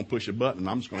love, I'm going to push a button and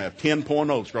I'm just going to have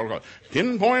 10.0 scroll across.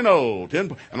 10.0, 10,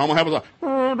 and I'm going to have it like,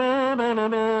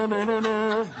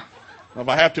 if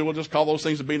I have to, we'll just call those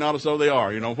things to be not as though they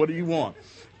are. What do you want?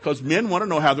 Because men want to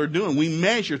know how they're doing. We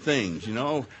measure things,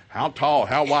 how tall,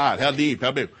 how wide, how deep,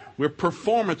 how big. We're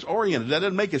performance oriented. That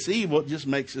doesn't make us evil. It just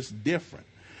makes us different.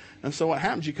 And so what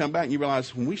happens, you come back and you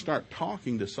realize when we start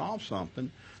talking to solve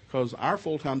something, because our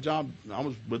full-time job, I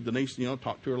was with Denise,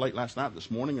 talked to her late last night,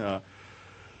 this morning.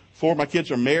 4 of my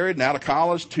kids are married and out of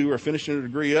college. 2 are finishing their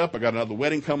degree up. I got another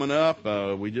wedding coming up.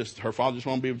 Her father just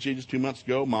wanted to be with Jesus 2 months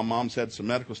ago. My mom's had some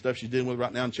medical stuff she's dealing with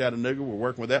right now in Chattanooga. We're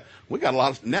working with that. We got a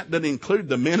lot and that doesn't include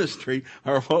the ministry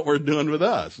or what we're doing with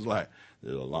us. It's like,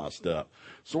 there's a lot of stuff.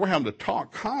 So we're having to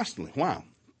talk constantly. Wow.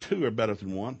 2 are better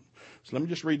than 1. So let me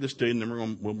just read this to you and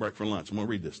then we'll break for lunch. I'm going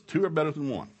to read this. 2 are better than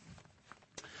 1.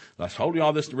 Let's hold you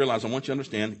all this to realize I want you to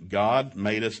understand God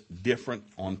made us different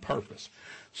on purpose.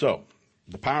 So,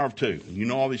 the power of 2. You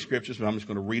know all these scriptures, but I'm just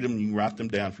going to read them. You can write them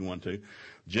down if you want to.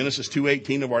 Genesis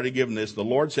 2:18, I've already given this. The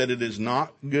Lord said it is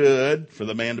not good for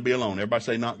the man to be alone. Everybody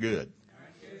say not good.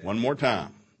 One more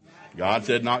time. God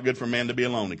said not good for man to be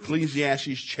alone.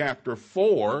 Ecclesiastes chapter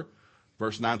 4,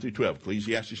 verse 9 through 12.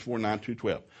 Ecclesiastes 4, 9 through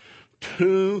 12.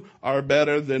 2 are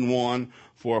better than 1,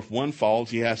 for if one falls,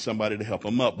 he has somebody to help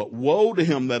him up. But woe to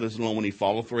him that is alone when he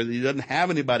falleth, for he doesn't have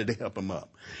anybody to help him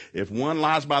up. If one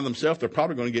lies by themselves, they're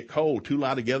probably going to get cold. 2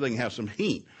 lie together and have some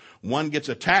heat. 1 gets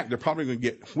attacked, they're probably going to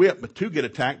get whipped, but 2 get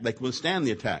attacked, they can withstand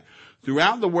the attack.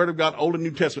 Throughout the Word of God, Old and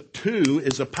New Testament, 2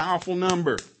 is a powerful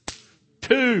number.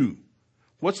 2.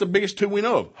 What's the biggest 2 we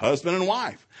know of? Husband and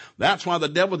wife. That's why the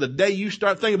devil, the day you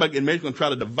start thinking about getting married, is going to try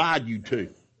to divide you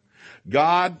 2.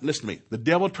 God, listen to me, the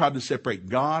devil tried to separate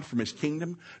God from his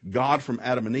kingdom, God from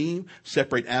Adam and Eve,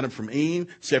 separate Adam from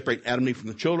Eve, separate Adam and Eve from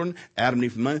the children, Adam and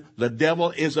Eve from the The devil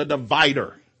is a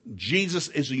divider. Jesus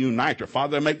is a uniter.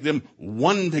 Father, make them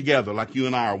one together like you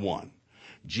and I are one.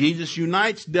 Jesus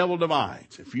unites, devil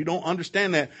divides. If you don't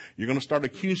understand that, you're going to start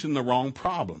accusing the wrong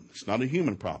problem. It's not a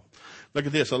human problem. Look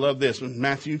at this. I love this one.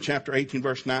 Matthew chapter 18,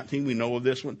 verse 19. We know of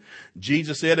this one.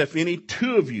 Jesus said, if any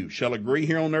 2 of you shall agree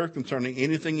here on earth concerning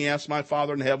anything you ask my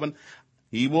Father in heaven,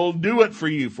 he will do it for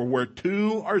you. For where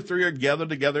 2 or 3 are gathered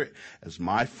together as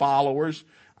my followers,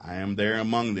 I am there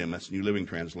among them. That's New Living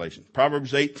Translation.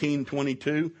 Proverbs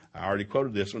 18:22. I already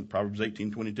quoted this one. Proverbs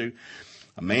 18:22.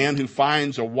 A man who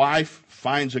finds a wife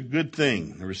finds a good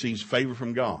thing and receives favor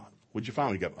from God. What'd you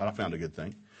find? I found a good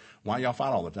thing. Why y'all fight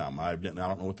all the time? I don't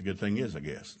know what the good thing is, I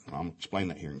guess. I'll explain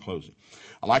that here in closing.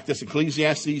 I like this.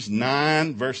 Ecclesiastes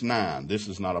 9, verse 9. This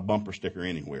is not a bumper sticker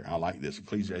anywhere. I like this.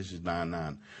 Ecclesiastes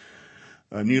 9:9.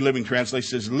 New Living Translation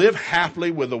says, live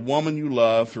happily with the woman you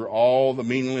love through all the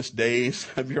meaningless days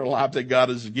of your life that God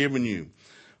has given you.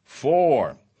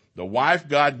 For the wife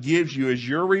God gives you is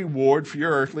your reward for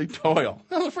your earthly toil.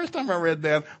 Now, the first time I read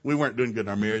that, we weren't doing good in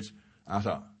our marriage. I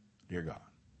thought, dear God,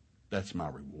 that's my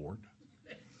reward.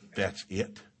 That's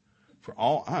it. For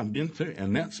all I've been through,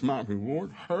 and that's my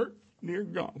reward. Hurt, dear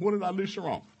God. What did I do so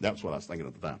wrong? That's what I was thinking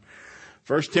at the time.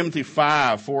 1 Timothy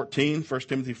 5:14. 1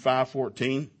 Timothy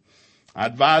 5:14. I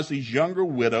advise these younger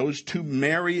widows to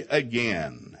marry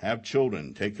again, have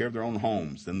children, take care of their own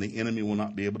homes. Then the enemy will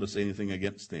not be able to say anything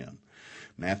against them.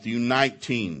 Matthew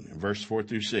 19, verse 4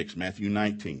 through 6. Matthew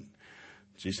 19.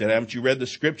 She said, haven't you read the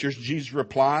scriptures? Jesus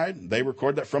replied, they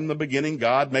record that from the beginning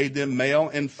God made them male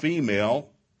and female.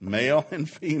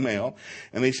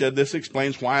 And he said, this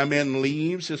explains why a man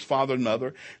leaves his father and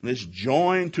mother and is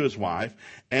joined to his wife,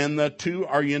 and the 2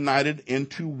 are united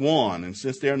into one. And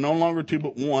since they are no longer 2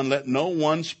 but one, let no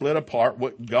one split apart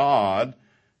what God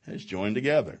has joined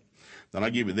together. Then I'll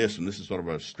give you this one. This is sort of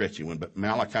a stretchy one, but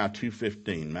Malachi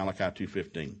 2:15. Malachi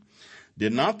 2:15.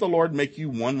 Did not the Lord make you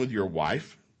one with your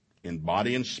wife? In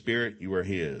body and spirit you are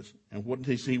his. And what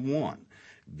does he want?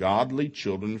 Godly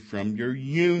children from your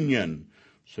union.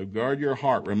 So guard your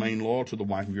heart. Remain loyal to the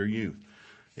wife of your youth.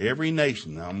 Every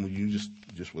nation, now you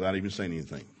just without even saying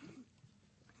anything.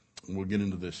 We'll get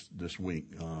into this week.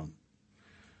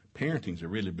 Parenting's a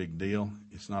really big deal.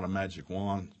 It's not a magic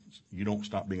wand. You don't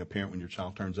stop being a parent when your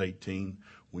child turns 18.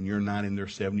 When you're 90 and they're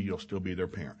 70, you'll still be their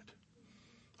parent.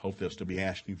 Hope they'll still be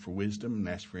asking you for wisdom and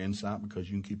ask for insight because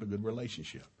you can keep a good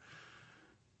relationship.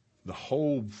 The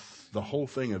whole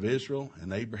thing of Israel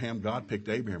and Abraham, God picked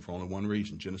Abraham for only one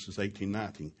reason, Genesis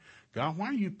 18:19. God, why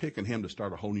are you picking him to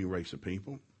start a whole new race of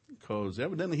people? Because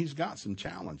evidently he's got some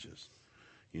challenges.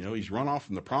 You know, he's run off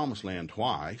from the promised land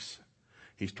twice.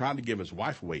 He's tried to give his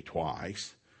wife away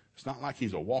twice. It's not like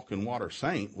he's a walking water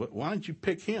saint. Why didn't you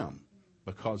pick him?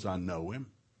 Because I know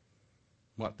him.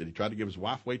 What, did he try to give his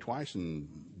wife away twice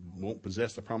and won't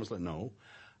possess the promised land? No.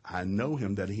 I know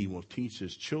him that he will teach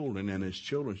his children and his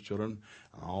children's children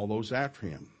and all those after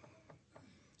him.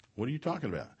 What are you talking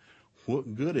about?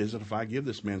 What good is it if I give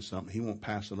this man something, he won't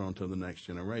pass it on to the next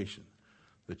generation?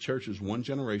 The church is one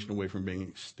generation away from being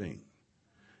extinct.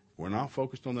 We're not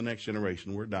focused on the next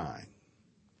generation. We're dying.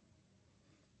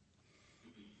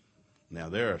 Now,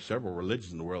 there are several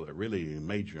religions in the world that really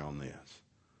major on this.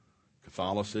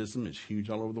 Catholicism is huge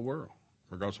all over the world,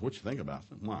 regardless of what you think about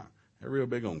them. Why? They're real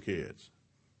big on kids.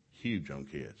 Huge on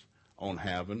kids, on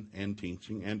having and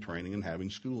teaching and training and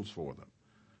having schools for them.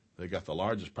 They got the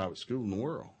largest private school in the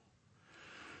world.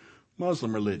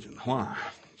 Muslim religion, why?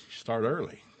 Start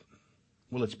early.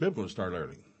 Well, it's biblical to start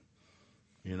early.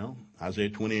 You know, Isaiah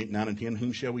 28:9-10,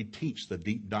 whom shall we teach the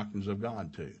deep doctrines of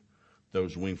God to?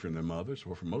 Those weaned from their mothers,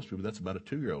 or for most people, that's about a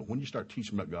 2-year-old. When do you start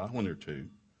teaching about God? When they're 2.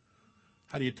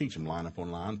 How do you teach them? Line upon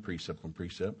line, precept on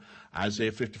precept.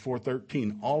 Isaiah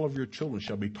 54:13, all of your children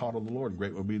shall be taught of the Lord, and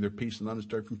great will be their peace and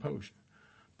undisturbed composure.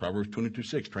 Proverbs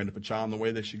 22:6, train up a child in the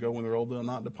way they should go. When they're old, they'll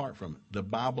not depart from it. The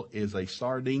Bible is a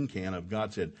sardine can of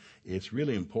God said, it's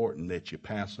really important that you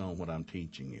pass on what I'm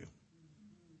teaching you.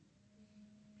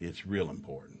 It's real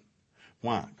important.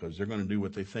 Why? Because they're going to do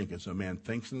what they think. As a man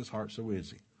thinks in his heart, so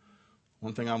is he.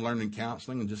 One thing I've learned in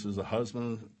counseling, and just as a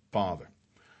husband and father,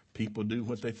 people do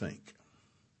what they think.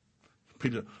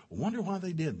 People wonder why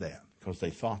they did that. Because they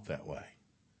thought that way.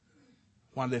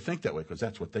 Why do they think that way? Because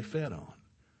that's what they fed on.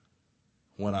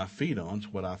 What I feed on is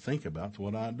what I think about, is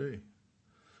what I do.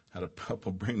 Had a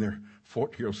couple bring their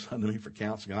 14-year-old son to me for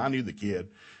counseling, and I knew the kid.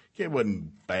 The kid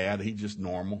wasn't bad. He's just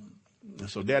normal. And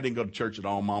so Dad didn't go to church at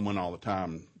all. Mom went all the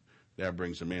time. Dad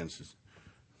brings him in and says,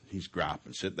 he's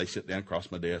griping. They sit down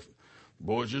across my desk. The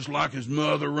boy's just like his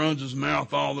mother, runs his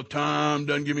mouth all the time,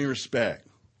 doesn't give me respect.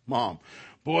 Mom,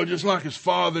 boy, just like his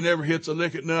father, never hits a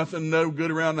lick at nothing, no good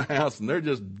around the house. And they're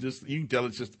just you can tell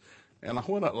it's just, and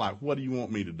what do you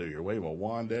want me to do here? Wave a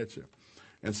wand at you?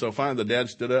 And so finally the dad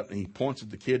stood up and he points at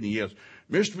the kid and he yells,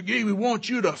 Mr. McGee, we want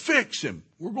you to fix him.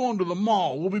 We're going to the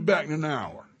mall. We'll be back in an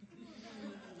hour.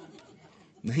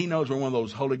 And he knows we're one of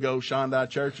those Holy Ghost Shondai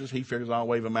churches. He figures I'll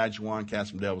wave a magic wand,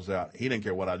 cast some devils out. He didn't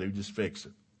care what I do, just fix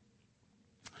it.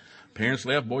 Parents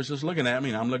left, boys just looking at me,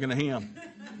 and I'm looking at him.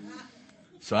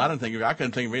 So I couldn't think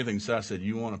of anything. So I said,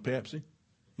 you want a Pepsi?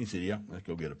 He said, yeah, let's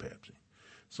go get a Pepsi.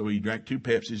 So we drank 2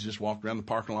 Pepsis, just walked around the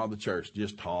parking lot of the church,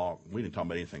 just talked. We didn't talk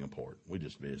about anything important. We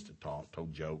just visited, talked,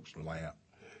 told jokes, laughed.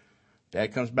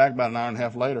 Dad comes back about an hour and a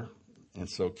half later. And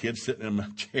so kid's sitting in my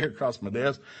chair across my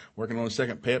desk, working on a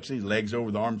second Pepsi, his legs over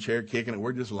the armchair, kicking it.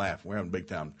 We're just laughing. We're having a big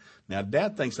time. Now,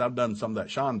 Dad thinks I've done some of that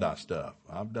Shondai stuff.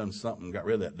 I've done something, got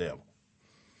rid of that devil.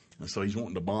 And so he's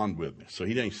wanting to bond with me. So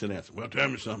he didn't sit down and say, well, tell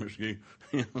me something, Mr.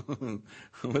 McGee.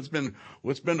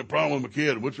 What's been the problem with my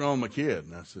kid? What's wrong with my kid?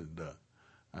 And I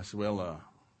said, well,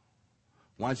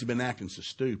 why's he been acting so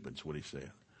stupid? That's what he said.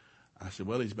 I said,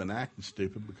 well, he's been acting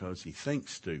stupid because he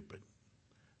thinks stupid.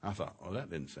 I thought, oh,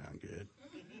 that didn't sound good.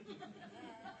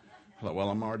 I thought, well,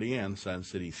 I'm already in. So I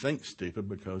said, he thinks stupid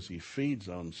because he feeds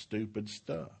on stupid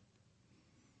stuff.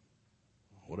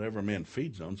 Whatever a man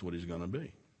feeds on is what he's going to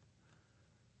be.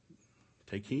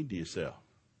 Take heed to yourself.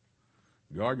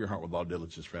 Guard your heart with all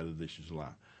diligence, rather this is a lie.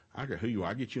 I don't care who you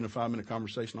are. I get you in a 5-minute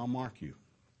conversation, I'll mark you.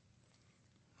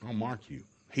 I'll mark you.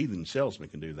 Heathen salesmen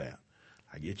can do that.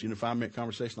 I get you in a 5-minute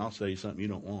conversation, I'll say something you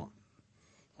don't want.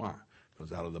 Why?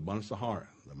 Because out of the abundance of the heart,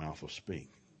 the mouth will speak.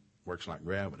 Works like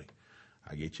gravity.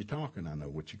 I get you talking, I know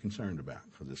what you're concerned about,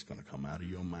 because it's going to come out of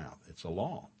your mouth. It's a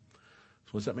law.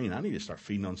 So what's that mean? I need to start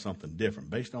feeding on something different.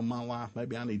 Based on my life,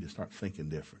 maybe I need to start thinking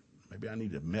different. Maybe I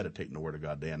need to meditate in the Word of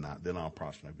God day and night. Then I'll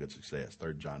prosper and have good success.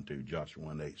 3 John 2, Joshua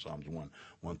 1:8, Psalms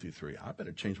 1:1-3. I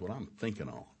better change what I'm thinking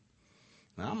on.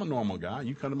 Now, I'm a normal guy.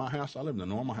 You come to my house, I live in a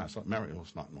normal house. Well,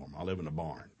 it's not normal. I live in a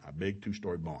barn, a big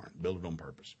 2-story barn, built it on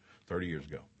purpose 30 years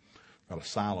ago. Got a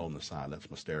silo on the side. That's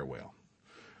my stairwell.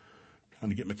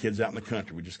 Trying to get my kids out in the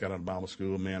country. We just got out of Bible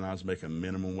school. Man, I was making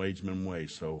minimum wage,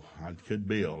 so I could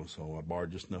build. So I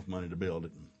borrowed just enough money to build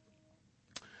it. And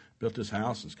built this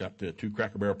house. It's got 2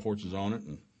 Cracker Barrel porches on it.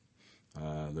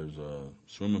 And there's a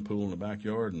swimming pool in the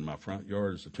backyard. And my front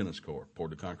yard is a tennis court.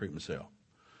 Poured the concrete myself.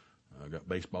 Got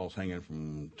baseballs hanging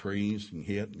from trees you can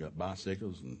hit. Got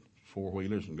bicycles and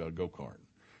 4-wheelers and got a go-kart.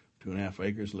 2.5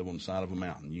 acres, live on the side of a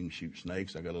mountain. You can shoot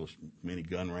snakes. I got a little mini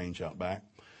gun range out back.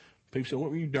 People said,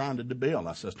 what were you trying to build?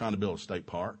 I said, I was trying to build a state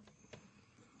park.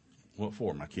 What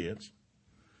for? My kids.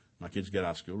 My kids get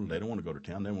out of school. They don't want to go to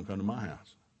town. They want to come to my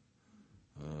house.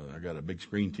 I got a big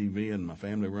screen TV in my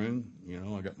family room.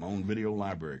 I got my own video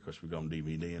library because we go on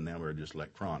DVD, and now we're just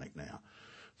electronic now.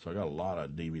 So I got a lot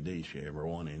of DVDs, if you ever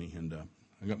want any. And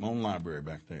I got my own library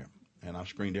back there. And I've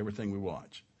screened everything we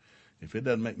watch. If it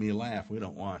doesn't make me laugh, we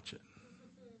don't watch it.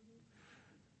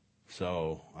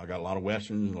 So I got a lot of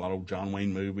westerns, a lot of John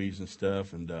Wayne movies and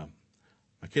stuff. And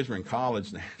my kids were in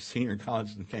college, senior in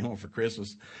college, and came home for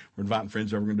Christmas. We're inviting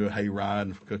friends over. We're going to do a hayride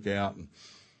and cook out. And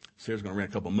Sarah's going to rent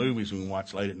a couple of movies we can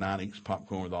watch late at night, eat some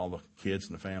popcorn with all the kids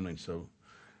and the family. And so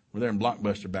we're there in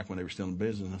Blockbuster back when they were still in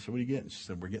business. And I said, what are you getting? She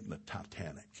said, we're getting the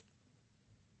Titanic.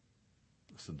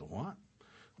 I said, the what?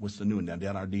 What's the new one? Now,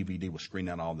 Dad, our DVD will screen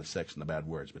out all the sex and the bad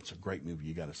words, but it's a great movie.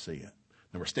 You got to see it.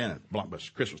 And we're standing at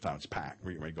Blockbuster. Christmas time, it's packed.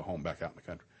 We're getting ready to go home back out in the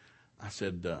country. I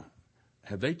said,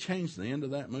 have they changed the end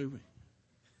of that movie?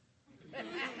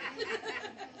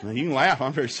 Now, you can laugh.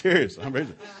 I'm very serious.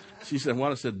 She said,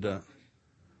 what? I said,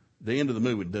 the end of the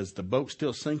movie, does the boat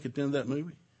still sink at the end of that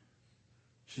movie?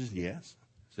 She said, yes.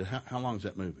 I said, how long is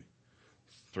that movie?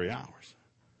 3 hours.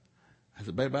 I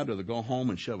said, babe, I'd rather go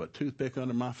home and shove a toothpick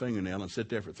under my fingernail and sit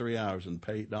there for 3 hours and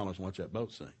pay $8 and watch that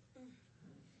boat sink.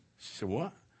 She said,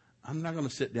 what? I'm not going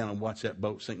to sit down and watch that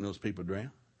boat sink and those people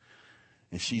drown.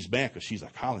 And she's back because she's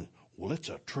like, Holly, well, it's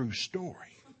a true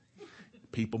story.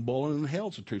 People boiling in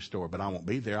hell's a true story, but I won't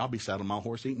be there. I'll be sat on my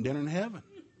horse eating dinner in heaven.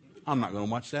 I'm not going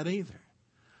to watch that either.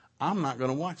 I'm not going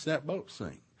to watch that boat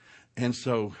sink. And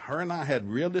so her and I had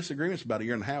real disagreements about a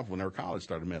year and a half when her college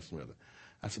started messing with her.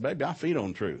 I said, baby, I feed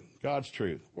on truth. God's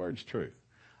truth. Word's truth.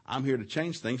 I'm here to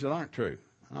change things that aren't true.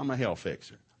 I'm a hell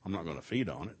fixer. I'm not going to feed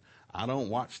on it. I don't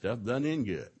watch stuff that doesn't end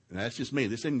good. And that's just me.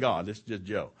 This isn't God. This is just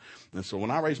Joe. And so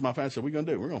when I raised my family, I said, what are we going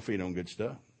to do? We're going to feed on good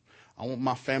stuff. I want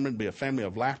my family to be a family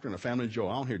of laughter and a family of joy.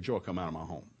 I don't hear joy come out of my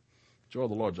home. Joy of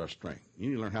the Lord's our strength. You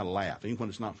need to learn how to laugh, even when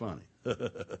it's not funny.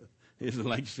 It's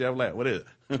like you say, laugh. What is it?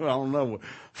 I don't know.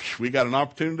 We got an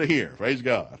opportunity here. Praise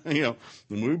God. And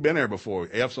we've been there before.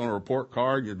 F's on a report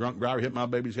card. Your drunk driver hit my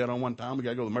baby's head on one time. We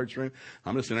got to go to the emergency room.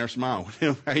 I'm just in there smiling.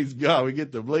 Praise God. We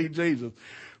get to believe Jesus.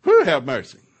 Whew, have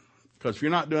mercy. Because if you're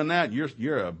not doing that,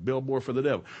 you're a billboard for the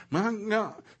devil. My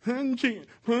God.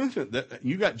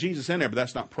 You got Jesus in there, but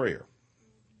that's not prayer.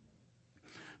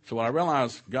 So what I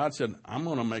realized, God said, I'm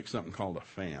going to make something called a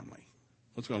family.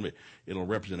 What's it going to be? It'll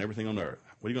represent everything on earth.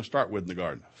 What are you going to start with in the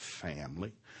garden?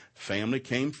 Family. Family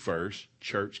came first.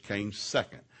 Church came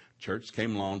second. Church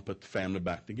came along and put the family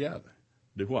back together.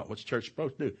 Do what? What's church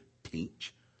supposed to do?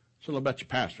 Teach. So about your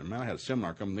pastor. Man, I had a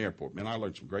seminar coming to the airport. Man, I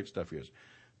learned some great stuff here.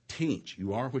 Teach.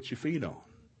 You are what you feed on.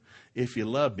 If you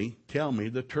love me, tell me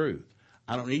the truth.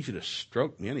 I don't need you to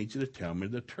stroke me. I need you to tell me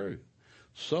the truth.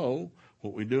 So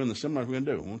what we do in the seminar, we're going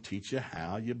to do, we're going to teach you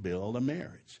how you build a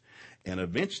marriage. And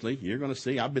eventually, you're going to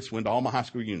see, I just went to all my high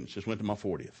school reunions, just went to my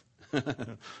 40th.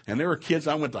 And there were kids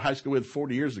I went to high school with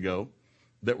 40 years ago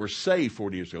that were saved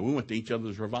 40 years ago. We went to each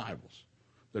other's revivals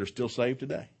that are still saved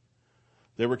today.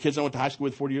 There were kids I went to high school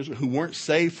with 40 years ago who weren't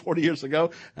saved 40 years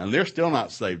ago, and they're still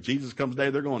not saved. Jesus comes today,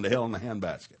 they're going to hell in a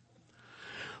handbasket.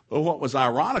 But what was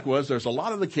ironic was there's a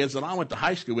lot of the kids that I went to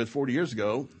high school with 40 years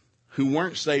ago who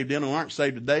weren't saved then and aren't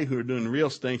saved today who are doing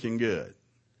real stinking good.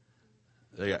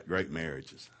 They got great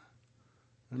marriages.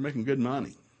 They're making good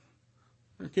money.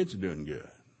 Their kids are doing good.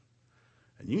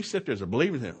 And you sit there as a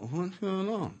believer and think, well, what's going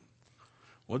on?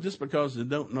 Well, just because they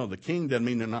don't know the king doesn't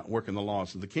mean they're not working the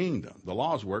laws of the kingdom. The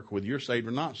laws work whether you're saved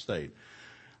or not saved.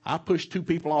 I push two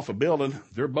people off a building.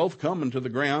 They're both coming to the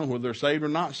ground whether they're saved or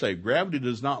not saved. Gravity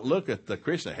does not look at the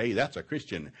Christian. Hey, that's a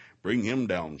Christian. Bring him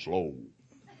down slow.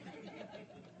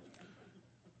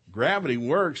 Gravity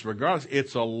works regardless.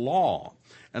 It's a law.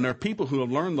 And there are people who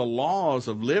have learned the laws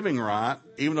of living right,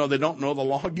 even though they don't know the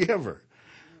lawgiver.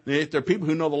 There are people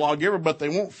who know the lawgiver, but they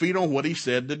won't feed on what he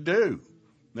said to do.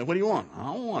 Now, what do you want?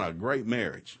 I want a great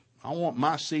marriage. I want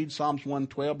my seed, Psalms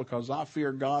 112, because I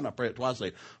fear God. I pray it twice a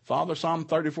day. Father, Psalm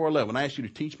 34:11, I ask you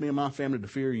to teach me and my family to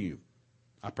fear you.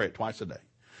 I pray it twice a day.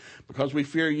 Because we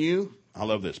fear you, I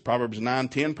love this. Proverbs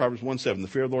 9:10, Proverbs 1:7, the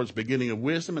fear of the Lord is the beginning of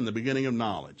wisdom and the beginning of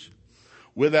knowledge.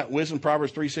 With that wisdom,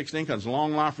 Proverbs 3:16 comes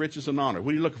long life, riches, and honor.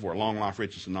 What are you looking for? Long life,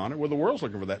 riches, and honor. Well, the world's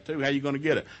looking for that too. How are you going to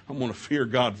get it? I'm going to fear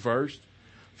God first.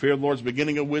 Fear of the Lord is the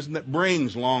beginning of wisdom that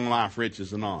brings long life,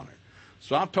 riches, and honor.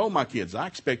 So I've told my kids, I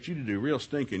expect you to do real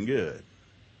stinking good.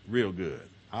 Real good.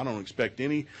 I don't expect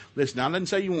any. Listen, I didn't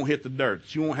say you won't hit the dirt,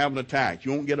 that you won't have an attack,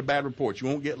 you won't get a bad report, you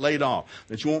won't get laid off,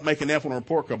 that you won't make an F on a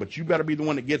report card, but you better be the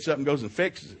one that gets up and goes and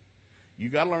fixes it. You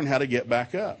got to learn how to get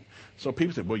back up. So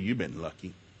people say, well, you've been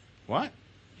lucky. What?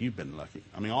 You've been lucky.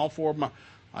 I mean,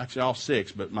 all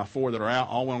six, but my 4 that are out,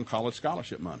 all went on college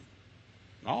scholarship money.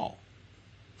 All.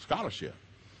 Scholarship.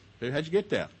 How'd you get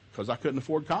that? Because I couldn't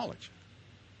afford college.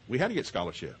 We had to get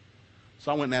scholarship.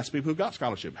 So I went and asked people who got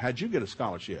scholarship, how'd you get a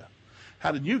scholarship?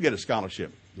 How did you get a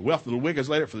scholarship? The wealth of the wicked is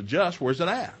laid up for the just. Where's it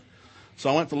at? So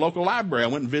I went to the local library. I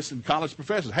went and visited college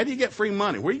professors. How do you get free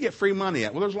money? Where do you get free money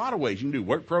at? Well, there's a lot of ways. You can do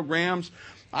work programs.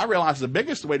 I realized the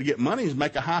biggest way to get money is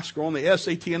make a high score on the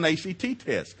SAT and ACT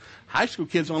test. High school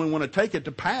kids only want to take it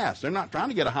to pass. They're not trying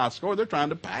to get a high score. They're trying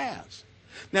to pass.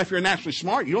 Now, if you're naturally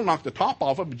smart, you'll knock the top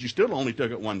off it, but you still only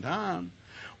took it one time.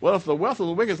 Well, if the wealth of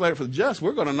the wicked is laid up for the just,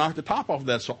 we're going to knock the top off of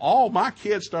that. So all my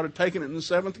kids started taking it in the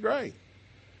 7th grade.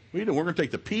 We're going to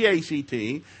take the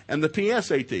PACT and the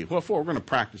PSAT. What for? We're going to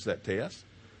practice that test.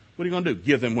 What are you going to do?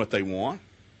 Give them what they want.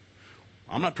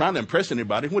 I'm not trying to impress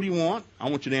anybody. What do you want? I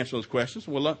want you to answer those questions.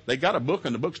 Well, look, they got a book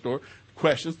in the bookstore,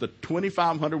 questions, the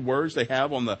 2,500 words they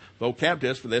have on the vocab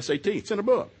test for the SAT. It's in a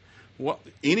book. Well,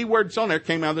 any word that's on there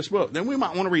came out of this book. Then we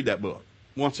might want to read that book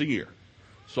once a year.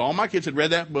 So all my kids had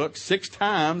read that book 6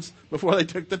 times before they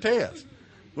took the test.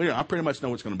 Well, I pretty much know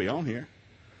what's going to be on here.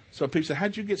 So people say,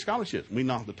 how'd you get scholarships? We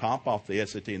knocked the top off the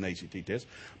SAT and ACT test.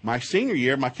 My senior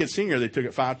year, my kids' senior year, they took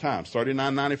it 5 times,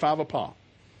 $39.95 a pop.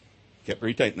 Kept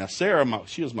retaking. Now, Sarah,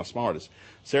 she was my smartest.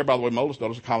 Sarah, by the way, my oldest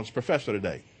daughter's a college professor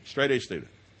today, straight A student.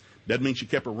 Doesn't mean she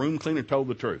kept her room clean or told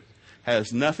the truth.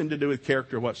 Has nothing to do with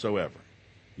character whatsoever.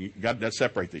 You got to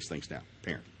separate these things now,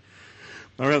 parenting.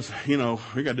 Or else, we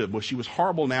got to do it. Well, she was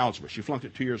horrible in algebra. She flunked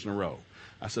it 2 years in a row.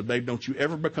 I said, babe, don't you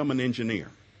ever become an engineer.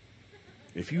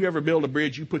 If you ever build a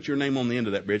bridge, you put your name on the end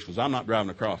of that bridge because I'm not driving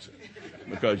across it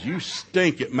because you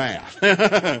stink at math.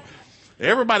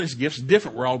 Everybody's gift's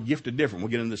different. We're all gifted different. We'll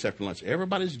get into this after lunch.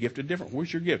 Everybody's gifted different.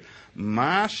 Where's your gift?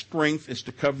 My strength is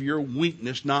to cover your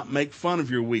weakness, not make fun of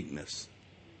your weakness.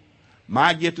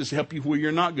 My gift is to help you where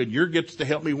you're not good. Your gift is to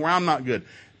help me where I'm not good.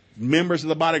 Members of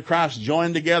the body of Christ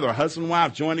join together. Husband and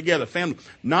wife join together. Family,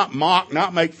 not mock,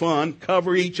 not make fun.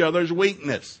 Cover each other's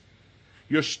weakness.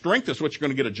 Your strength is what you're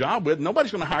going to get a job with.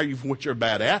 Nobody's going to hire you for what you're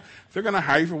bad at. They're going to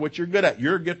hire you for what you're good at.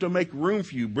 Your gift to make room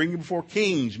for you, bring you before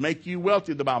kings, make you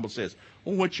wealthy, the Bible says.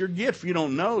 Well, what's your gift? If you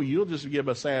don't know, you'll just give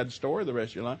a sad story the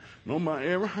rest of your life. Nobody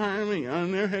ever hired me. I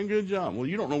never had a good job. Well,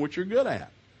 you don't know what you're good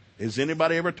at. Has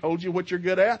anybody ever told you what you're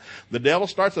good at? The devil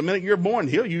starts the minute you're born.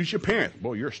 He'll use your parents.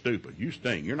 Boy, you're stupid. You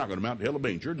stink. You're not going to amount to hell of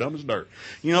beans. You're dumb as dirt.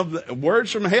 The words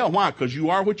from hell. Why? Because you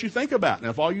are what you think about. And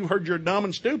if all you heard you're dumb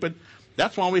and stupid,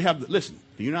 that's why we have, listen,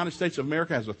 the United States of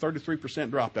America has a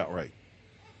 33% dropout rate.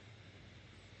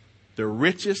 The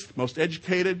richest, most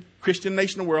educated Christian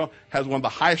nation in the world has one of the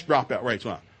highest dropout rates.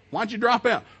 Why'd you drop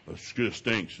out? Well, school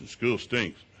stinks. The school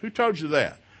stinks. Who told you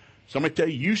that? Somebody tell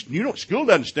you, school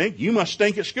doesn't stink. You must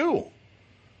stink at school.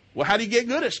 Well, how do you get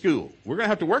good at school? We're going to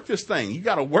have to work this thing. You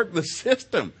got to work the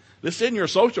system. This isn't your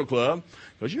social club.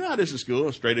 Because you know how this is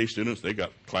school. Straight A students, they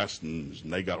got classes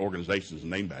and they got organizations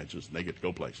and name badges and they get to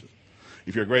go places.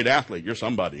 If you're a great athlete, you're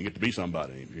somebody. You get to be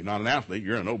somebody. If you're not an athlete,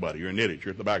 you're a nobody. You're an idiot.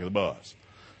 You're at the back of the bus.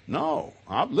 No.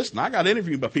 Listen, I got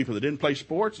interviewed by people that didn't play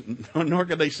sports, nor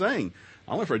could they sing.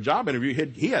 I went for a job interview.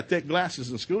 He had thick glasses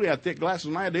in school. He had thick glasses,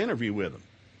 and I had to interview with him.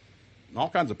 All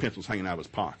kinds of pencils hanging out of his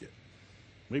pocket.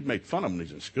 We'd make fun of him when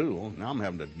he's in school. Now I'm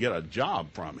having to get a job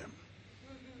from him.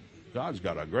 God's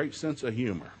got a great sense of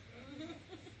humor.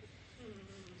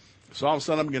 So all of a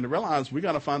sudden I'm beginning to realize we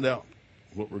got to find out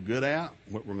what we're good at,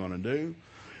 what we're going to do.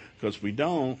 Because if we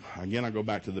don't, again, I go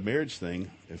back to the marriage thing.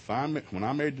 When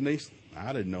I married Denise,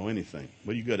 I didn't know anything.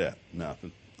 What are you good at?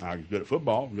 Nothing. I was good at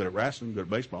football, good at wrestling, good at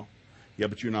baseball. Yeah,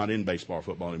 but you're not in baseball or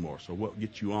football anymore. So what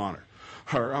gets you honor?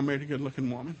 I married a good-looking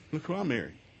woman. Look who I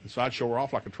married. And so I'd show her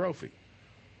off like a trophy.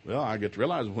 Well, I get to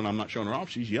realize when I'm not showing her off,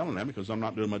 she's yelling at me because I'm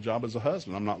not doing my job as a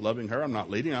husband. I'm not loving her. I'm not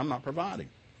leading. I'm not providing.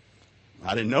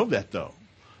 I didn't know that, though.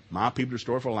 My people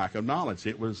destroyed for lack of knowledge.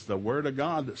 It was the Word of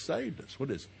God that saved us.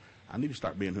 What is it? I need to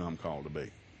start being who I'm called to be.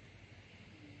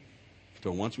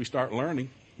 So once we start learning,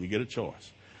 we get a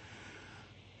choice.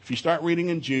 If you start reading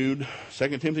in Jude,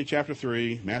 2 Timothy chapter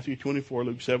 3, Matthew 24,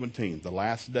 Luke 17, the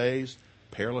last days,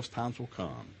 perilous times will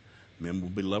come. Men will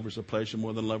be lovers of pleasure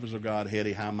more than lovers of God,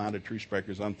 heady, high-minded, truth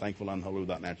breakers, unthankful, unholy,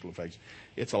 without natural affection.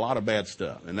 It's a lot of bad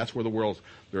stuff. And that's where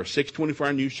there are 6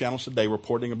 24-hour news channels today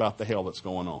reporting about the hell that's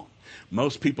going on.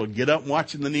 Most people get up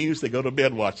watching the news. They go to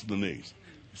bed watching the news.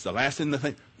 It's the last thing they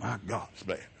think, my God, it's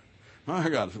bad. My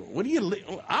God,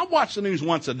 I watch the news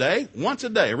once a day.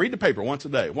 I read the paper once a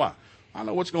day. Why? I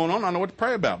know what's going on. I know what to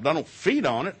pray about. But I don't feed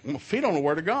on it. I'm going to feed on the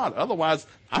Word of God. Otherwise,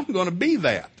 I'm going to be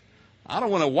that. I don't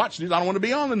want to watch news. I don't want to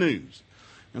be on the news.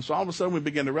 And so all of a sudden we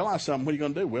begin to realize something. What are you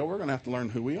going to do? Well, we're going to have to learn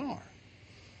who we are.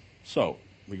 So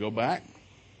we go back.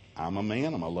 I'm a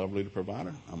man. I'm a love leader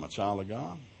provider. I'm a child of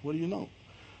God. What do you know?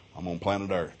 I'm on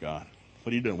planet Earth, God.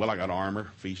 What are you doing? Well, I got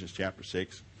armor, Ephesians chapter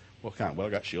 6. What kind? Well, I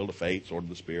got shield of faith, sword of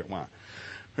the Spirit. Why?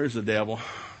 Here's the devil.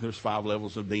 There's 5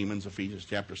 levels of demons, Ephesians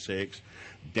chapter 6.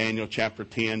 Daniel chapter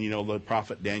 10, the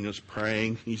prophet Daniel's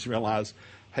praying. He's realized,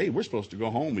 hey, we're supposed to go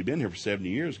home. We've been here for 70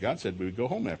 years. God said we would go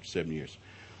home after 70 years.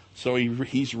 So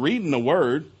he's reading the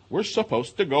word. We're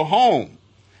supposed to go home.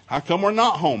 How come we're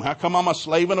not home? How come I'm a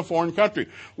slave in a foreign country?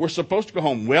 We're supposed to go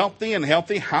home wealthy and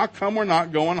healthy. How come we're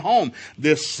not going home?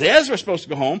 This says we're supposed to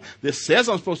go home. This says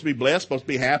I'm supposed to be blessed, supposed to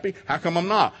be happy. How come I'm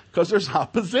not? Because there's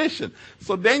opposition.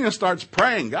 So Daniel starts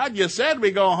praying. God, you said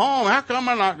we go home. How come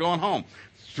I'm not going home?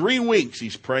 3 weeks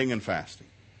he's praying and fasting.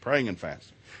 Praying and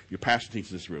fasting. Your pastor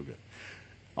teaches this real good.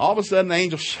 All of a sudden the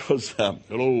angel shows up.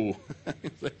 Hello.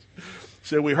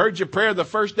 Said, we heard your prayer the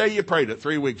first day you prayed it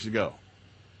 3 weeks ago.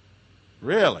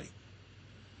 Really?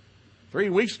 3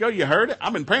 weeks ago you heard it?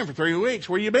 I've been praying for 3 weeks.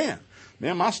 Where you been?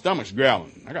 Man, my stomach's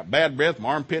growling. I got bad breath. My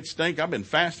armpits stink. I've been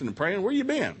fasting and praying. Where you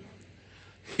been?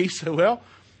 He said, well,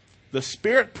 the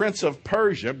spirit prince of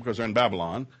Persia, because they're in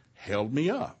Babylon, held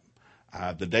me up.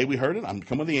 The day we heard it, I'm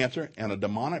coming with the answer, and a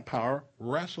demonic power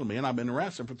wrestled me, and I've been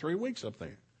wrestling for 3 weeks up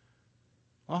there.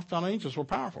 Well, I thought angels were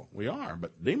powerful. We are,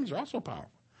 but demons are also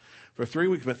powerful. For 3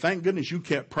 weeks, but thank goodness you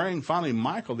kept praying. Finally,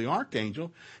 Michael, the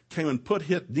archangel, came and put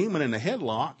his demon in a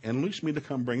headlock and loosed me to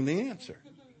come bring the answer.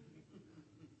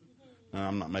 Now,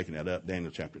 I'm not making that up,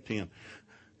 Daniel chapter 10.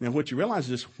 Now, what you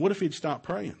realize is, what if he'd stopped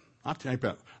praying? I'll tell you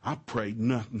about, I prayed,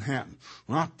 nothing happened.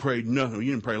 Well, I prayed, nothing. Well,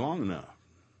 you didn't pray long enough.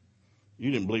 You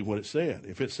didn't believe what it said.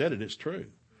 If it said it, it's true.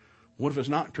 What if it's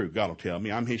not true? God will tell me.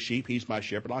 I'm his sheep. He's my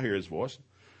shepherd. I'll hear his voice.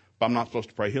 If I'm not supposed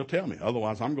to pray, he'll tell me.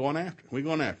 Otherwise, I'm going after it. We're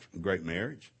going after it. Great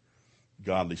marriage.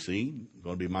 Godly seed,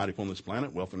 going to be mighty upon this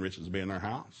planet, wealth and riches will be in their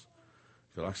house.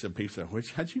 So like I said, people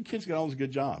say, how'd you kids get all those good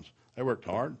jobs? They worked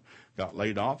hard, got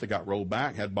laid off, they got rolled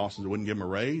back, had bosses that wouldn't give them a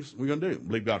raise. What are you going to do?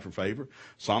 Believe God for favor.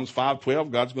 Psalms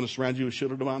 5:12, God's going to surround you with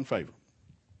shield of divine favor.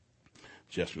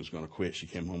 Jessica was going to quit. She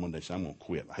came home one day and said, I'm going to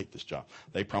quit. I hate this job.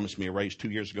 They promised me a raise 2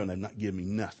 years ago and they've not given me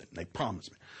nothing. They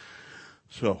promised me.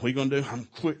 So what are you going to do? I'm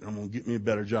quitting. I'm going to get me a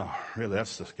better job. Really,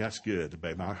 that's good,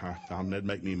 baby. That'd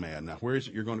make me mad. Now, where is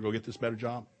it you're going to go get this better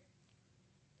job?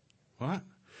 What?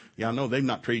 Yeah, I know they've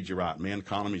not treated you right, man.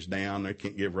 Economy's down. They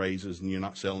can't give raises, and you're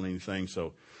not selling anything.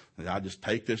 So I just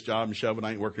take this job and shove it.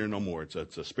 I ain't working here no more. It's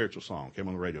a spiritual song. Came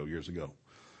on the radio years ago.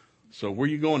 So where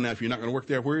are you going now if you're not going to work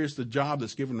there? Where is the job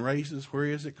that's giving raises? Where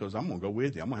is it? Because I'm going to go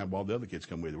with you. I'm going to have all the other kids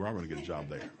come with you. We're all going to get a job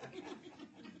there.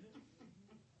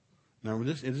 Now,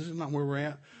 this is not where we're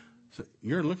at. So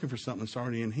you're looking for something that's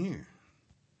already in here.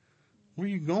 Where are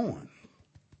you going?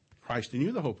 Christ in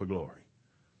you, the hope of glory.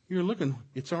 You're looking,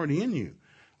 it's already in you.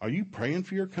 Are you praying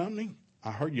for your company?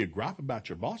 I heard you gripe about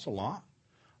your boss a lot.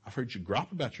 I've heard you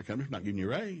gripe about your company for not giving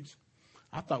you a raise.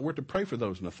 I thought we're to pray for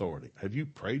those in authority. Have you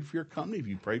prayed for your company? Have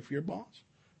you prayed for your boss?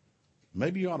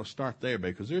 Maybe you ought to start there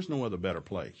because there's no other better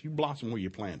place. You blossom where you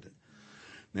planted.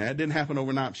 Now, it didn't happen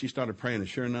overnight. She started praying, and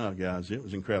sure enough, guys, it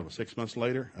was incredible. 6 months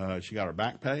later, she got her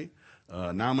back pay.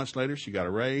 9 months later, she got a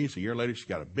raise. A year later, she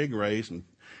got a big raise, and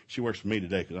she works for me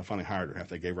today because I finally hired her.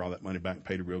 After they gave her all that money back and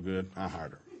paid her real good, I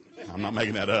hired her. I'm not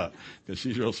making that up because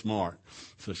she's real smart.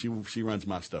 So she runs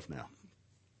my stuff now.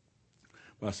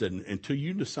 But I said, until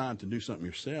you decide to do something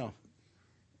yourself,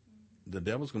 the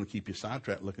devil's going to keep you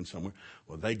sidetracked looking somewhere.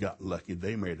 Well, they got lucky.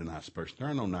 They married a nice person. There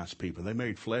are no nice people. They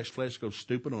married flesh. Flesh goes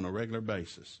stupid on a regular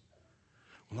basis.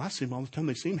 Well, I see them all the time.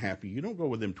 They seem happy. You don't go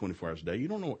with them 24 hours a day. You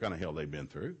don't know what kind of hell they've been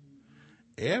through.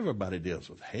 Everybody deals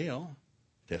with hell.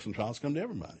 Tests and trials come to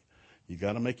everybody. You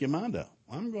got to make your mind up.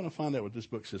 I'm going to find out what this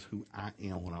book says who I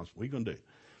am when I was. What are you going to do?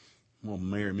 I'm going to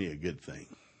marry me a good thing.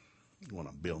 I'm going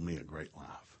to build me a great life.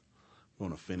 I'm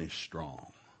going to finish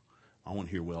strong. I want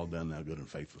to hear, well done, thou good and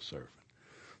faithful servant.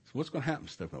 So what's going to happen,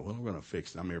 Stephen? Well, we're going to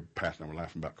fix it. I'm here, Pastor, and we're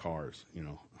laughing about cars, It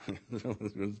was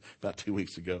about 2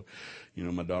 weeks ago.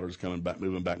 My daughter's coming back,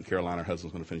 moving back in Carolina. Her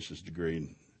husband's going to finish his degree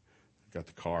and got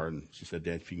the car. And she said,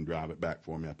 Dad, if you can drive it back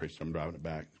for me. I appreciate I'm driving it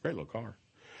back. It's a great little car.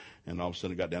 And all of a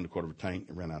sudden it got down to a quarter of a tank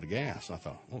and ran out of gas. I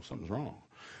thought, something's wrong.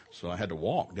 So I had to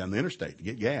walk down the interstate to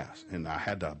get gas. And I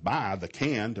had to buy the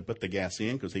can to put the gas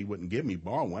in because he wouldn't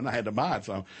borrow one. I had to buy it.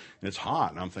 So it's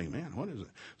hot. And I'm thinking, man, what is it?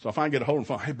 So I finally get a hold of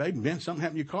the phone. Hey, baby, man, something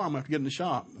happened to your car. I'm going to have to get in the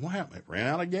shop. What happened? It ran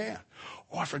out of gas.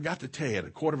 Oh, I forgot to tell you, at a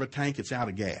quarter of a tank, it's out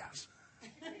of gas.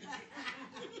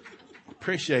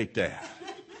 Appreciate that.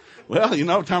 Well, you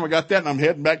know, by the time I got that, and I'm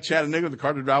heading back to Chattanooga, the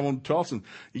car to drive on to Tulsa, and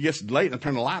it gets late, and I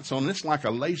turn the lights on, and it's like a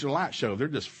laser light show. They're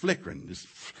just flickering. Just,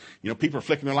 you know, people are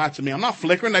flickering their lights at me. I'm not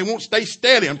flickering. They won't stay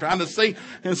steady. I'm trying to see.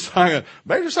 And so I go,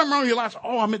 baby, there's something wrong with your lights.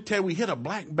 Oh, I meant to tell you, we hit a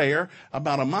black bear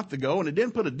about a month ago, and it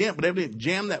didn't put a dent, but evidently it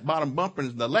jammed that bottom bumper,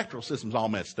 and the electrical system's all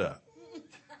messed up.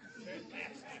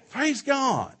 Praise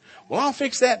God. Well, I'll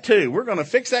fix that too. We're going to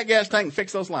fix that gas tank and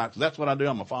fix those lights. That's what I do.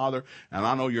 I'm a father, and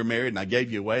I know you're married, and I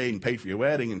gave you away and paid for your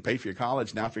wedding and paid for your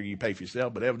college. Now I figure you pay for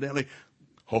yourself, but evidently,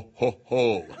 ho, ho,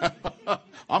 ho.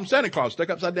 I'm Santa Claus, stuck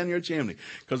upside down your chimney.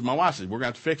 Because my wife said, we're going to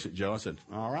have to fix it, Joe. I said,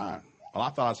 all right. Well, I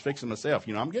thought I was fixing myself.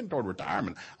 You know, I'm getting toward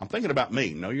retirement. I'm thinking about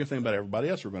me. No, you're thinking about everybody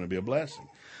else. We're going to be a blessing.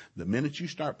 The minute you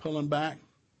start pulling back,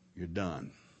 you're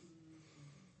done.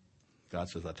 God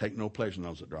says, I take no pleasure in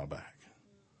those that draw back.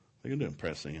 What are you going to do?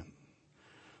 Press in.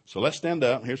 So let's stand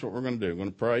up. Here's what we're going to do. We're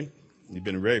going to pray. You've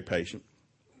been very patient.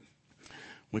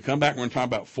 When we come back, we're going to talk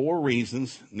about 4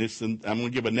 reasons. I'm going to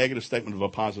give a negative statement of a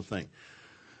positive thing.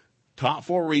 Top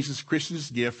 4 reasons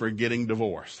Christians give for getting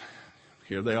divorced.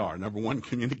 Here they are. Number 1,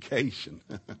 communication.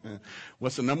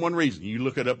 What's the number 1 reason? You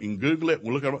look it up. You can Google it.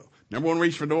 We'll look it up. Number 1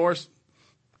 reason for divorce?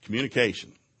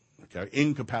 Communication. Okay,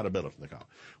 incompatibility, they call it.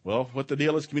 Well, what the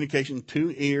deal is, communication,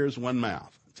 2 ears, 1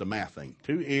 mouth. It's a math thing.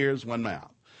 2 ears, 1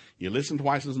 mouth. You listen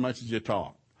twice as much as you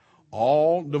talk.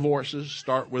 All divorces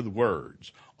start with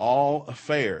words. All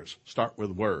affairs start with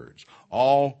words.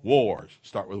 All wars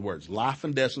start with words. Life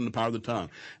and death is in the power of the tongue.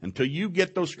 Until you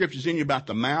get those scriptures in you about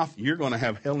the mouth, you're going to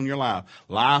have hell in your life.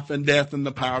 Life and death in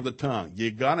the power of the tongue. You're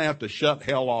going to have to shut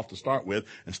hell off to start with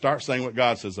and start saying what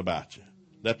God says about you.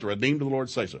 Let the redeemed of the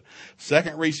Lord say so.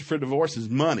 Second reason for divorce is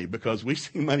money, because we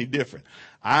see money different.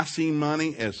 I see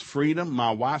money as freedom.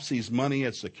 My wife sees money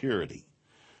as security.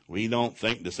 We don't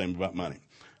think the same about money.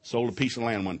 Sold a piece of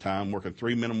land one time, working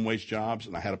 3 minimum wage jobs,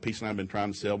 and I had a piece of land I've been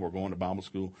trying to sell. We're going to Bible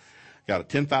school. Got a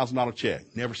 $10,000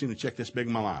 check. Never seen a check this big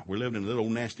in my life. We're living in a little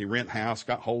nasty rent house,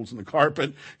 got holes in the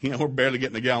carpet. You know, we're barely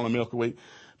getting a gallon of milk a week.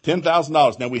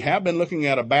 $10,000. Now, we have been looking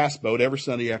at a bass boat every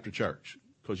Sunday after church,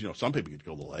 because, you know, some people get to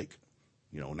go to the lake,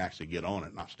 you know, and actually get on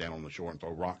it, not stand on the shore and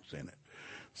throw rocks in it.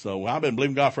 So I've been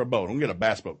believing God for a boat. I'm going to get a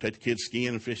bass boat. Take the kids skiing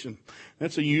and fishing.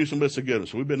 That's a use, but it's a good one.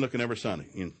 So we've been looking every Sunday.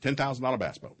 You know, $10,000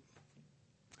 bass boat.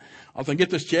 I was going to get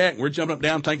this check. We're jumping up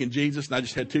down thanking Jesus. And I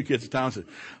just had 2 kids at the time. I said,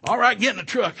 all right, get in the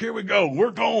truck. Here we go.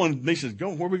 We're going. And he says, go,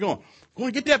 where are we going? We're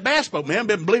going to get that bass boat, man.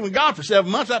 Been believing God for 7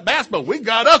 months. That bass boat. We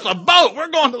got us a boat. We're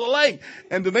going to the lake.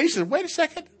 And Denise said, wait a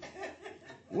second.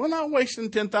 We're not wasting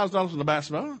 $10,000 on the bass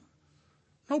boat.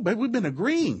 No, babe, we've been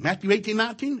agreeing. Matthew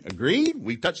 18:19, agreed.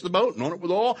 We touched the boat and on it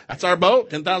with oil. That's our boat,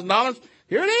 $10,000.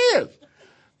 Here it is.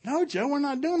 No, Joe, we're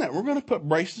not doing that. We're going to put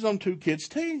braces on 2 kids'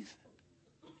 teeth.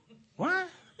 What?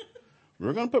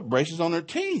 We're going to put braces on their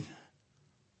teeth.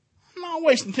 I'm not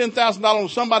wasting $10,000 on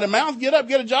somebody's mouth. Get up,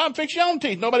 get a job, fix your own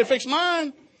teeth. Nobody fix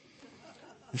mine.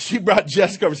 She brought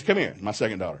Jessica over. She said, come here. My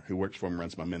second daughter, who works for me,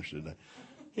 runs my ministry today.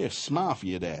 Here, smile for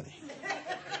your daddy.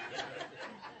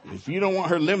 If you don't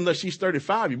want her living until she's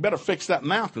 35, you better fix that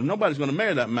mouth, because nobody's going to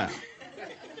marry that mouth.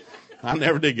 I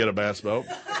never did get a bass boat.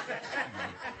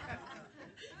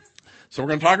 So we're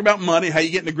going to talk about money, how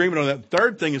you get an agreement on that.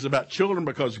 Third thing is about children,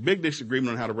 because big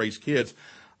disagreement on how to raise kids.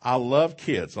 I love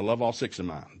kids. I love all 6 of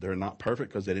mine. They're not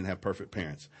perfect because they didn't have perfect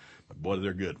parents. But boy,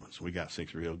 they're good ones. We got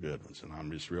 6 real good ones, and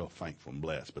I'm just real thankful and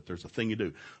blessed. But there's a thing you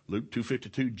do. Luke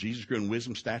 2:52, Jesus grew in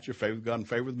wisdom, stature, favor with God, and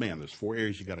favor with man. There's 4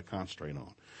 areas you got to concentrate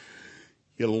on.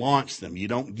 You launch them. You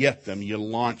don't get them. You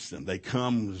launch them. They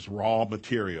come as raw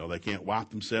material. They can't wipe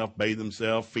themselves, bathe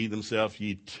themselves, feed themselves.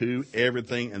 You do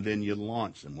everything, and then you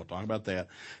launch them. We'll talk about that.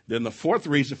 Then the 4th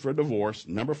reason for divorce,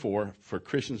 number 4, for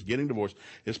Christians getting divorced,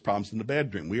 is problems in the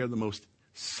bedroom. We are the most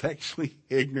sexually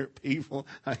ignorant people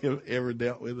I have ever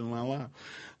dealt with in my life.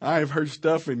 I have heard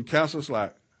stuff in counselors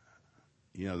like,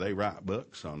 you know, they write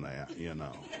books on that, you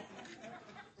know.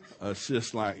 It's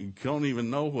just like, you don't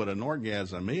even know what an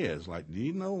orgasm is. Like, do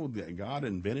you know that God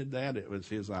invented that? It was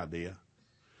his idea.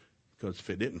 Because if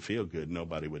it didn't feel good,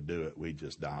 nobody would do it. We'd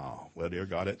just die off. Well, dear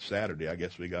God, it's Saturday. I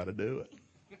guess we got to do it.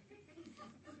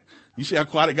 You see how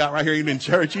quiet it got right here even in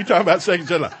church? You talk about second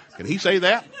church. Can he say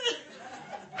that?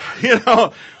 You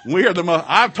know, we are the most,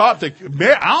 I've talked to,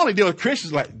 I only deal with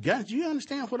Christians like, God, do you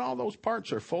understand what all those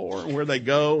parts are for and where they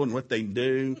go and what they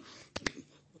do?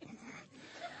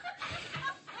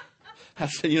 I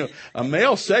said, you know, a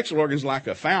male sexual organ is like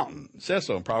a fountain. It says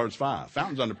so in Proverbs 5.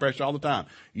 Fountain's under pressure all the time.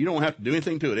 You don't have to do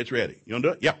anything to it. It's ready. You want to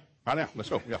do it? Yeah. Right now. Let's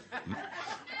go. Yeah.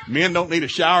 Men don't need a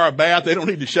shower or a bath. They don't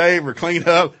need to shave or clean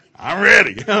up. I'm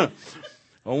ready. A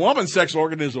woman's sexual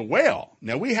organ is a well.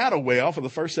 Now, we had a well for the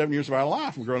first 7 years of our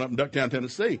life. We're growing up in Ducktown,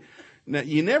 Tennessee. Now,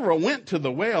 you never went to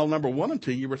the well, number one,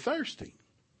 until you were thirsty.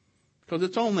 Because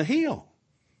it's on the hill.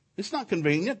 It's not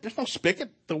convenient. There's no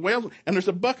spigot. The well, and there's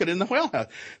a bucket in the well house.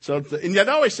 So, and you'd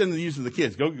always send the use of the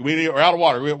kids. We're out of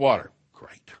water. We get water.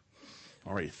 Great.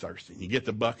 Already thirsty. You get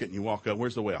the bucket and you walk up.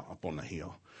 Where's the well? Up on the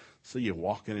hill. So you're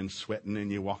walking and sweating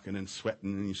and you're walking and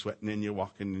sweating and you're sweating and you're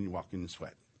walking and you're walking and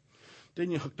sweating.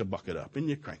 Then you hook the bucket up and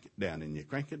you crank it down and you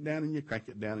crank it down and you crank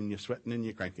it down and you're sweating and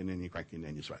you're cranking and you're cranking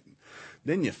and you're sweating.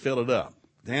 Then you fill it up.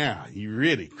 Now you're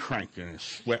really cranking and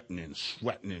sweating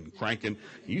and cranking.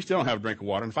 You still don't have a drink of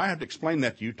water. And if I have to explain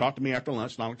that to you, talk to me after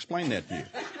lunch and I'll explain that to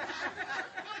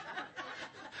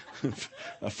you.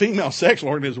 A female sex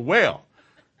organ is well.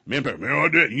 Men,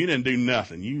 you didn't do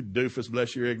nothing. You doofus,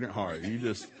 bless your ignorant heart.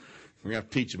 We're going to have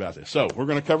to teach about this. So we're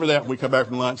going to cover that when we come back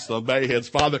from lunch. So bow your heads.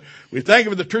 Father, we thank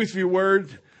you for the truth of your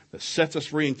word that sets us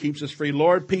free and keeps us free.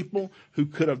 Lord, people who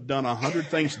could have done 100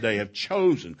 things today have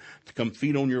chosen to come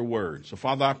feed on your word. So,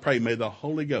 Father, I pray, may the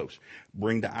Holy Ghost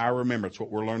bring to our remembrance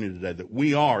what we're learning today, that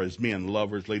we are, as men,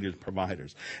 lovers, leaders,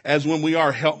 providers. As when we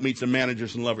are helpmeets and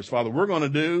managers and lovers, Father, we're going to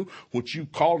do what you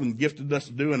called and gifted us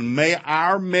to do, and may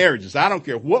our marriages, I don't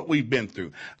care what we've been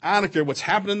through, I don't care what's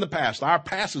happened in the past, our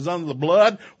past is under the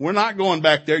blood, we're not going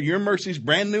back there, your mercy's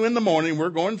brand new in the morning, we're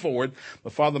going forward,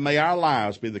 but Father, may our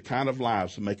lives be the kind of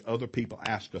lives to make other people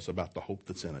ask us about the hope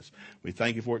that's in us. We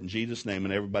thank you for it in Jesus' name,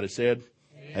 and everybody said,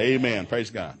 Amen. Praise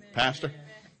God. Pastor?